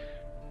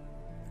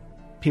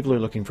people are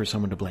looking for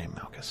someone to blame,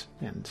 Malchus,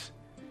 and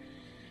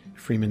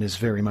Freeman is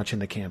very much in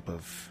the camp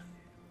of,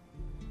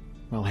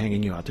 well,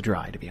 hanging you out to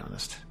dry, to be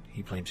honest.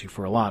 He blames you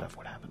for a lot of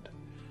what happened.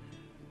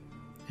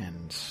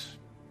 And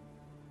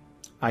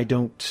I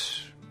don't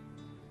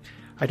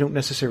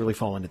necessarily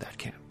fall into that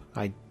camp.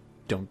 I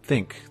don't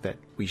think that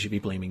we should be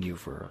blaming you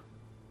for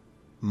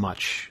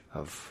much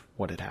of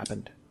what had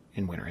happened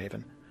in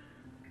Winterhaven.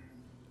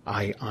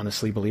 I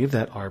honestly believe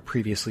that our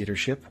previous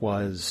leadership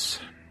was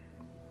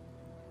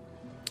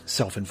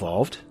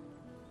self-involved,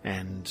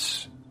 and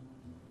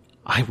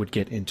I would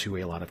get into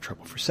a lot of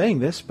trouble for saying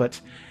this,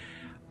 but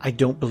I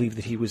don't believe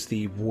that he was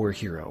the war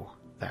hero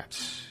that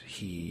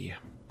he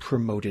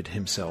promoted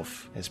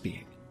himself as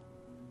being.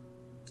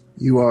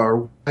 You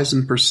are wise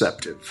and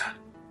perceptive.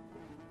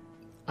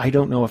 I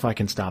don't know if I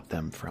can stop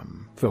them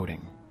from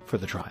voting for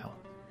the trial.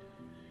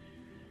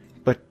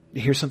 But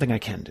here's something I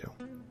can do.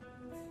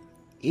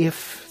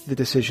 If the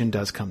decision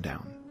does come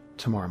down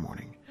tomorrow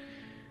morning,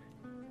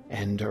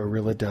 and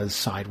Arilla does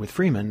side with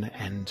Freeman,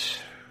 and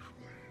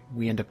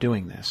we end up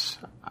doing this,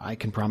 I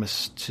can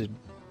promise to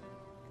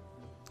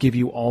give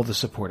you all the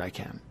support I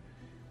can.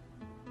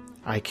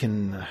 I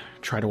can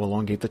try to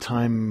elongate the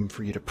time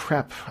for you to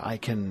prep. I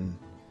can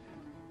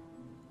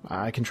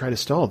try to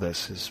stall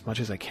this as much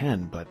as I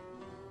can, but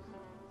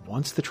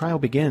once the trial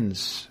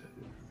begins,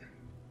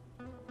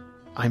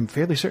 I'm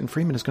fairly certain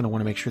Freeman is going to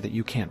want to make sure that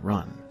you can't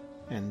run,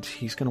 and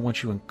he's going to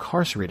want you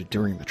incarcerated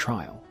during the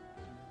trial.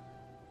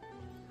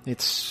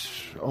 It's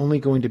only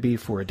going to be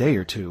for a day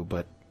or two,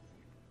 but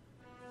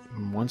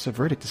once a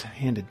verdict is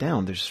handed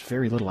down, there's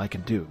very little I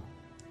can do.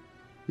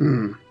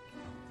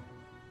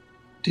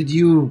 Did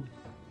you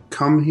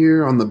come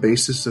here on the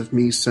basis of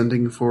me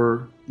sending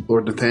for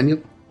Lord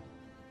Nathaniel?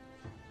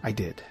 I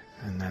did,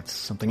 and that's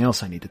something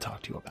else I need to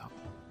talk to you about.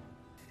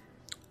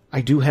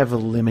 I do have a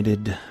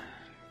limited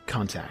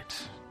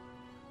contact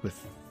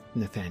with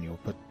Nathaniel,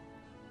 but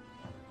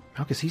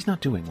Malchus, he's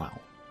not doing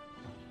well.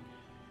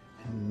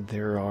 And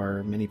there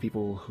are many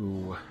people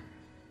who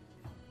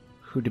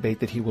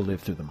debate that he will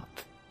live through the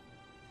month.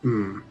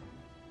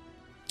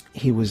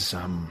 He was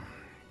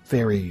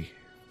very,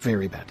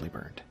 very badly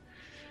burned.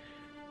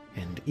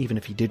 And even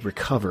if he did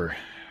recover,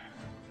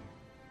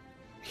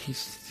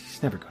 he's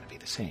never going to be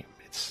the same.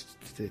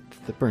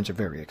 The burns are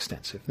very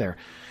extensive. There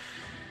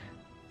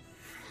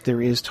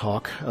is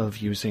talk of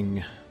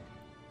using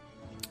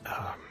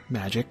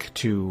magic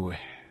to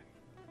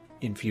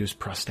infuse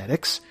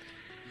prosthetics,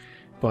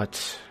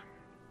 but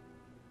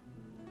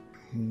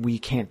we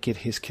can't get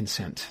his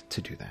consent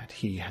to do that.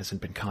 He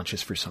hasn't been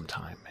conscious for some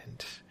time,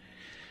 and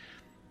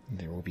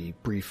there will be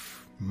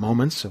brief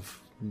moments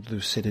of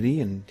lucidity,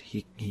 and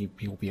he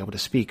will be able to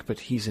speak, but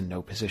he's in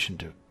no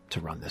position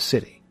to run the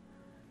city.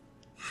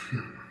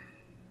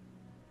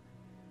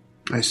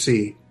 I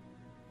see.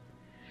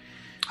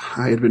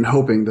 I had been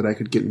hoping that I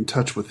could get in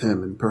touch with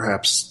him and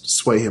perhaps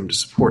sway him to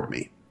support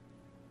me.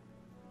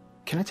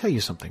 Can I tell you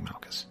something,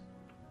 Malchus?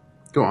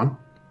 Go on.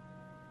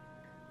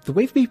 The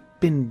way we've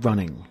been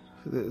running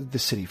the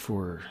city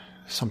for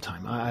some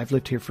time, I've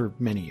lived here for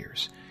many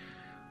years,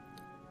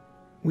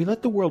 we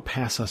let the world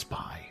pass us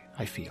by,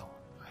 I feel.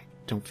 I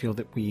don't feel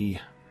that we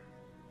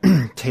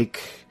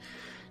take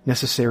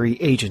necessary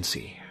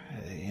agency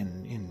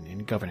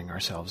in governing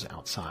ourselves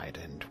outside.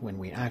 And when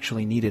we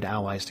actually needed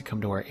allies to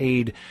come to our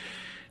aid,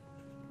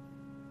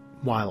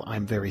 while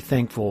I'm very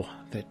thankful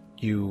that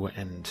you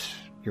and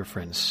your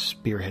friends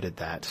spearheaded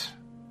that,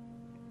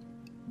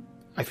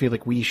 I feel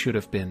like we should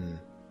have been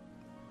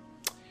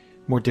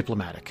more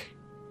diplomatic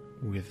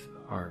with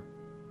our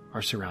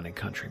surrounding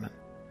countrymen.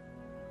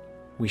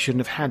 We shouldn't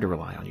have had to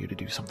rely on you to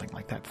do something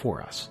like that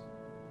for us.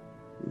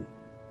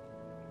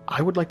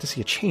 I would like to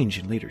see a change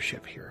in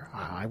leadership here.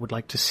 I would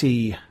like to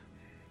see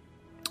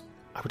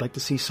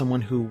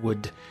someone who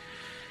would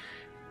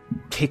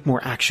take more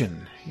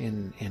action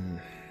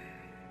in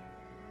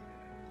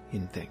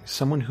things.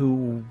 Someone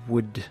who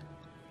would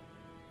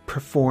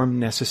perform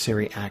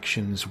necessary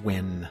actions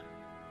when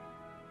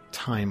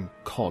time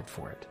called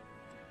for it.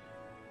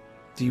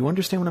 Do you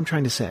understand what I'm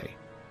trying to say?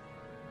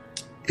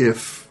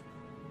 If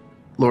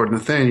Lord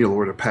Nathaniel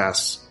were to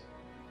pass,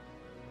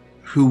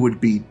 who would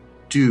be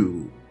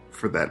due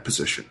for that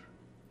position?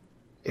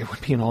 It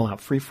would be an all-out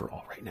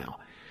free-for-all right now.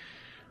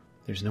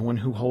 There's no one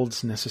who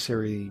holds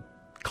necessary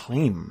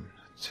claim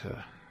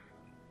to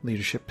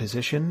leadership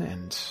position,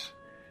 and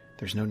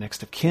there's no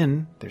next of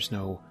kin. There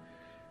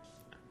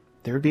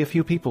would be a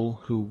few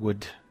people who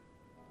would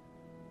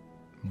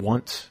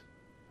want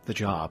the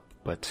job,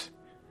 but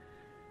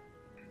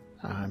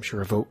I'm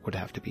sure a vote would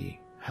have to be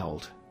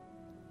held.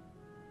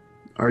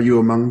 Are you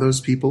among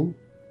those people?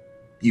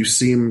 You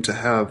seem to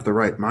have the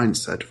right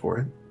mindset for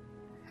it.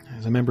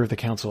 As a member of the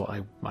council,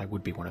 I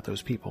would be one of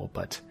those people,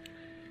 but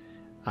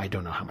I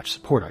don't know how much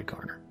support I'd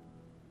garner.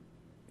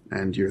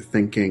 And you're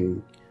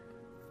thinking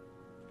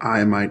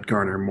I might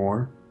garner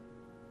more?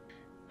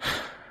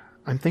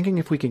 I'm thinking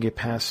if we could get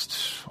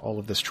past all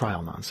of this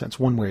trial nonsense,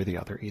 one way or the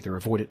other, either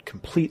avoid it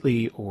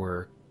completely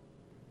or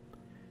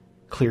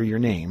clear your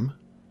name,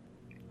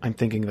 I'm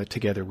thinking that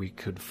together we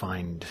could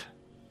find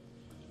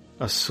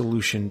a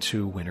solution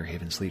to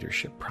Winterhaven's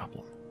leadership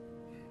problem.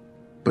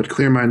 But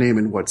clear my name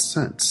in what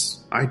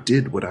sense? I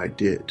did what I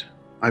did.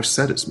 I've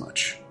said as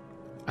much.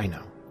 I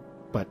know,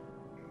 but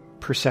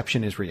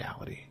perception is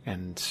reality,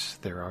 and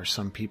there are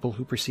some people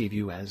who perceive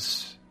you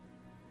as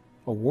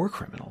a war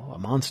criminal, a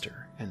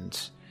monster, and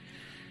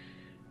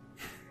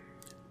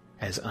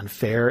as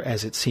unfair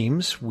as it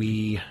seems,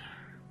 we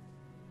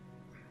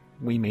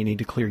may need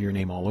to clear your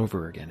name all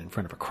over again in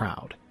front of a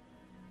crowd.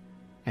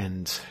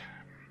 And...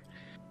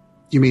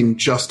 You mean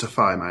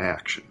justify my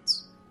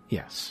actions?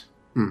 Yes.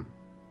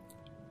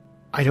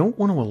 I don't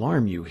want to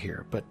alarm you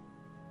here, but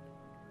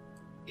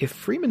if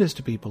Freeman is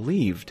to be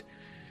believed,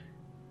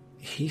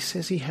 he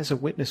says he has a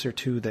witness or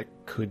two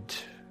that could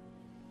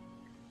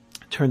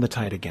turn the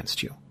tide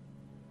against you.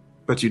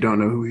 But you don't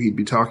know who he'd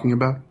be talking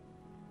about?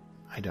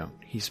 I don't.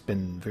 He's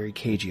been very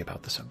cagey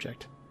about the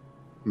subject.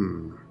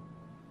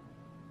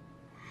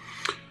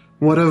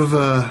 What of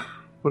the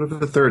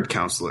third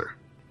counselor?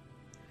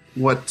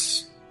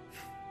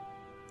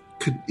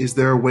 Is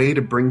there a way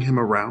to bring him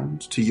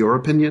around, to your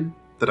opinion?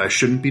 That I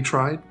shouldn't be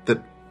tried?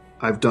 That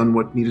I've done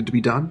what needed to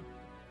be done?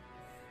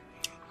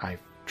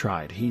 I've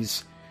tried.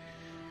 He's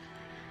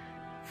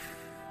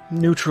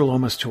neutral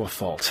almost to a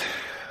fault.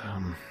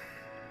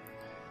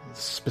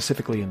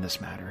 Specifically in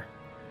this matter.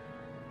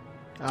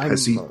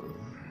 Has he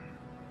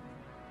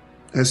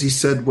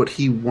said what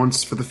he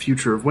wants for the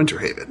future of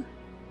Winterhaven?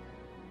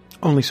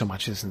 Only so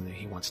much as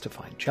he wants to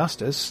find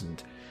justice,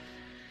 and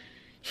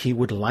he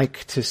would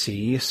like to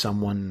see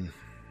someone...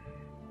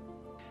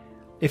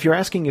 If you're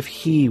asking if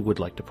he would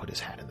like to put his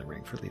hat in the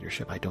ring for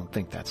leadership, I don't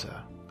think that's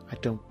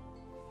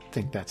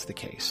the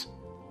case.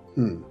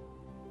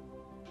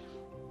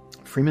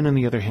 Freeman, on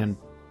the other hand,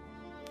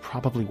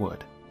 probably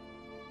would.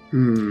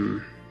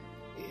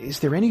 Is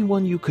there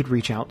anyone you could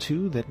reach out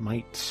to that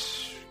might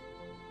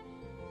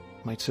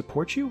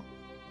support you?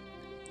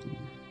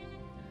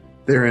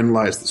 Therein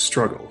lies the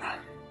struggle.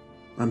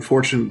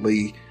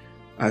 Unfortunately,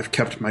 I've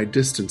kept my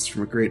distance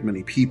from a great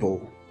many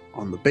people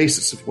on the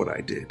basis of what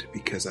I did,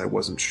 because I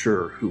wasn't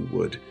sure who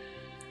would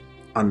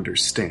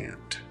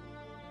understand.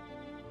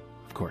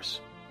 Of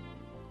course.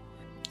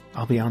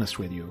 I'll be honest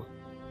with you.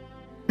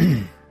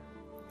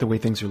 The way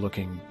things are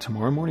looking,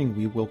 tomorrow morning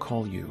we will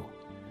call you.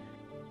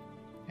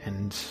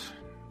 And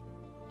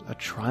a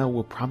trial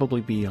will probably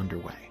be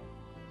underway.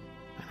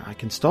 And I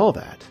can stall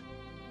that.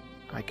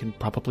 I can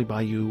probably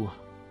buy you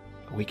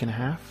a week and a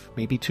half,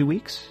 maybe 2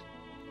 weeks.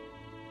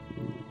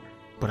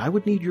 But I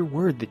would need your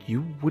word that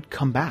you would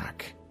come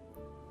back.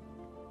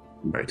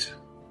 Right.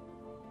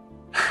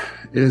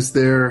 Is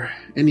there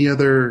any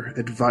other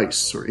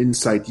advice or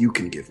insight you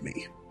can give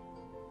me?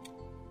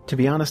 To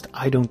be honest,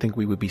 I don't think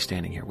we would be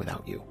standing here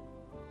without you.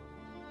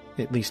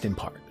 At least in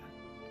part.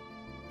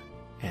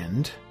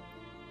 And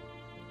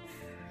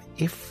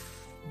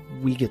if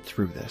we get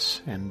through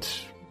this and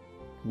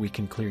we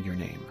can clear your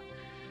name,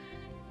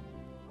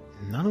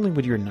 not only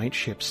would your night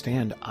ship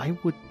stand, I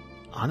would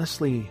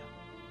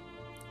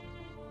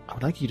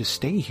like you to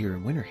stay here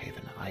in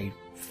Winterhaven. I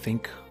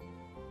think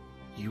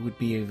you would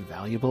be a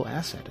valuable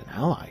asset, an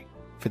ally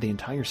for the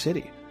entire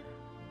city.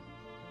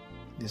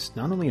 is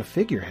not only a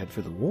figurehead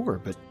for the war,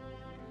 but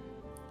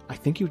I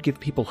think you'd give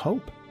people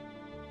hope.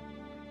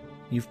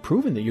 You've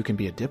proven that you can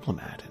be a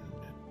diplomat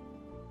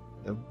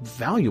and a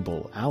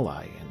valuable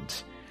ally,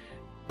 and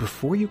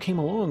before you came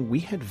along, we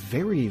had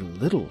very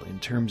little in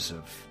terms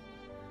of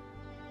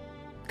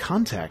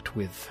contact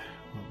with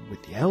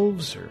the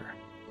elves, or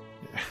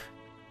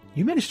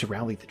you managed to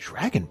rally the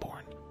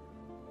Dragonborn.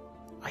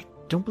 I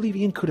don't believe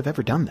Ian could have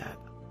ever done that,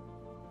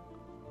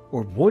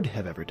 or would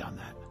have ever done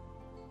that.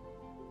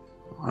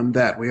 On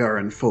that, we are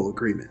in full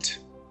agreement.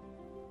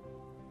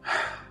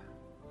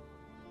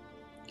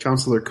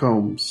 Counselor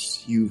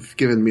Combs, you've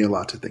given me a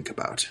lot to think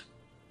about.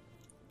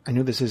 I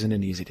know this isn't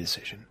an easy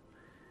decision,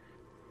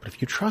 but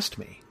if you trust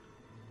me,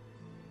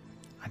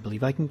 I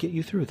believe I can get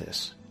you through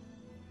this,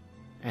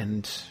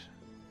 and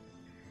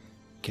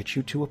get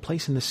you to a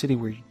place in the city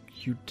where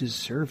you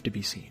deserve to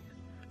be seen.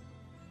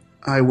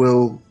 I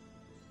will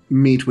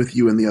meet with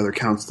you and the other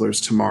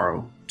counselors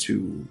tomorrow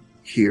to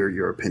hear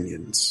your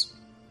opinions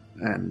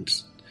and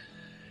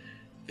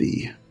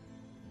the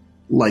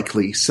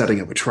likely setting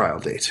of a trial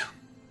date.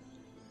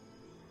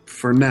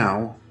 For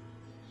now,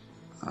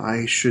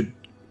 I should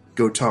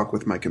go talk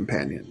with my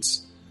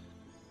companions.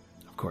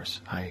 Of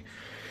course, I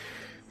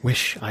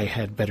wish I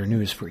had better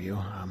news for you.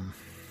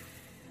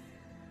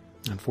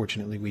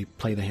 Unfortunately, we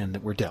play the hand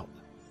that we're dealt.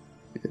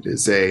 It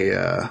is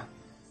a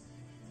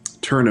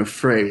turn of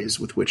phrase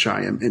with which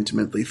I am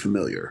intimately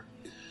familiar.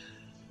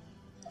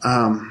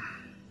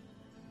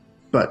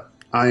 But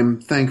I'm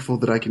thankful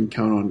that I can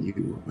count on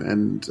you,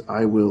 and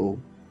I will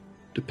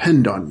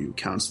depend on you,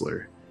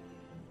 Counselor,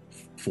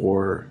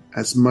 for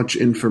as much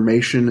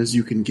information as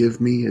you can give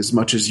me, as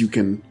much as you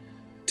can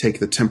take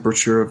the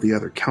temperature of the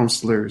other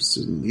counselors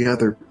and the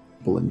other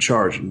people in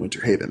charge in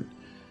Winter Haven.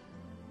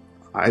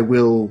 I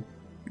will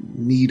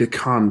need a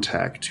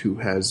contact who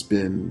has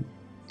been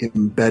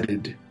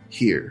embedded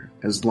here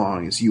as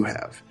long as you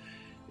have,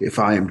 if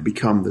I am to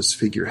become this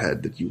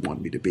figurehead that you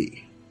want me to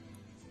be.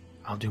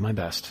 I'll do my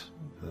best.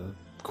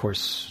 Of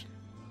course,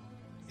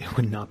 it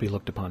would not be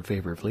looked upon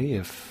favorably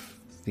if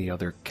the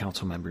other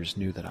council members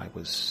knew that I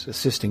was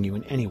assisting you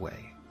in any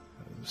way,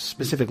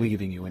 specifically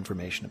giving you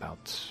information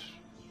about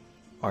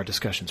our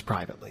discussions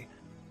privately.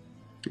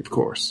 Of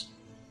course.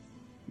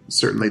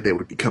 Certainly they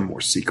would become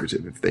more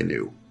secretive if they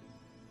knew.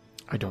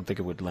 I don't think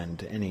it would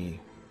lend any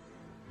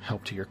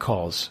help to your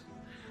cause,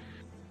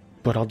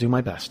 but I'll do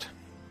my best.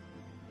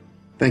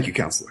 Thank you,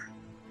 Counselor.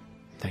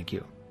 Thank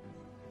you.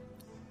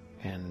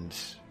 And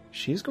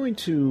she's going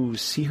to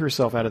see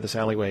herself out of this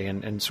alleyway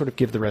and sort of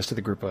give the rest of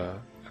the group a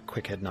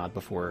quick head nod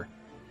before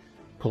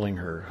pulling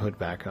her hood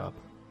back up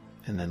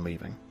and then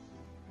leaving.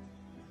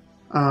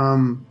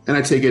 And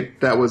I take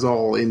it that was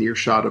all in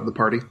earshot of the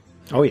party?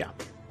 Oh, yeah.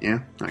 Yeah?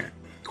 Okay,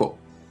 cool.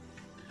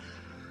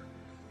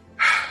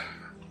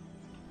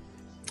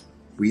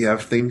 We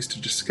have things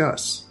to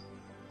discuss.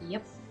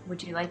 Yep.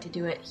 Would you like to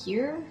do it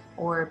here,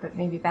 or but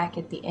maybe back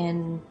at the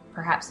inn,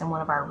 perhaps in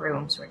one of our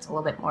rooms where it's a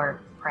little bit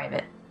more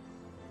private?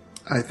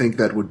 I think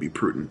that would be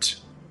prudent.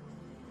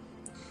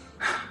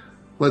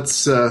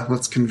 Let's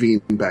convene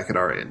back at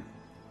our inn.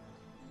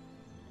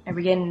 And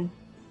begin,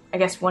 I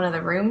guess, one of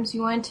the rooms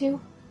you went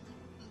to?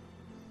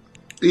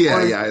 Yeah,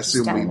 Or I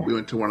assume just we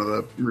went to one of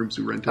the rooms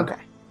we rented.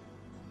 Okay.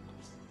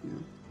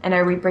 And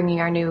are we bringing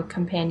our new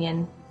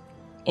companion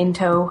in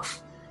tow?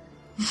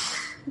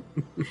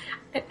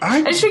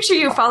 I just picture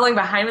you following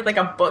behind with like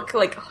a book,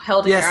 like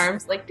held in your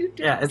arms, like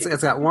doo-doo. Yeah, it's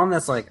got one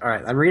that's like, all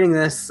right, I'm reading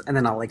this, and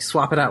then I'll like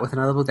swap it out with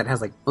another book that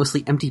has like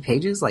mostly empty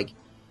pages. Like,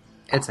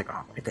 it's like, oh,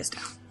 I'll write this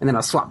down, and then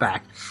I'll swap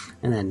back,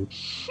 and then,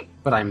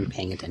 but I'm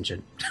paying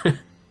attention.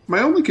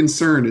 My only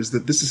concern is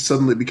that this has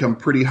suddenly become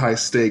pretty high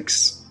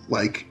stakes,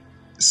 like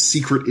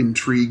secret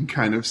intrigue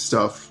kind of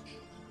stuff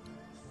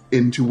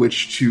into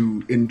which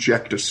to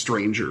inject a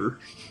stranger,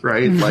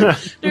 right? Like,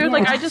 Dude,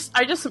 like I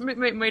just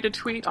made a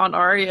tweet on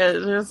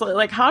Arya. It's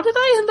like, how did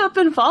I end up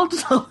involved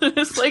in all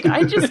this? Like,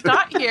 I just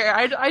got here.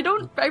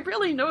 I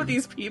really know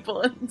these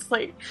people, and it's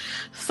like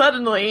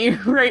suddenly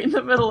right in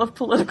the middle of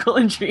political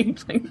intrigue.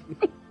 Like,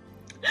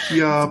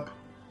 yup.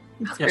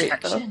 it's great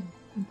though. And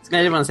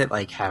I did want to say,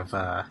 like, have,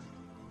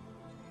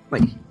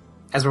 like,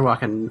 as we're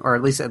walking, or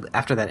at least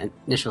after that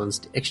initial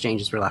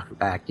exchange, as we're walking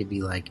back, you'd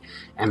be like,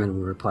 Ammon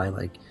would reply,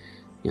 like,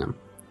 you know,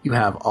 you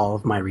have all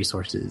of my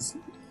resources,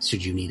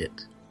 should you need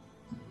it.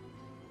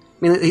 I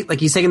mean, like,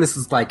 he's taking this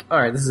as like, all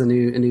right, this is a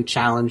new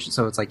challenge,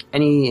 so it's like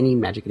any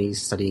magic and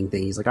he's studying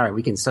thing, he's like, all right,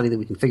 we can study that,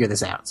 we can figure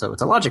this out. So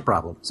it's a logic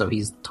problem, so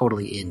he's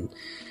totally in.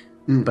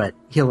 But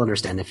he'll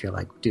understand if you're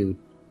like, dude,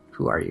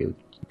 who are you?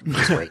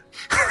 Just wait.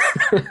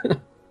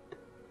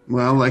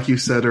 Well, like you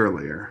said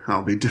earlier,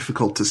 I'll be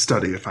difficult to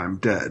study if I'm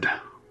dead.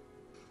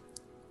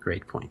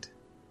 Great point.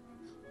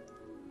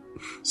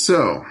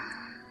 So,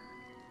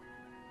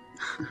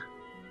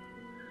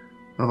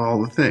 of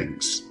all the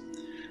things,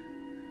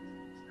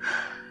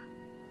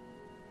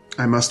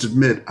 I must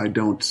admit I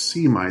don't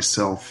see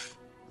myself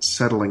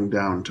settling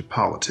down to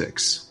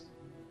politics.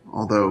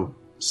 Although,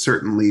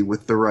 certainly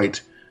with the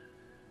right,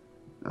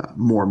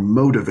 more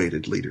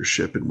motivated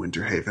leadership in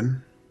Winter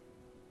Haven.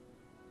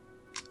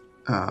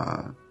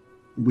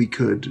 we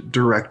could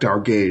direct our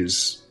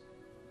gaze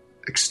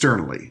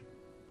externally.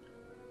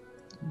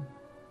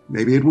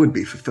 Maybe it would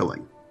be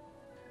fulfilling.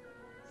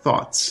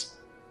 Thoughts?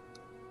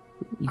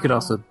 You could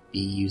also be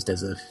used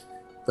as a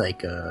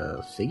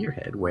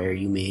figurehead where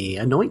you may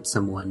anoint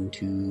someone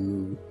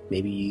to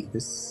maybe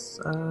this.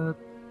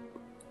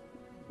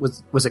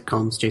 Was it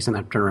Combs, Jason?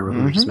 I'm trying to remember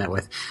who we just met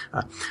with.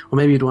 Well,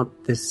 maybe you'd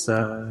want this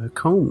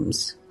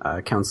Combs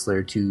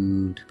counselor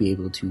to be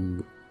able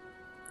to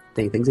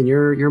think things, and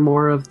you're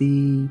more of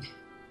the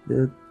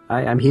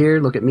I'm here.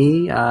 Look at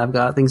me. I've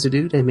got things to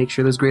do to make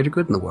sure there's greater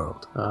good in the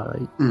world.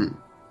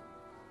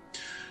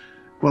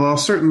 Well, I'll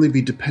certainly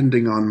be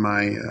depending on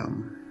my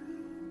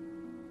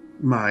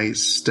my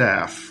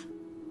staff,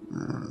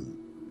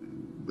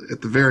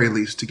 at the very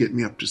least, to get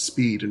me up to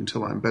speed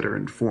until I'm better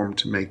informed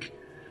to make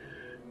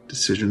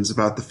decisions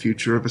about the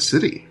future of a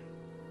city,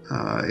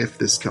 if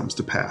this comes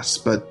to pass.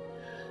 But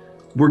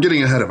we're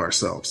getting ahead of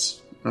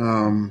ourselves.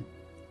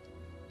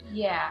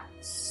 Yeah.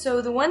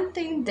 So the one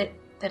thing that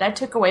I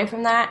took away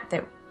from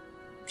that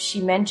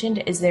she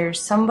mentioned is there's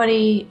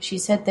somebody, she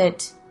said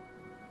that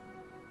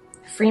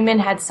Freeman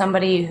had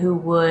somebody who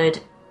would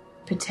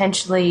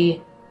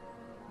potentially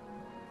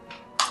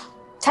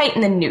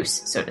tighten the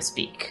noose, so to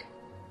speak.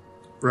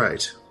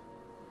 Right.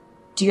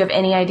 Do you have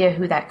any idea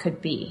who that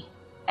could be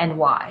and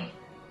why?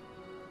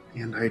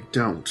 And I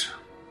don't.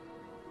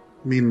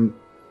 I mean,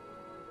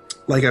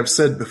 like I've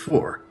said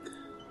before,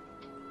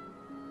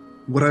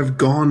 what I've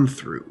gone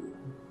through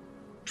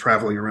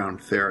traveling around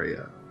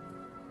Theria,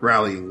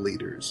 rallying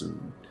leaders,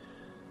 and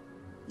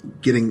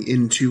getting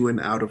into and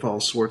out of all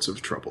sorts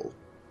of trouble,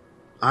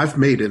 I've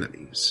made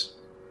enemies.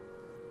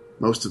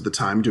 Most of the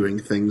time doing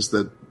things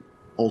that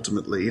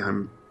ultimately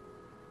I'm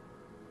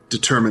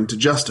determined to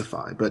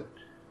justify, but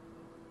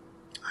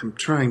I'm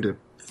trying to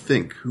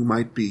think who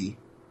might be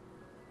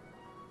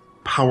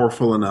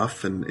powerful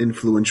enough and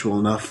influential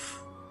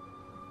enough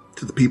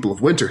to the people of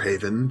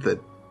Winterhaven that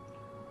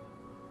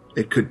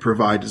it could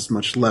provide as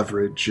much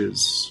leverage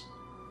as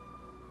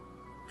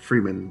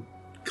Freeman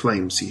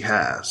claims he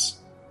has.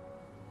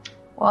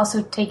 We'll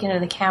also take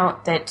into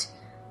account that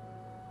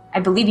I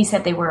believe he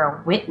said they were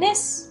a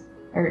witness,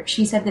 or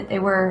she said that they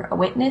were a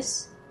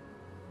witness.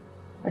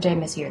 Or did I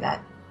mishear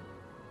that?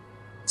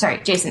 Sorry,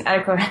 Jason, out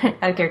of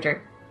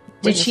character.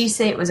 Did she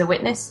say it was a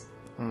witness?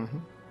 Mm-hmm.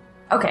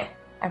 Okay,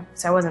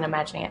 so I wasn't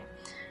imagining it.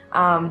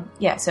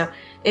 Yeah, so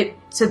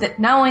that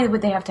not only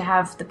would they have to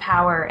have the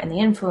power and the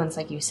influence,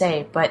 like you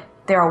say, but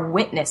they're a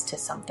witness to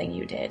something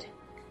you did.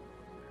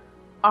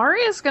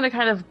 Arya's gonna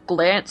kind of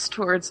glance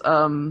towards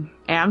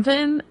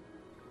Anvin,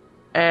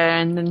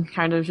 and then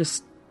kind of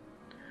just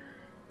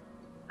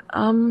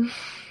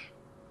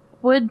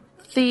would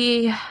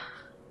the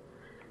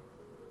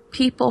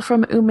people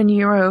from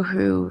Umanuro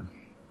who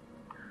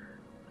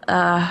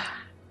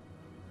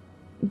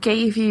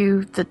gave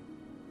you the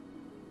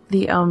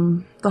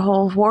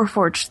whole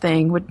Warforged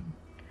thing,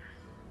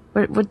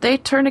 would they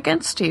turn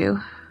against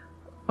you?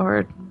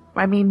 Or,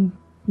 I mean,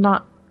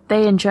 not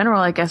they in general,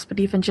 I guess, but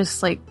even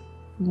just like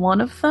one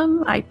of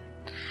them?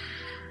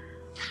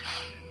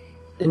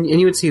 And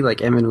you would see,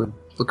 like, Emin would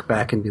look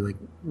back and be like,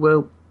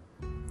 well,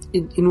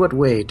 in what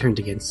way turned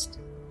against?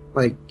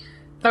 Like...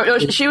 No,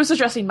 she was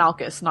addressing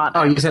Malchus, not...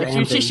 Oh, you said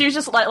she was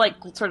just, like,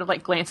 sort of,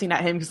 like, glancing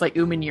at him, because, like,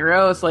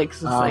 Umanuro is, like...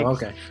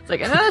 okay. It's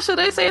like, should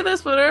I say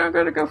this? But I'm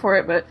gonna go for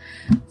it, but...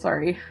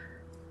 Sorry.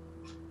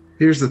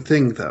 Here's the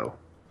thing, though.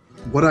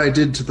 What I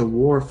did to the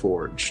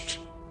Warforged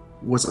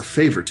was a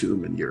favor to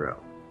Umanuro.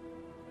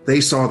 They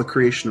saw the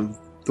creation of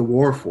the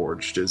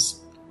Warforged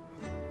as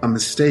a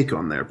mistake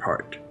on their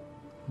part,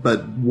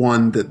 but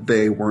one that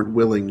they weren't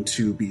willing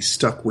to be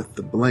stuck with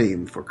the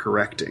blame for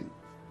correcting.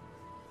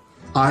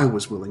 I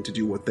was willing to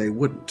do what they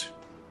wouldn't.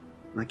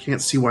 And I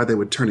can't see why they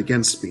would turn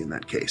against me in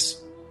that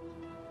case.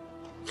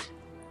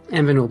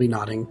 Anvin will be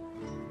nodding.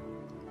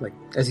 Like,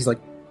 as he's, like,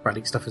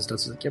 writing stuff his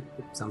notes, he's like, yep,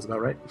 sounds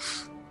about right.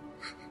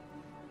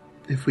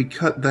 If we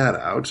cut that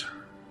out...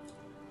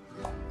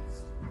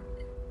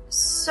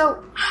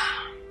 So,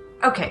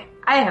 okay,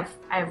 I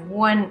have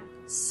one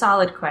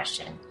solid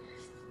question.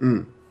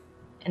 And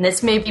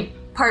this may be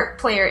part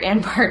player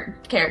and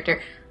part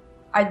character.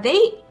 Are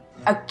they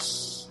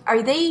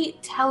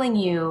telling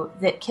you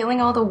that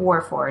killing all the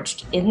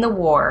Warforged in the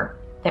war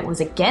that was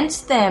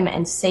against them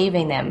and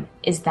saving them,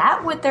 is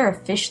that what they're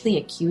officially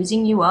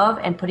accusing you of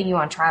and putting you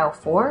on trial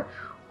for?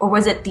 Or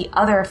was it the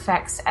other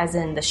effects, as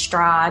in the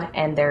Strahd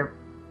and their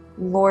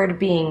lord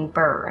being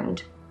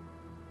burned?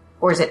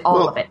 Or is it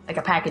all of it, like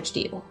a package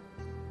deal?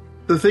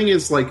 The thing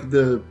is, like,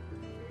 it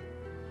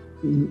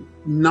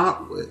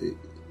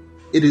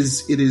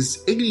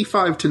is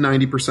 85 to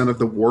 90% of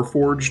the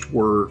Warforged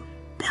were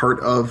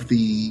part of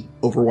the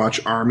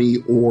Overwatch army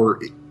or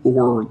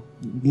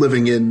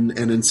living in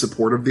and in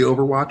support of the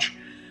Overwatch.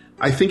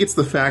 I think it's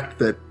the fact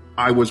that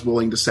I was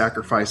willing to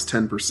sacrifice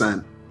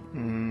 10%.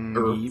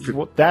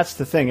 Well, that's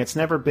the thing. It's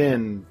never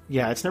been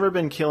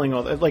killing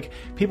all... Like,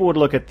 people would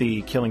look at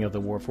the killing of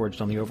the Warforged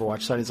on the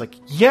Overwatch side. It's like,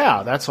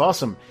 yeah, that's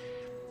awesome.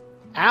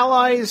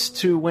 Allies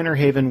to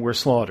Winterhaven were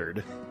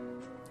slaughtered.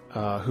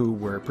 who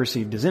were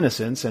perceived as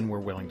innocents and were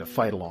willing to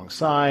fight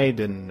alongside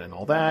and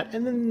all that.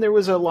 And then there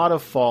was a lot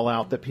of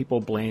fallout that people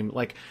blamed,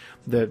 like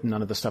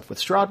none of the stuff with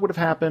Strahd would have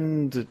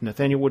happened,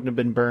 Nathaniel wouldn't have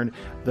been burned.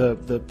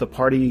 The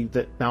party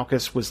that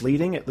Malchus was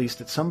leading, at least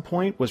at some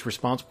point, was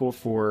responsible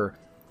for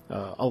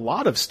a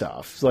lot of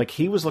stuff. Like,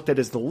 he was looked at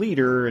as the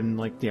leader, and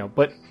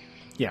but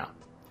yeah,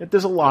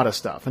 there's a lot of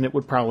stuff, and it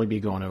would probably be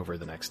gone over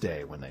the next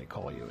day when they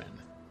call you in.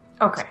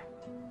 Okay.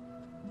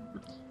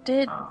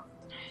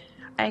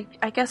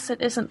 I guess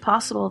it isn't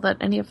possible that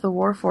any of the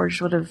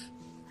Warforged would have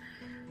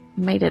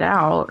made it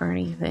out or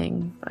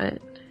anything,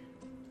 but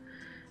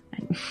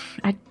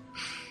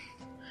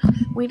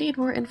we need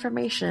more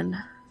information.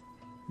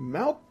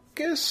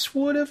 Malchus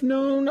would have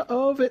known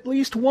of at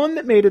least one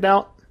that made it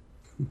out.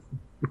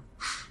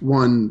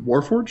 One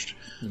Warforged?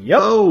 Yep.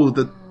 Oh,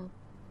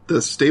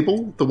 the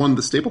stable? The one,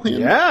 the stable hand?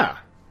 Yeah.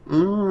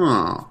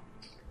 Oh.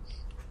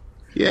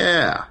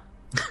 Yeah.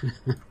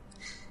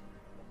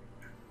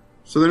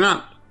 So they're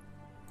not...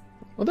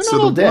 Well, they're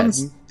not all dead.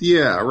 Ones,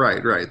 yeah,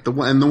 right. The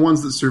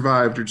ones that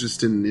survived are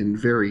just in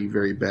very,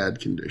 very bad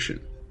condition.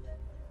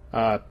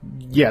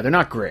 Yeah, they're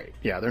not great.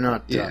 Yeah, they're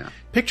not. Yeah.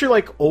 Picture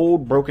like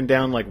old, broken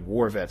down like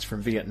war vets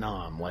from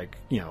Vietnam.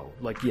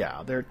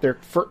 They're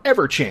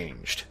forever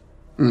changed.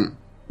 Mm.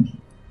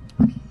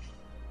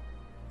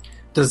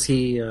 Does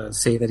he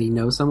say that he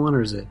knows someone,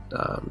 or is it?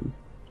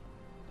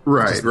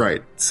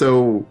 Right.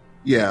 So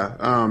yeah,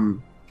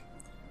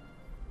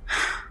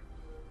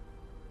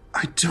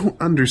 I don't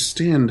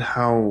understand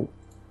how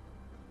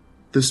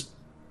this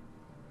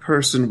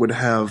person would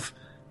have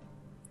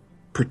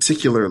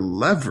particular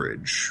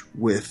leverage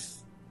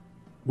with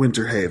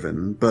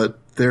Winterhaven, but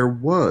there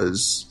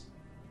was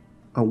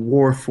a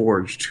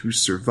Warforged who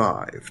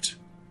survived.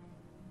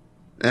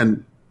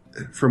 And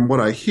from what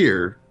I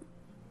hear,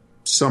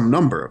 some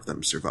number of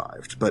them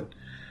survived, but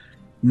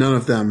none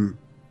of them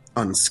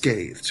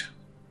unscathed.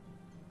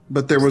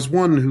 But there was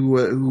one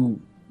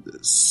who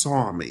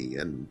saw me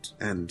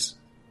and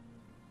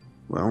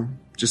well,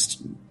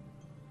 just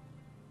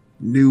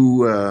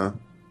knew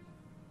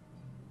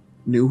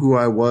who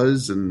I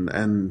was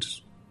and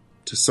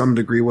to some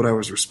degree what I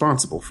was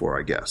responsible for,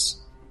 I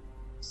guess.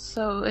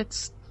 So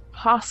it's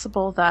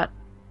possible that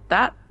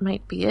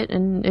might be it,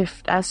 and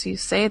if, as you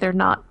say, they're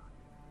not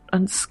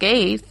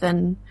unscathed,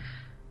 then,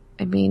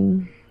 I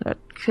mean, that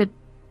could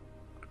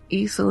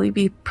easily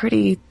be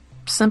pretty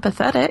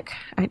sympathetic.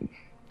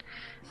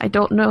 I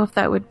don't know if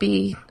that would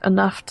be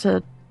enough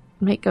to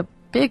make a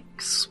big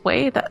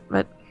sway,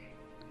 but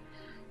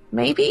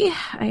maybe.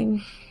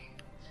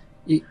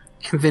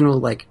 Vin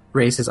will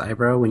raise his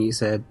eyebrow when you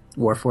said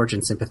Warforged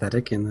and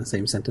sympathetic in the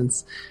same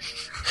sentence.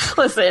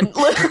 Listen,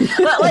 Arya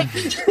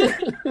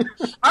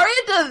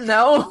doesn't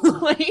know.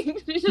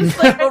 She's just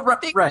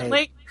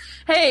right.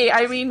 Hey,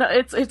 I mean,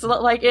 it's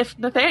like if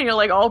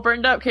Nathaniel all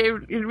burned up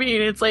came to me,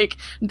 and it's like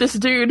this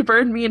dude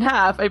burned me in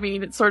half. I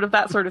mean, it's sort of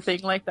that sort of thing.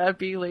 Like that'd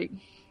be like.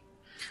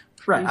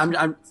 Right,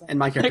 and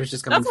my character's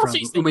just coming from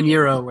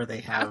Umaniro, where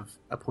they have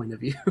a point of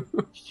view.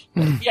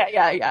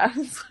 Yeah.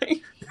 It's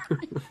like,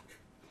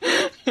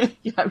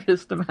 yeah, I'm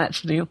just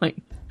imagining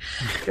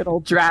good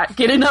old Drat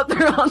getting up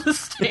there on the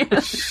stand.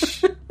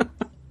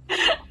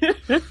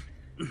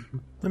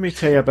 Let me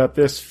tell you about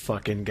this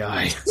fucking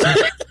guy.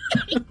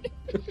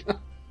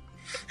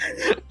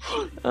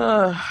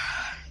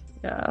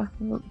 Yeah.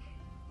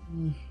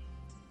 And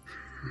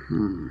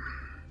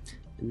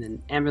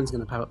then Amvin's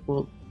gonna pop up.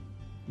 Well,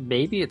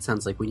 maybe it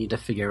sounds like we need to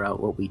figure out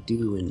what we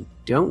do and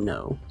don't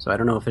know. So I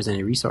don't know if there's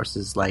any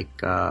resources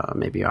like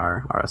maybe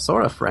our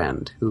Asura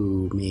friend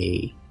who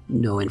may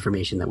know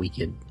information that we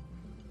could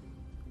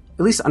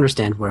at least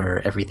understand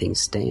where everything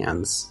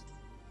stands.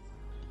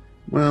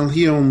 Well,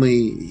 he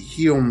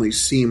only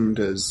seemed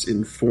as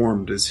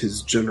informed as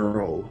his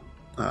general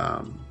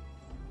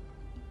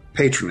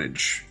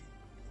patronage.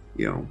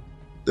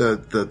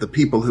 The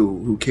people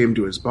who came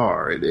to his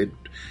bar.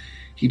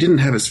 He didn't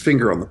have his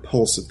finger on the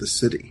pulse of the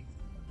city.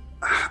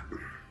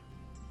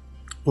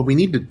 What we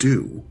need to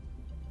do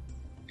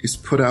is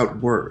put out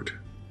word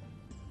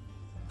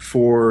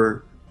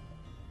for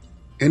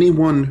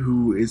anyone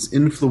who is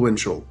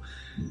influential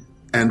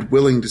and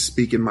willing to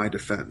speak in my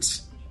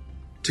defense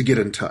to get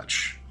in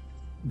touch.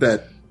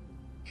 That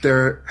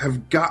there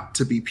have got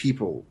to be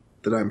people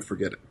that I'm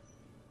forgetting.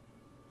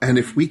 And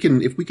if we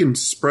can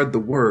spread the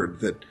word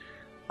that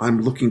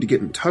I'm looking to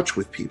get in touch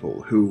with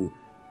people who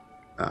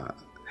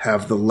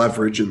have the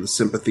leverage and the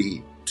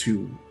sympathy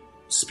to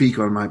speak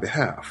on my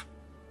behalf,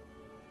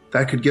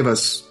 that could give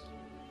us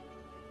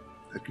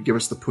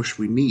the push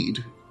we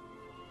need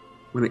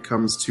when it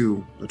comes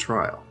to a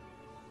trial.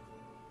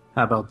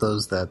 How about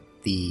those that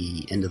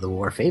the end of the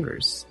war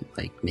favors,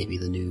 like maybe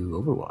the new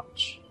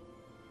Overwatch?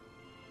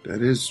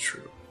 That is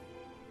true.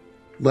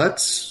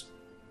 Let's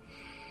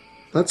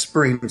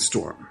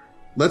brainstorm.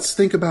 Let's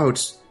think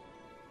about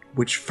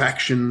which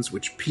factions,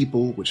 which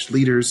people, which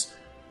leaders,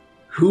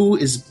 who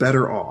is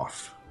better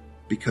off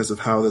because of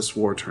how this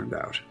war turned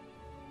out.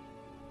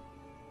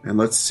 And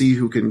let's see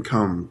who can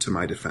come to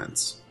my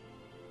defense.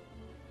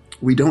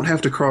 we don't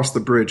have to cross the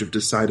bridge of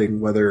deciding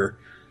whether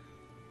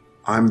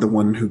I'm the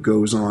one who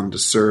goes on to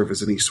serve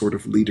as any sort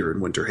of leader in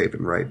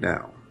Winterhaven right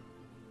now.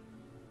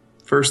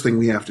 First thing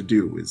we have to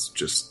do is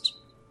just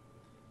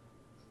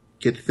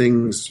get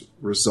things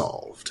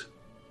resolved.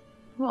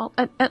 Well,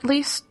 at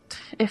least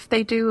if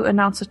they do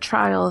announce a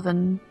trial,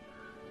 then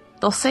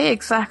they'll say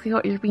exactly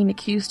what you're being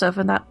accused of,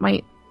 and that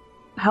might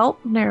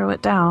help narrow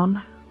it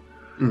down.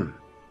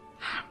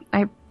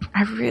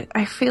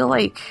 I feel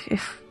like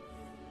if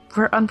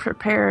we're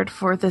unprepared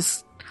for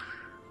this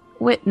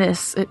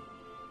witness,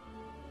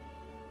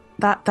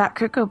 that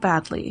could go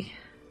badly.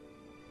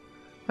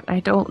 But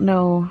I don't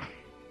know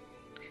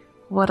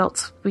what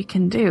else we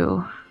can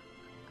do.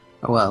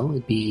 Well,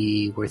 it'd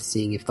be worth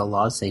seeing if the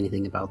laws say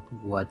anything about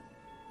what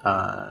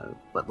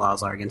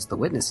laws are against the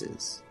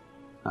witnesses.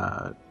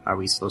 Are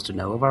we supposed to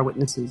know of our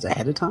witnesses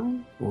ahead of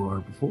time or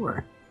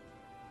before?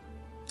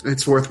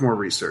 It's worth more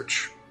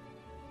research.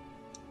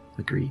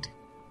 Agreed.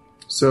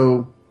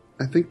 So,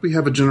 I think we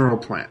have a general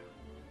plan.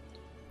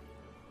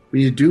 We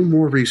need to do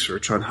more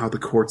research on how the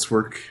courts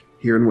work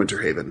here in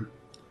Winterhaven.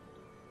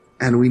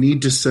 And we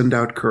need to send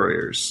out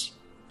couriers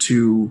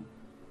to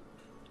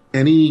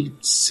any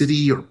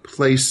city or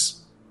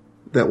place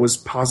that was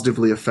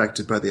positively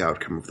affected by the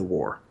outcome of the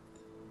war.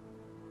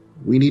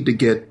 We need to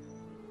get...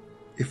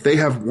 If they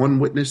have one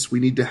witness, we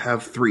need to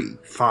have 3,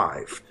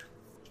 5,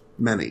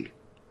 many.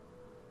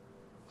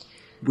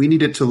 We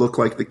need it to look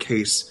like the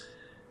case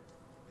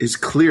is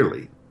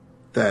clearly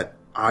that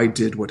I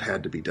did what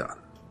had to be done.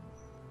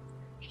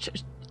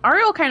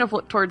 Ariel kind of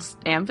looked towards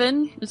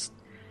Anvin.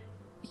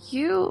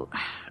 You're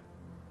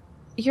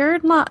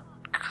not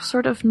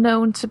sort of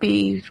known to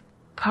be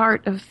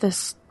part of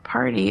this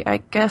party. I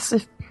guess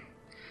if...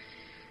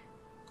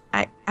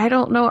 I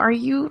don't know, are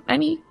you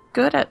any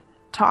good at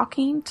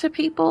talking to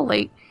people?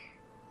 Like,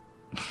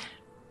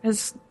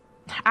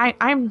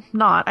 I'm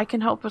not. I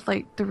can help with,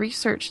 like, the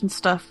research and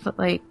stuff, but,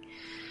 like,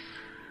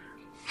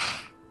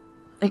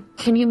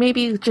 can you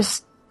maybe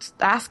just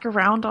ask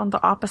around on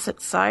the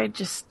opposite side?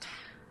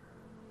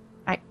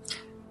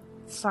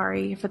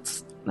 Sorry if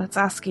that's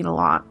asking a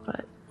lot,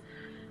 but...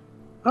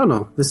 Oh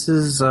no, this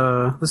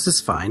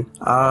is fine.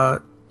 Yeah,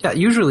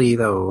 usually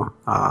though,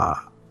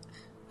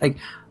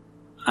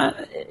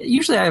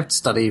 usually I have to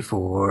study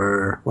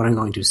for what I'm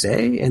going to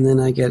say, and then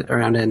I get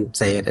around and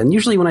say it. And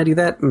usually when I do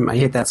that, I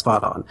hit that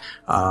spot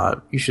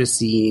on. You should have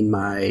seen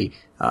my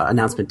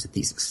announcement to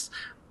thesis.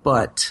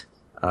 But,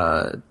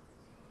 I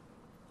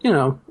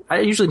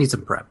usually need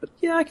some prep. But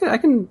yeah, I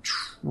can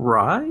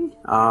try.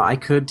 I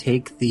could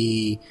take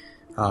the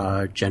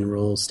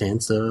general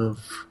stance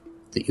of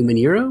the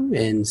Umaniro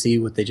and see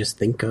what they just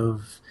think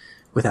of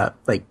without,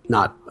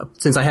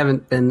 since I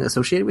haven't been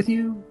associated with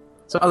you.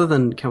 So other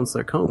than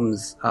Counselor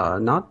Combs,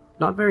 not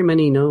very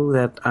many know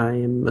that I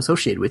am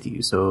associated with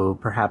you, so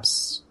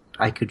perhaps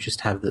I could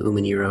just have the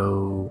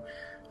Umaniro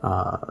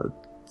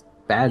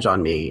badge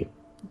on me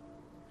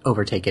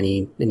overtake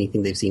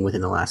anything they've seen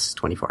within the last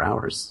 24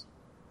 hours.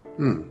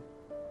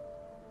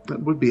 That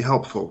would be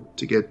helpful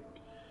to get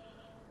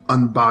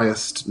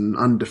unbiased and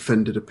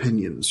undefended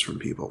opinions from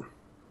people.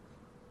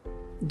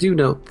 Do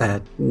note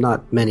that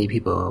not many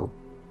people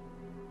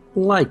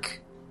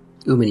like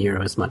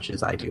Umaniro as much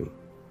as I do.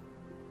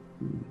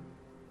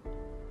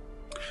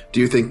 Do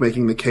you think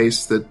making the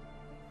case that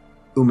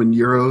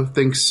Umaniro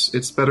thinks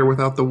it's better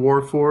without the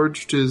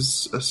Warforged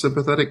is a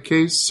sympathetic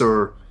case,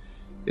 or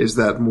is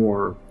that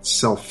more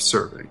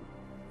self-serving?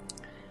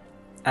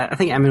 I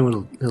think Amin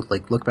will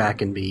look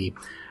back and be...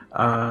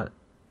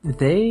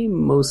 they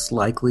most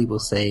likely will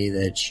say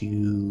that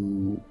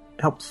you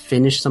helped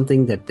finish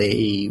something that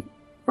they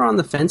were on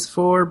the fence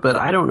for, but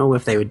I don't know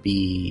if they would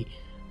be...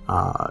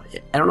 I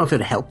don't know if it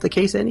would help the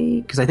case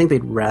any, because I think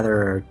they'd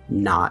rather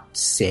not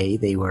say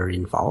they were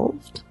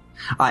involved.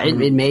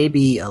 It may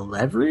be a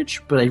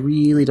leverage, but I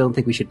really don't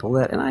think we should pull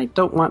that, and I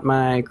don't want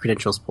my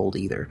credentials pulled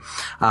either.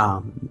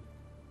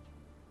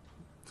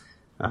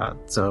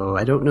 So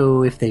I don't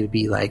know if they would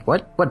be like,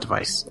 what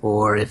device?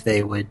 Or if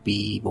they would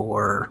be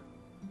more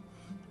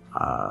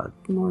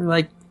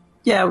like,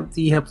 yeah,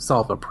 you helped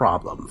solve a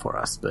problem for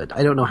us, but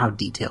I don't know how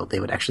detailed they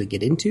would actually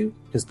get into,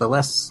 because the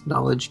less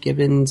knowledge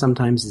given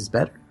sometimes is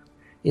better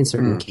in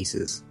certain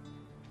cases.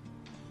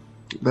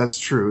 That's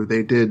true.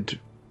 They did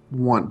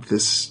want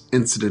this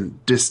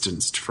incident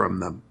distanced from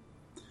them.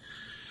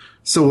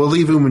 So we'll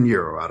leave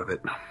Umaniro out of it.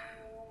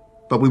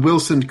 But we will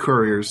send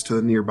couriers to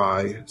the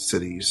nearby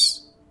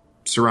cities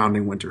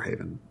surrounding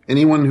Winterhaven.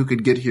 Anyone who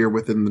could get here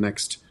within the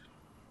next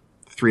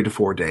 3 to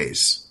 4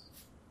 days.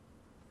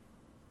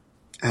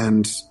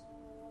 And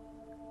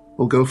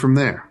we'll go from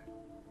there.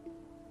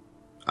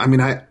 I mean,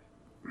 I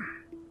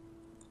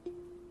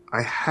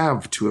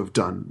have to have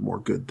done more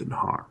good than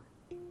harm.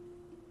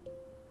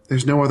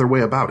 There's no other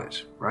way about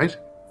it, right?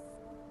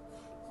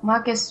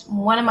 Marcus,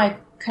 one of my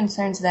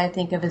concerns that I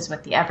think of is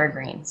with the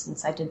Evergreen,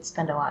 since I did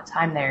spend a lot of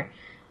time there,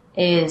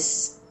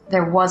 is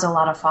there was a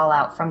lot of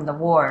fallout from the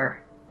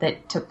war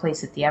that took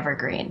place at the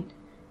Evergreen.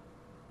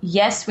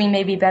 Yes, we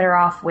may be better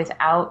off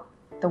without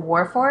the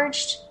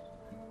Warforged,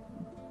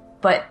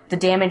 but the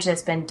damage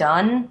that's been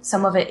done,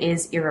 some of it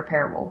is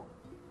irreparable.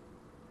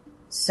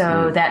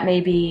 So that may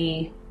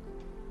be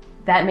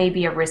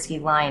a risky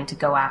line to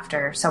go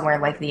after somewhere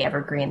like the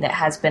Evergreen that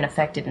has been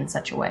affected in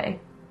such a way.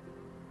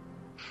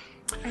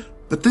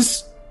 But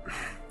this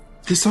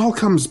all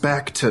comes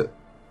back to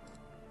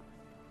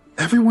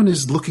everyone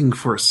is looking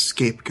for a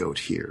scapegoat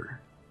here.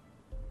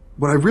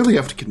 What I really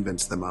have to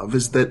convince them of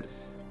is that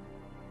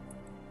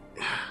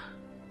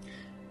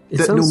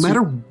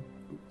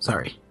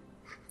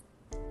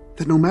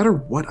no matter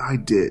what I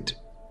did,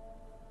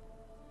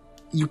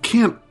 you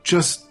can't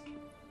just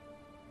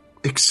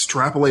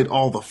extrapolate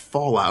all the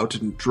fallout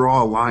and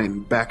draw a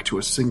line back to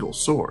a single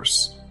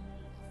source.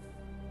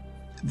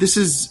 This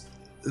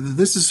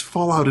is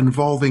fallout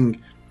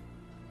involving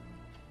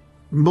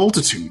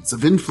multitudes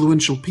of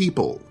influential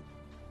people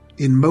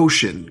in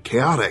motion,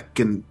 chaotic,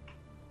 and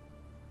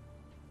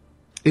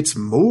it's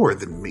more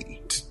than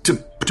me. To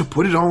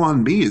put it all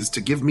on me is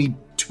to give me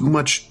too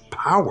much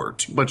power,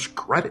 too much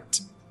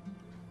credit.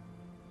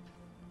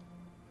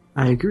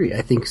 I agree.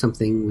 I think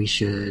something we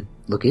should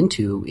look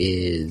into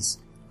is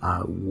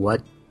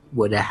what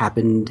would have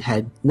happened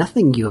had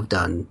nothing you have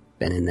done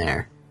been in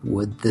there.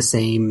 Would the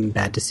same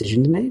bad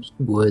decisions made?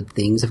 Would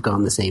things have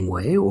gone the same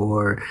way?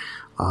 Or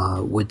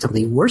would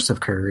something worse have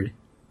occurred?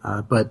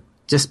 But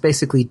just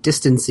basically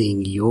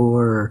distancing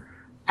your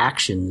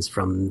actions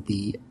from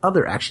the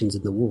other actions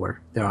in the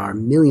war. There are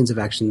millions of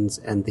actions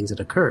and things that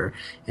occur,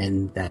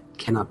 and that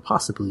cannot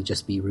possibly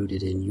just be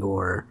rooted in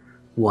your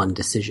one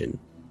decision.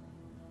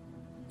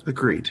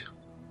 Agreed.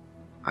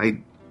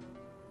 I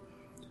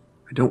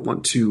don't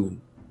want to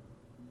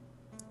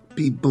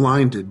be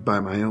blinded by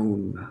my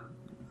own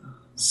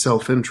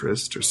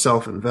self-interest or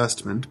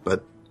self-investment,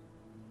 but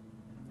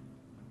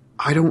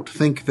I don't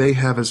think they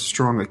have as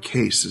strong a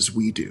case as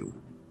we do.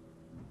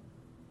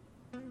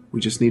 We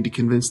just need to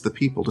convince the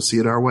people to see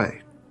it our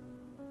way.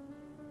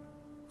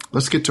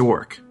 Let's get to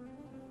work.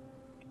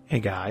 Hey,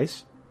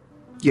 guys.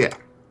 Yeah.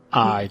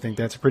 I think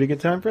that's a pretty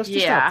good time for us to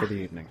stop for the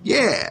evening.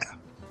 Yeah.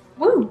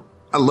 Woo!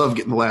 I love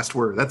getting the last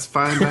word. That's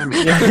fine by me.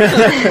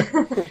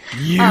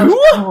 You?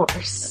 Of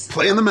course.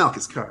 Playing the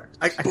Malchus card.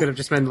 I could have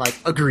just been like,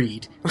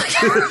 agreed.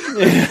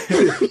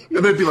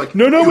 And they'd be like,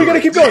 No, we gotta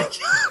keep going.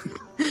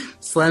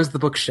 Slams the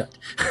book shut.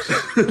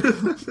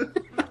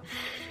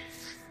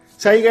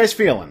 So how you guys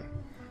feeling?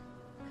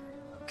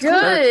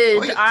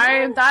 Good. Wait.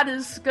 That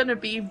is gonna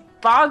be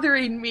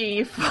bothering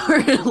me for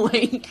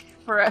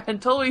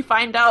until we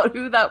find out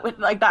who that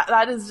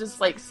that is just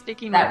like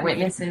sticking That with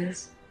me.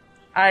 witnesses.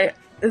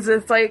 It's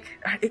just like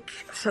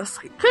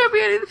can't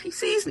be any of the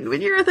PCs, and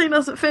when your thing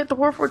doesn't fit the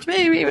Warforged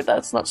maybe, but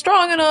that's not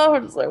strong enough.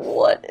 I'm just like,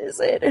 what is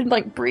it? And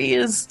like Bree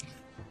is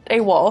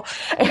AWOL,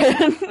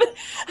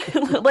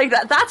 and like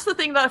that's the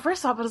thing that I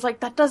first thought, but it's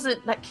like that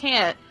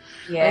can't.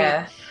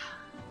 Yeah.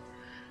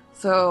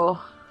 So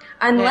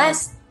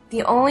Unless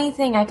the only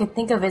thing I could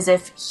think of is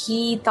if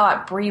he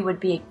thought Bree would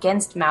be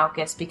against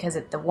Malchus because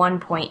at the one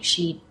point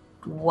she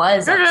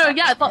was. No, upset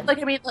yeah, with him.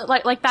 like I mean,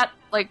 like that,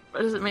 like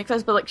does it make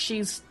sense? But like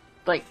she's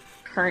like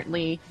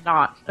currently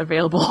not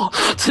available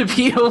to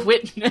be a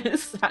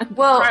witness at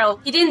Well, the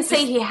trial. he didn't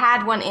say he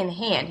had one in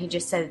hand. She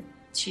just said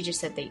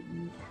that he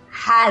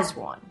has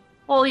one.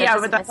 Well, yeah,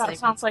 doesn't but that necessarily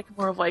sounds like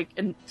more of like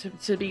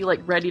to be like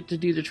ready to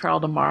do the trial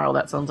tomorrow.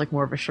 That sounds like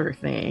more of a sure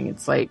thing.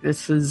 It's like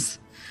this is.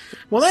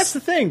 Well, that's the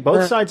thing.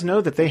 Both sides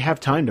know that they have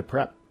time to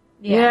prep.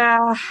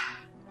 Yeah.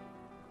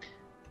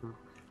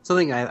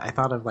 Something I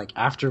thought of, like,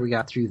 after we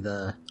got through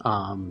the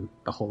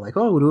whole, like,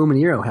 oh, would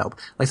Umaniro help?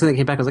 Like, something that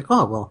came back, I was like,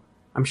 oh, well,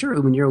 I'm sure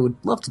Umaniro would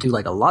love to do,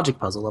 like, a logic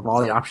puzzle of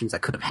all the options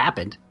that could have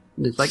happened.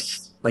 And it's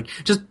like,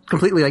 just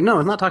completely like, no,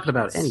 I'm not talking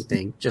about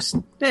anything. Just,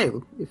 hey,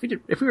 if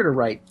we were to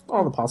write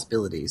all the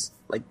possibilities,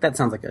 like, that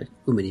sounds like a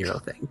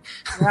Umaniro thing.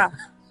 Yeah.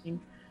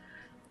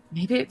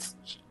 Maybe it's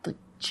like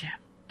Jim.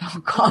 Oh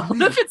god,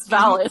 what if it's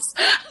Valis?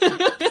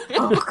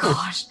 Oh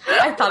gosh,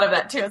 I thought of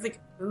that too. I was like,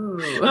 ooh.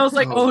 And I was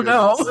like, oh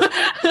no.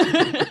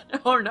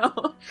 Oh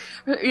no.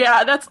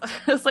 Yeah,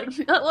 it's like,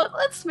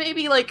 let's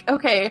maybe like,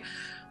 okay,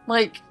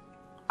 like,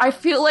 I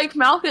feel like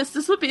Malchus,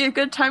 this would be a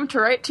good time to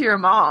write to your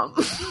mom.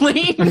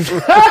 like,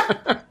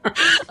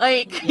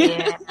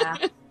 Yeah.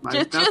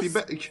 Might not be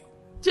bad.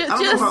 I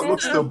don't just know how it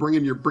looks though,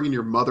 bringing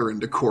your mother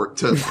into court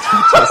to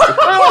testify.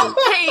 well,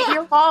 hey,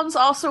 your mom's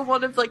also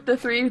one of like the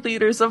 3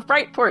 leaders of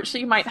Brightport.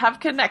 She might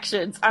have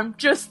connections. I'm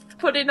just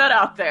putting that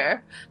out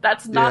there.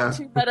 That's not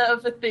too meta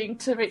of a thing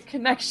to make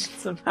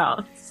connections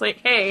about. It's like,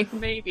 hey,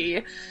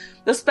 maybe.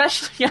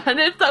 Especially, and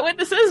if that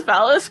witness is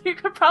Valis, you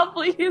could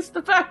probably use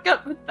the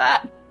backup with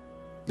that.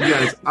 You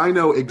guys, I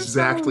know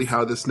exactly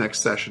how this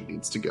next session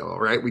needs to go, all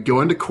right? We go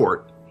into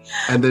court,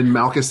 and then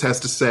Malchus has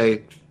to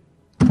say,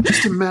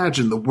 just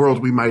imagine the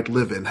world we might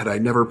live in had I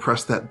never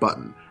pressed that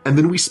button. And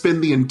then we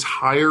spend the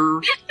entire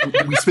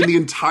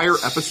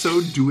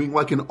episode doing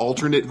like an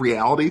alternate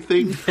reality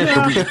thing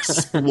where we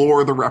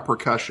explore the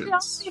repressions.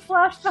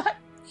 Flashback.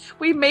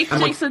 We make And,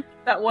 like, Jason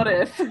That what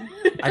if?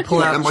 I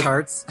pull out and, like,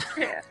 charts.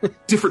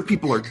 different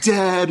people are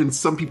dead, and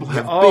some people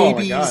have Oh, my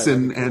babies, God.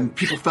 and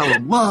people fell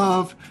in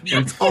love,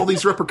 and it's all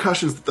these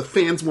repercussions that the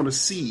fans want to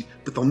see,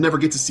 but they'll never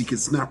get to see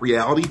because it's not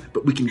reality.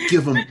 But we can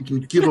give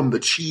them the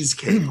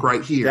cheesecake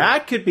right here.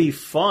 That could be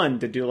fun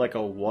to do like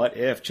a what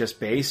if just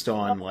based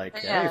on like,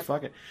 hey,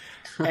 fuck it.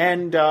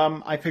 And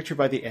I picture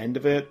by the end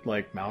of it,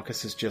 like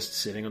Malchus is just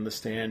sitting on the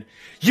stand.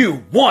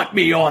 You want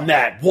me on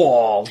that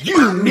wall.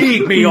 You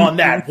need me on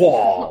that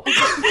wall.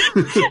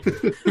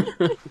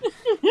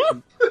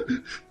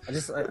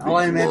 All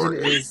I imagine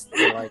is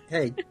like,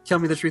 hey, tell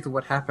me the truth of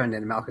what happened,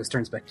 and Malchus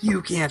turns back.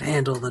 You can't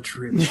handle the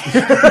truth.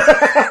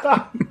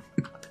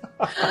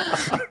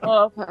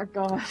 Oh my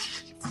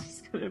gosh,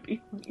 it's gonna be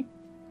funny.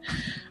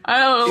 I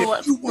don't know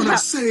If you want to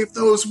save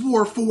those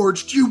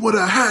Warforged, you would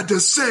have had to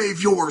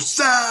save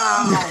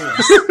yourselves.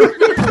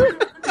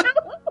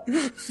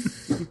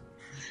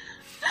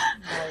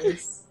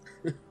 Nice.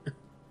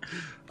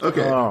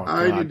 Okay, Oh,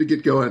 I God. need to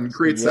get going.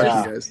 Great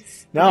session,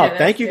 guys. No, Yeah,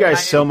 thank you that's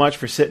guys it. so much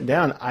for sitting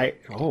down.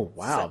 Oh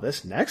wow,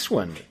 this next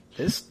one,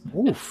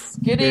 oof.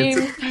 getting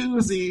It's a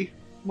doozy.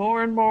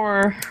 more and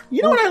more.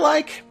 You know what I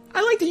like?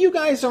 I like that you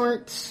guys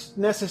aren't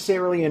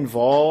necessarily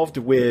involved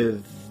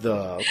with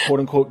the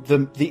quote unquote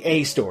the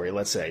A story.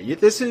 Let's say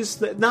this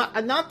is not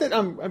that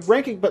I'm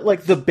ranking, but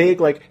like the big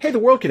like, hey, the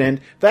world could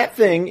end. That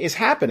thing is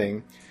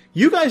happening.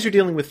 You guys are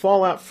dealing with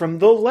fallout from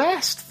the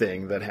last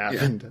thing that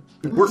happened.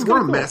 We're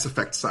a Mass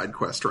Effect side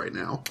quest right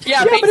now.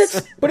 Yeah,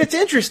 Yeah, but it's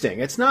interesting.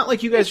 It's not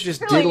like you guys are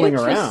just Really diddling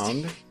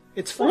interesting. aund.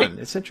 It's fun.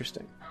 It's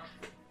interesting.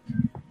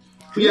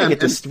 Yeah,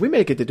 We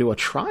may get to do a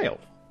trial.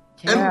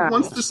 and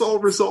once this all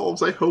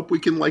resolves, I hope we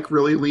can like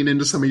really lean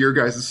into some of your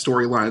guys'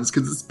 storylines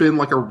because it's been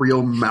like a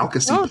real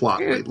Malchusy plot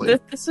lately.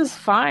 This is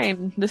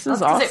fine. This is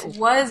Because awesome. it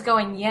was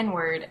going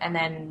yenward, and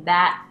then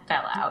that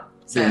fell out.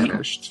 So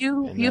Vanished.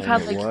 And You've then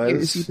had it like was-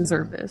 years. You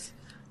deserve this.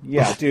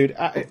 Yeah, dude.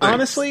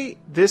 Honestly,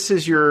 this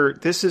is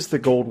the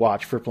gold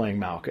watch for playing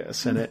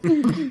Malchus, and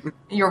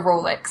your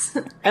Rolex.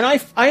 and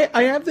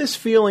I have this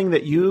feeling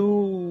that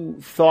you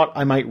thought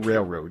I might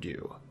railroad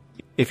you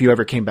if you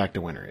ever came back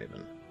to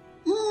Winterhaven.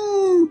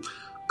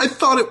 I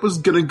thought it was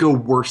going to go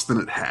worse than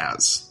it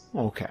has,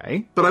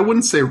 Okay. but I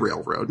wouldn't say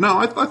railroad. No,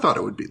 I thought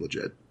it would be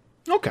legit.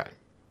 Okay.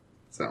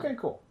 So Okay.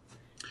 Cool.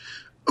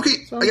 okay,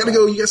 I gotta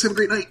go. You guys have a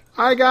great night.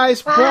 All right,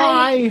 guys.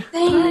 Bye.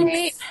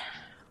 Thanks.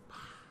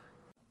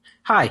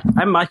 Hi,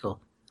 I'm Michael.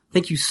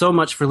 Thank you so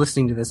much for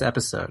listening to this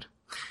episode.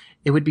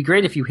 It would be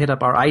great if you hit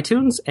up our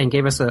iTunes and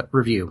gave us a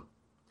review.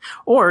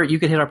 Or you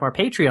could hit up our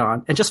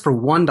Patreon, and just for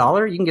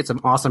 $1, you can get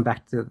some awesome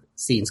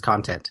back-to-the-scenes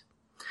content.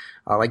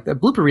 Like the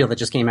blooper reel that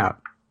just came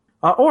out.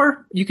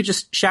 Or you could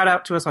just shout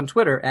out to us on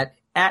Twitter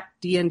at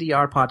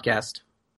DNDR Podcast.